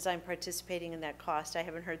guess is I'm participating in that cost. I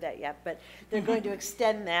haven't heard that yet, but they're going to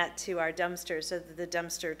extend that to our dumpster so that the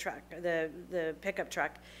dumpster truck, the pickup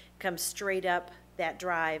truck comes straight up that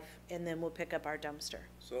drive, and then we'll pick up our dumpster.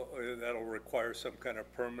 So that'll require some kind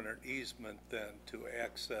of permanent easement then to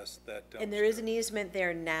access that dumpster? And there is an easement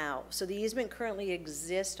there now. So the easement currently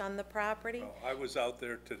exists on the property. Oh, I was out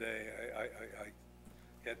there today. I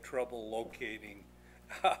had trouble locating,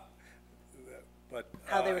 but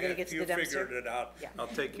How they were gonna get if to the dumpster? you figured it out, Yeah. I'll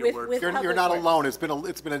take your word for it. You're Public not Works. alone. It's been a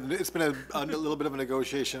little bit of a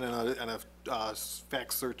negotiation and a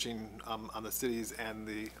fact searching on the city's and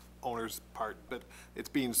the owner's part, but it's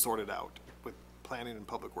being sorted out with planning and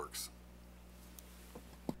public works.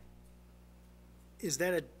 Is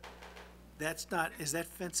that is that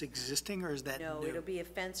fence existing, or is that new? No, it'll be a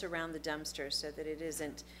fence around the dumpster so that it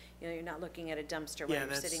isn't, you're not looking at a dumpster Yeah, when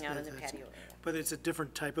you're sitting out in the that's- patio area. But it's a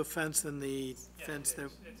different type of fence than the fence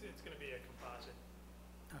that, It's going to be a composite.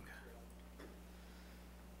 okay.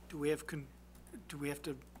 Do we have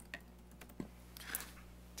to,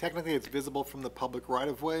 Technically, it's visible from the public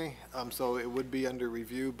right-of-way, so it would be under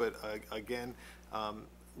review, but again,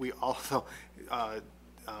 we also,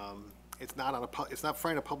 it's not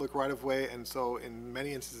fronting a public right-of-way, and so in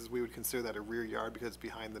many instances, we would consider that a rear yard because it's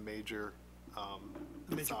behind the major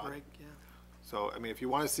major facade. break, yeah? So, I mean, if you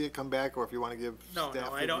want to see it come back, or if you want to give No,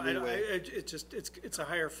 staff I don't, leeway. it's a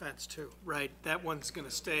higher fence too, right? That one's gonna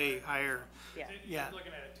stay higher, Yeah, yeah,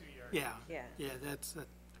 Looking at a 2-yard. yeah. yeah. Yeah, that's,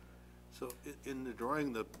 So in the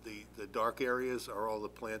drawing, the dark areas are all the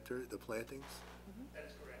plantings? That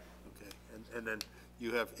is correct. Okay, and then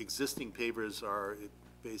you have existing pavers are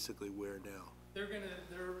basically where now? They're in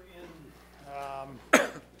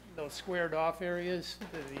those squared off areas,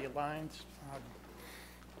 the lines.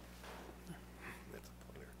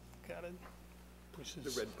 Got it? Pushes.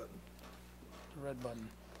 The red button. The red button.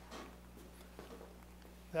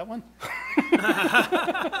 That one?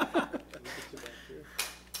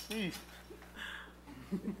 Jeez,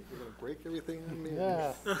 You're gonna break everything on me?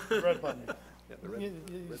 yeah, red button. Yeah, the red-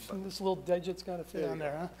 This little digit's gotta fit on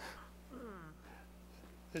there, huh?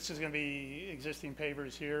 This is gonna be existing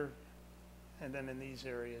pavers here, and then in these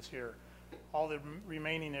areas here. All the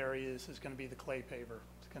remaining areas is gonna be the clay paver.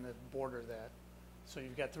 It's gonna border that. So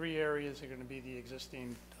you've got 3 areas that are gonna be the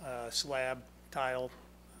existing slab tile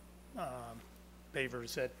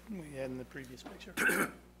pavers that we had in the previous picture.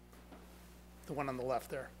 The one on the left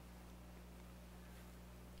there.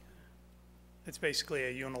 It's basically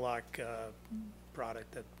a Unilock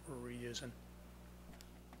product that we're reusing.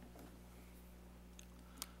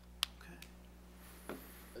 Okay. I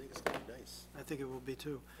think it's gonna be nice. I think it will be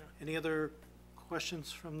too. Any other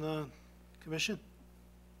questions from the commission?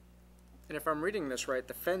 And if I'm reading this right,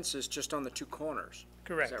 the fence is just on the 2 corners.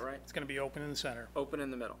 Correct. Is that right? It's gonna be open in the center. Open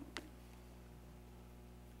in the middle.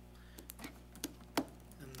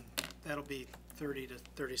 And that'll be 30 to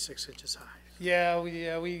 36 inches high. Yeah,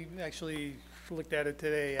 we actually looked at it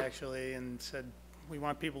today, actually, and said, we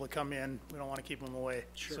want people to come in, we don't want to keep them away.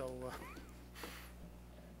 Sure. So,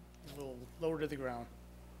 a little lower to the ground,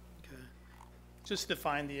 Okay. just to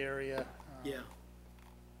find the area. Yeah.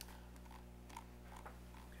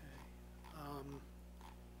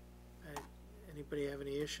 Okay. Anybody have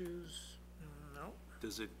any issues? No.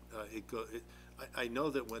 Does it, I know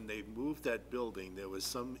that when they moved that building, there was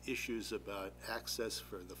some issues about access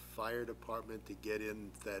for the fire department to get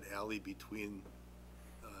in that alley between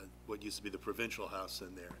what used to be the provincial house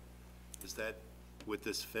in there. Is that, with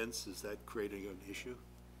this fence, is that creating an issue?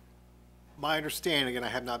 My understanding, and I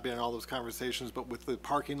have not been in all those conversations, but with the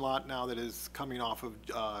parking lot now that is coming off of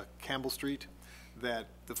Campbell Street, that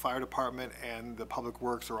the fire department and the public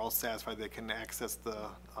works are all satisfied they can access the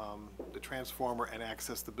transformer and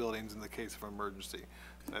access the buildings in the case of emergency.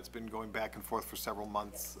 That's been going back and forth for several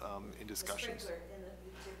months in discussions. The sprinkler, and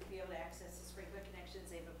to be able to access the sprinkler connections,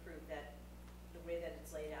 they've approved that, the way that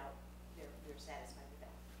it's laid out, they're satisfied with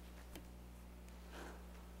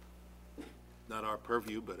that. Not our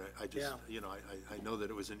purview, but I just, Yeah. you know, I know that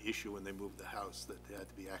it was an issue when they moved the house, that there had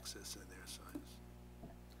to be access in there, so I just.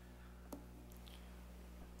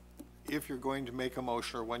 If you're going to make a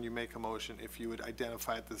motion, or when you make a motion, if you would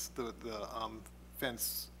identify this, the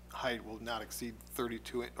fence height will not exceed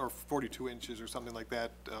 32 or 42 inches or something like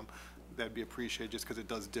that, that'd be appreciated, just because it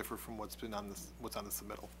does differ from what's been on this, what's on the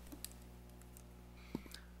submittal.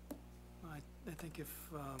 I think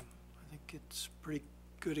I think it's pretty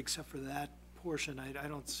good except for that portion. I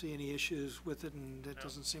don't see any issues with it, and it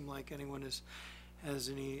doesn't seem like anyone has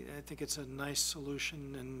any. I think it's a nice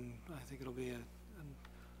solution, and I think it'll be a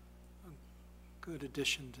good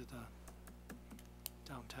addition to the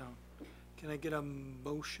downtown. Can I get a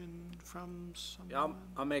motion from someone? Yeah,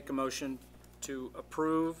 I'll make a motion to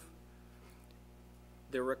approve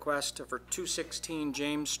the request for 216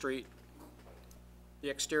 James Street, the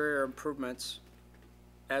exterior improvements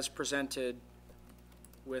as presented,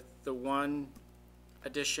 with the one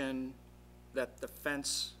addition that the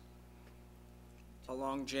fence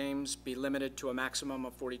along James be limited to a maximum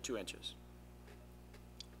of 42 inches.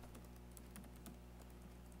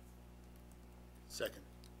 Second.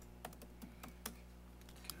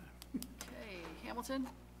 Okay, Hamilton,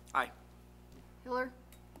 Aye. Hiller,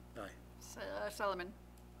 Aye. Solomon,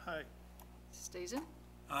 Aye. Stazen,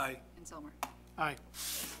 Aye. and Zelmer. Aye.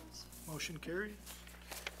 Motion carried.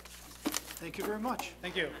 Thank you very much.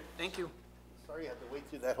 Thank you. Thank you. Sorry you had to wait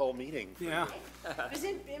through that whole meeting. Yeah. It was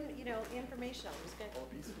informational, it was good.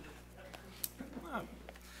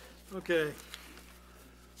 Okay,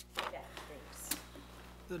 Yeah, thanks.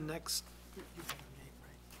 the next,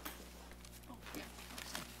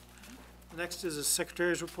 the next is a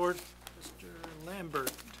secretary's report. Mr.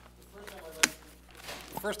 Lambert.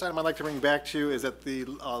 The first item I'd like to bring back to you is at the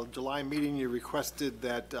July meeting, you requested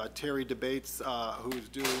that Terry Debates, who is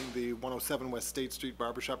doing the 107 West State Street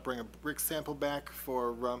Barbershop, bring a brick sample back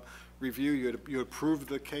for review. You approved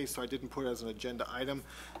the case, so I didn't put it as an agenda item.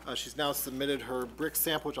 She's now submitted her brick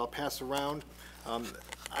sample, which I'll pass around.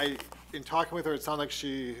 In talking with her, it sounded like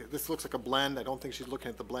this looks like a blend. I don't think she's looking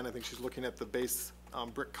at the blend. I think she's looking at the base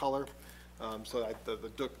brick color. So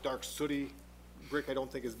the dark sooty brick I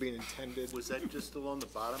don't think is being intended. Was that just along the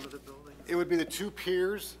bottom of the building? It would be the 2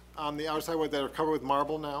 piers on the outside that are covered with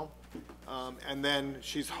marble now. And then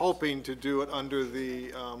she's hoping to do it under the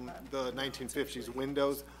 1950s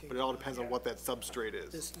windows, but it all depends on what that substrate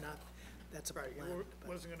is. This that's a Right, blend, you but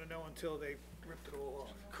wasn't gonna know until they ripped it all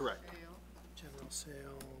off. Correct. general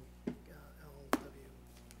sale, LW.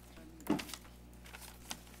 Yeah,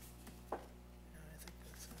 I think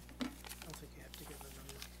that's it. I don't think you have to give a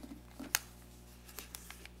number.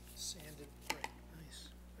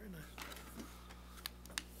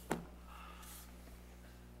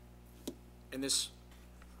 And this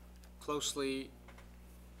closely,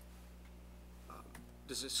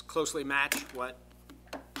 does this closely match what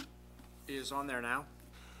is on there now?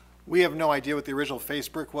 We have no idea what the original face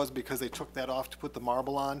brick was because they took that off to put the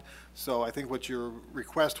marble on. So I think what your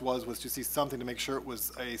request was to see something to make sure it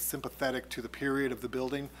was sympathetic to the period of the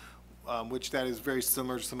building, which that is very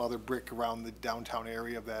similar to some other brick around the downtown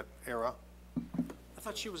area of that era. I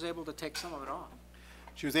thought she was able to take some of it off.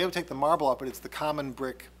 She was able to take the marble up, but it's the common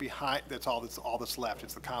brick behind, that's all that's left.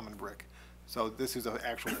 It's the common brick. So this is an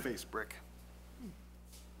actual face brick.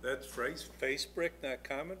 That's face brick, not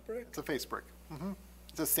common brick? It's a face brick.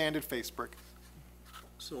 It's a sanded face brick.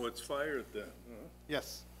 So it's fired then, huh?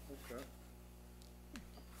 Yes. Okay.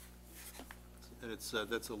 And it's,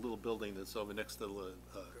 that's a little building that's over next to the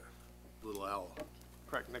Little Owl.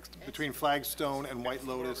 Correct, between Flagstone and White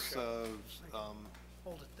Lotus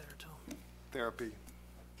Hold it there, Tom. Therapy.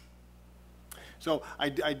 So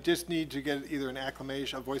I just need to get either an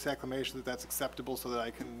acclamation, a voice acclamation that that's acceptable so that I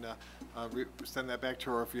can send that back to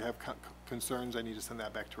her, or if you have concerns, I need to send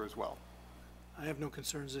that back to her as well. I have no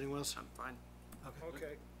concerns. Anyone else? I'm fine.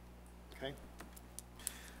 Okay. Okay.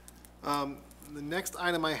 The next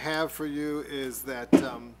item I have for you is that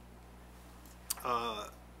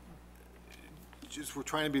we're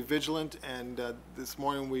trying to be vigilant, and this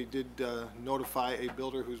morning we did notify a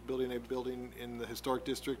builder who's building a building in the historic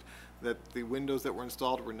district that the windows that were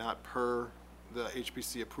installed were not per the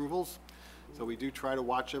HPC approvals. So we do try to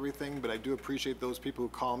watch everything, but I do appreciate those people who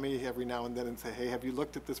call me every now and then and say, hey, have you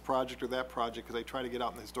looked at this project or that project? Because I try to get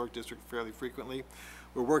out in the historic district fairly frequently.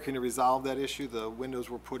 We're working to resolve that issue. The windows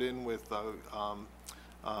were put in with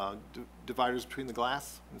dividers between the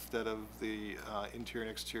glass instead of the interior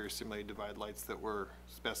and exterior simulated divide lights that were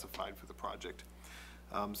specified for the project.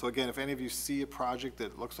 So again, if any of you see a project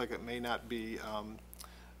that looks like it may not be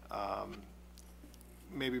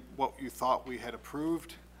maybe what you thought we had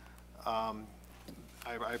approved, I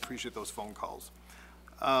appreciate those phone calls.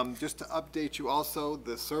 Just to update you also,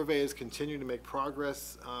 the survey is continuing to make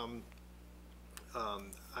progress. I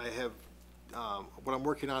have what I'm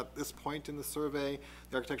working on at this point in the survey,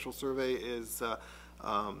 the architectural survey, is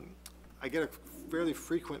I get a fairly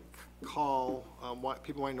frequent call.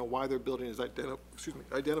 People want to know why their building is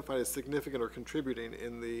identified as significant or contributing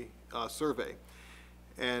in the survey.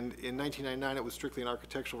 And in 1999, it was strictly an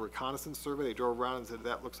architectural reconnaissance survey. They drove around and said,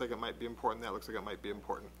 that looks like it might be important, that looks like it might be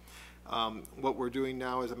important. What we're doing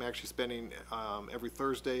now is I'm actually spending every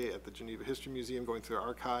Thursday at the Geneva History Museum going through the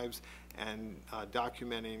archives and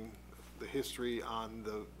documenting the history on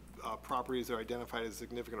the properties that are identified as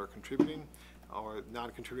significant or contributing, or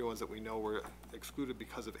non-contributing ones that we know were excluded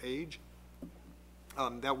because of age.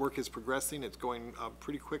 That work is progressing. It's going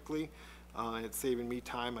pretty quickly, and it's saving me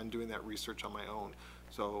time on doing that research on my own.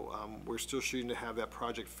 So we're still shooting to have that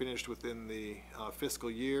project finished within the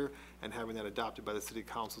fiscal year and having that adopted by the City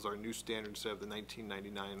Council as our new standard instead of the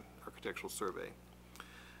 1999 architectural survey.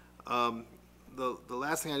 The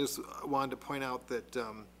last thing I just wanted to point out that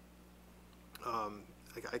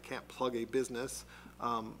I can't plug a business,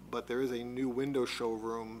 but there is a new window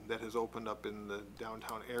showroom that has opened up in the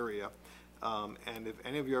downtown area. And if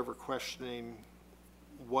any of you are ever questioning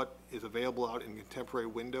what is available out in contemporary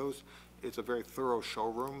windows, it's a very thorough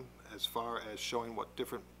showroom as far as showing what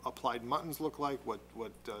different applied muttons look like, what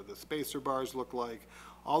the spacer bars look like,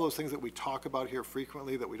 all those things that we talk about here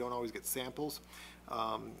frequently that we don't always get samples.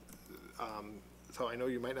 So I know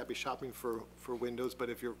you might not be shopping for windows, but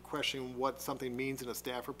if you're questioning what something means in a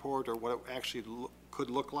staff report or what it actually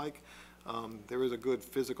could look like, there is a good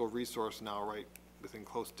physical resource now right within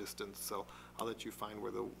close distance. So I'll let you find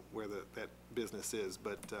where that business is.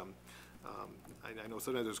 But I know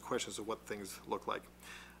sometimes there's questions of what things look like.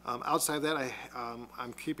 Outside of that,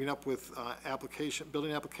 I'm keeping up with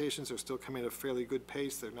building applications. They're still coming at a fairly good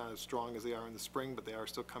pace. They're not as strong as they are in the spring, but they are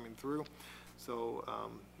still coming through. So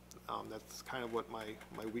that's kind of what my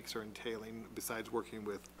weeks are entailing, besides working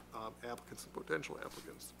with applicants and potential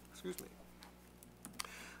applicants. Excuse me.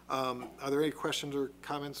 Are there any questions or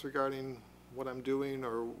comments regarding what I'm doing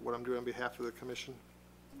or what I'm doing on behalf of the commission?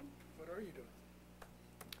 What are you doing?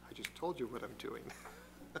 I just told you what I'm doing.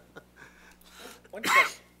 One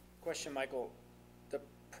question, Michael. The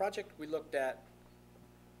project we looked at,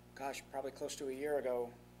 gosh, probably close to a year ago,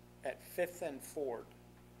 at 5th and Ford,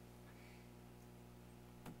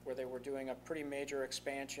 where they were doing a pretty major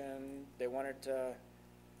expansion. They wanted to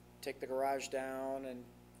take the garage down, and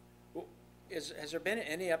has there been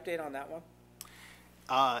any update on that one?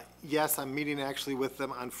 Yes, I'm meeting actually with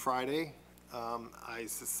them on Friday. I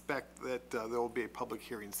suspect that there will be a public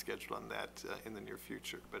hearing scheduled on that in the near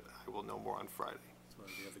future, but I will know more on Friday. That's why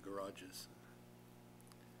we have the garages.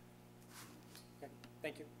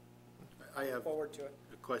 Thank you. I have Forward to it.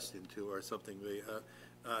 a question too, or something.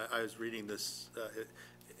 I was reading this,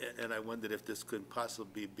 and I wondered if this could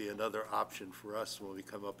possibly be another option for us when we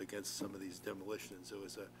come up against some of these demolitions. It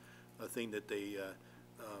was a thing that they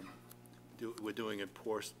were doing in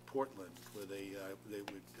Portland, where they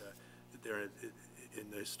would, they're in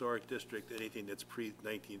the historic district, anything that's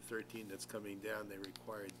pre-1913 that's coming down, they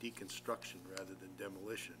require deconstruction rather than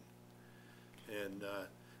demolition. And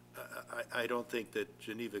I don't think that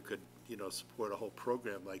Geneva could, support a whole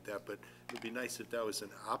program like that, but it would be nice if that was an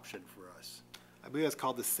option for us. I believe it's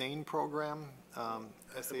called the SANE program,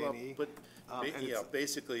 S-A-N-E. But, it's-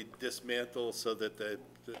 basically dismantle so that the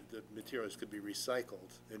materials could be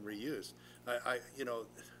recycled and reused.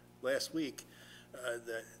 Last week,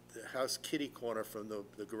 the house kitty corner from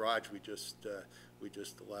the garage we just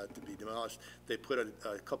allowed to be demolished, they put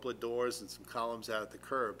a couple of doors and some columns out at the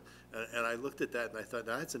curb, and I looked at that and I thought,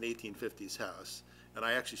 now that's an 1850s house. And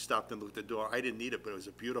I actually stopped and looked at the door. I didn't need it, but it was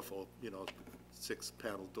a beautiful,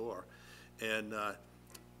 6-panel door. And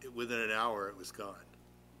within an hour, it was gone.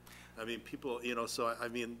 I mean, people, so I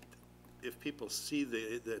mean, if people see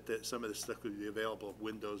that some of the stuff could be available,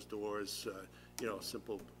 windows, doors,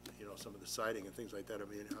 simple, some of the siding and things like that, I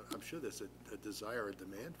mean, I'm sure there's a desire, a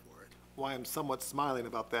demand for it. Why I'm somewhat smiling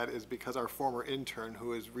about that is because our former intern,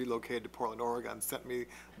 who is relocated to Portland, Oregon, sent me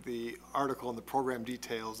the article and the program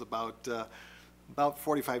details about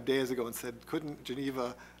 45 days ago and said, couldn't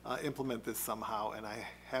Geneva implement this somehow? And I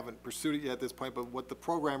haven't pursued it yet at this point, but what the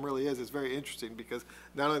program really is very interesting, because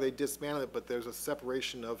not only they dismantle it, but there's a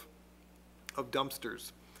separation of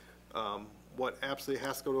dumpsters. What absolutely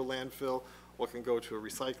has to go to a landfill, what can go to a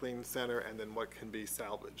recycling center, and then what can be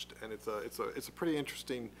salvaged. And it's a pretty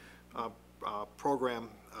interesting program.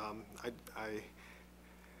 I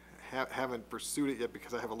haven't pursued it yet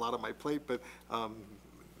because I have a lot on my plate, but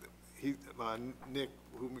Nick,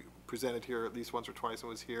 who presented here at least once or twice and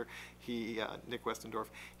was here, Nick Westendorf,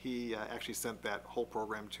 he actually sent that whole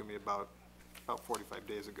program to me about 45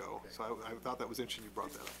 days ago. Okay. So I thought that was interesting you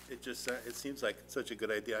brought that up. It seems like such a good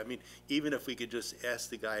idea. I mean, even if we could just ask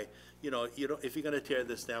the guy, if you're going to tear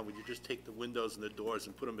this down, would you just take the windows and the doors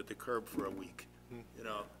and put them at the curb for a week?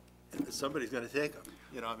 Somebody's going to take them.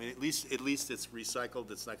 I mean, at least it's recycled.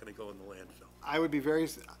 It's not going to go in the landfill.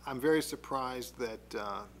 I'm very surprised that,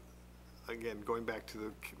 again, going back to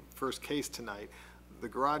the first case tonight, the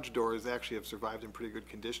garage doors actually have survived in pretty good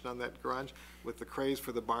condition on that garage. With the craze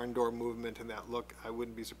for the barn door movement and that look, I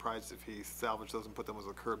wouldn't be surprised if he salvaged those and put them as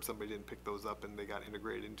a curb. Somebody didn't pick those up and they got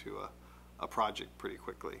integrated into a project pretty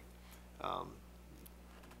quickly.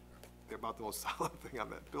 They're about the most solid thing on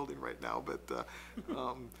that building right now,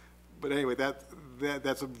 but anyway,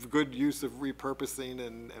 that's a good use of repurposing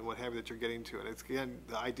and what have you that you're getting to. And it's, again,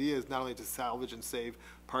 the idea is not only to salvage and save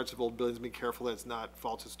parts of old buildings, be careful that it's not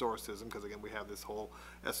false historicism, because again, we have this whole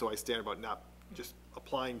SOI standard about not just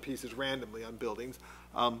applying pieces randomly on buildings,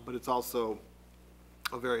 but it's also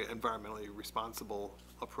a very environmentally responsible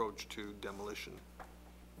approach to demolition.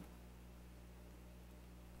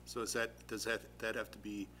 So does that have to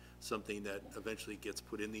be something that eventually gets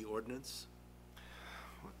put in the ordinance?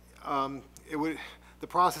 The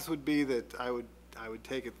process would be that I would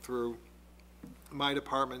take it through my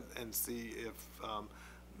department and see if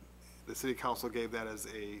the city council gave that as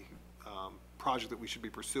a project that we should be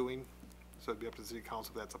pursuing. So it'd be up to the city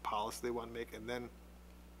council if that's a policy they want to make. And then,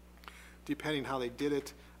 depending how they did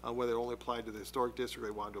it, whether it only applied to the historic district,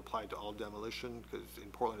 they wanted to apply to all demolition, because in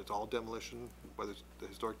Portland it's all demolition, whether it's the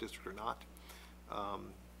historic district or not.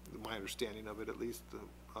 My understanding of it, at least.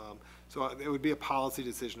 So it would be a policy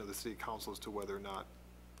decision of the city council as to whether or not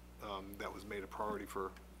that was made a priority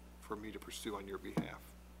for me to pursue on your behalf.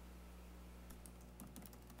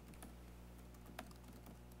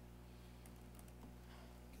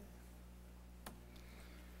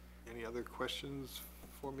 Any other questions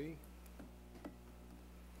for me?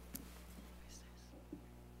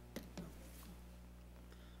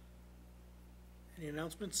 Any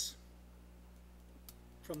announcements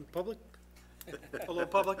from the public? Hello,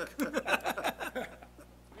 public? No.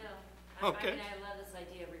 Okay. I mean, I love this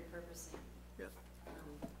idea of repurposing. Yeah.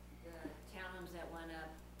 The townhomes that went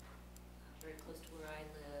up very close to where I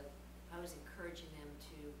live, I was encouraging them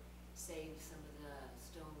to save some of the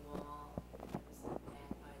stone wall that was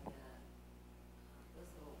back by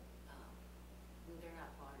those little, they're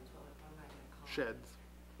not barns, what am I gonna call them? Sheds.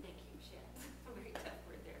 Thank you, sheds. Very tough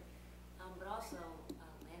word there. But also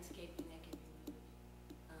landscaping that can be moved.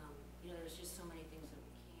 There's just so many things that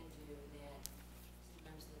we can do that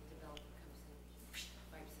sometimes the developer comes in and just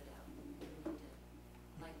wipes it out. We need to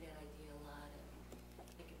like that idea a lot and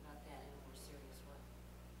think about that in a more serious way.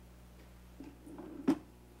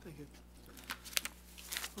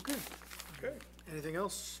 Anything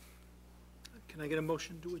else? Can I get a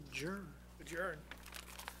motion to adjourn? Adjourn.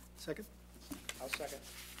 Second? I'll second.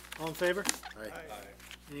 All in favor? Aye.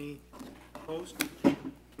 Any opposed?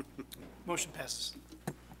 Motion passes.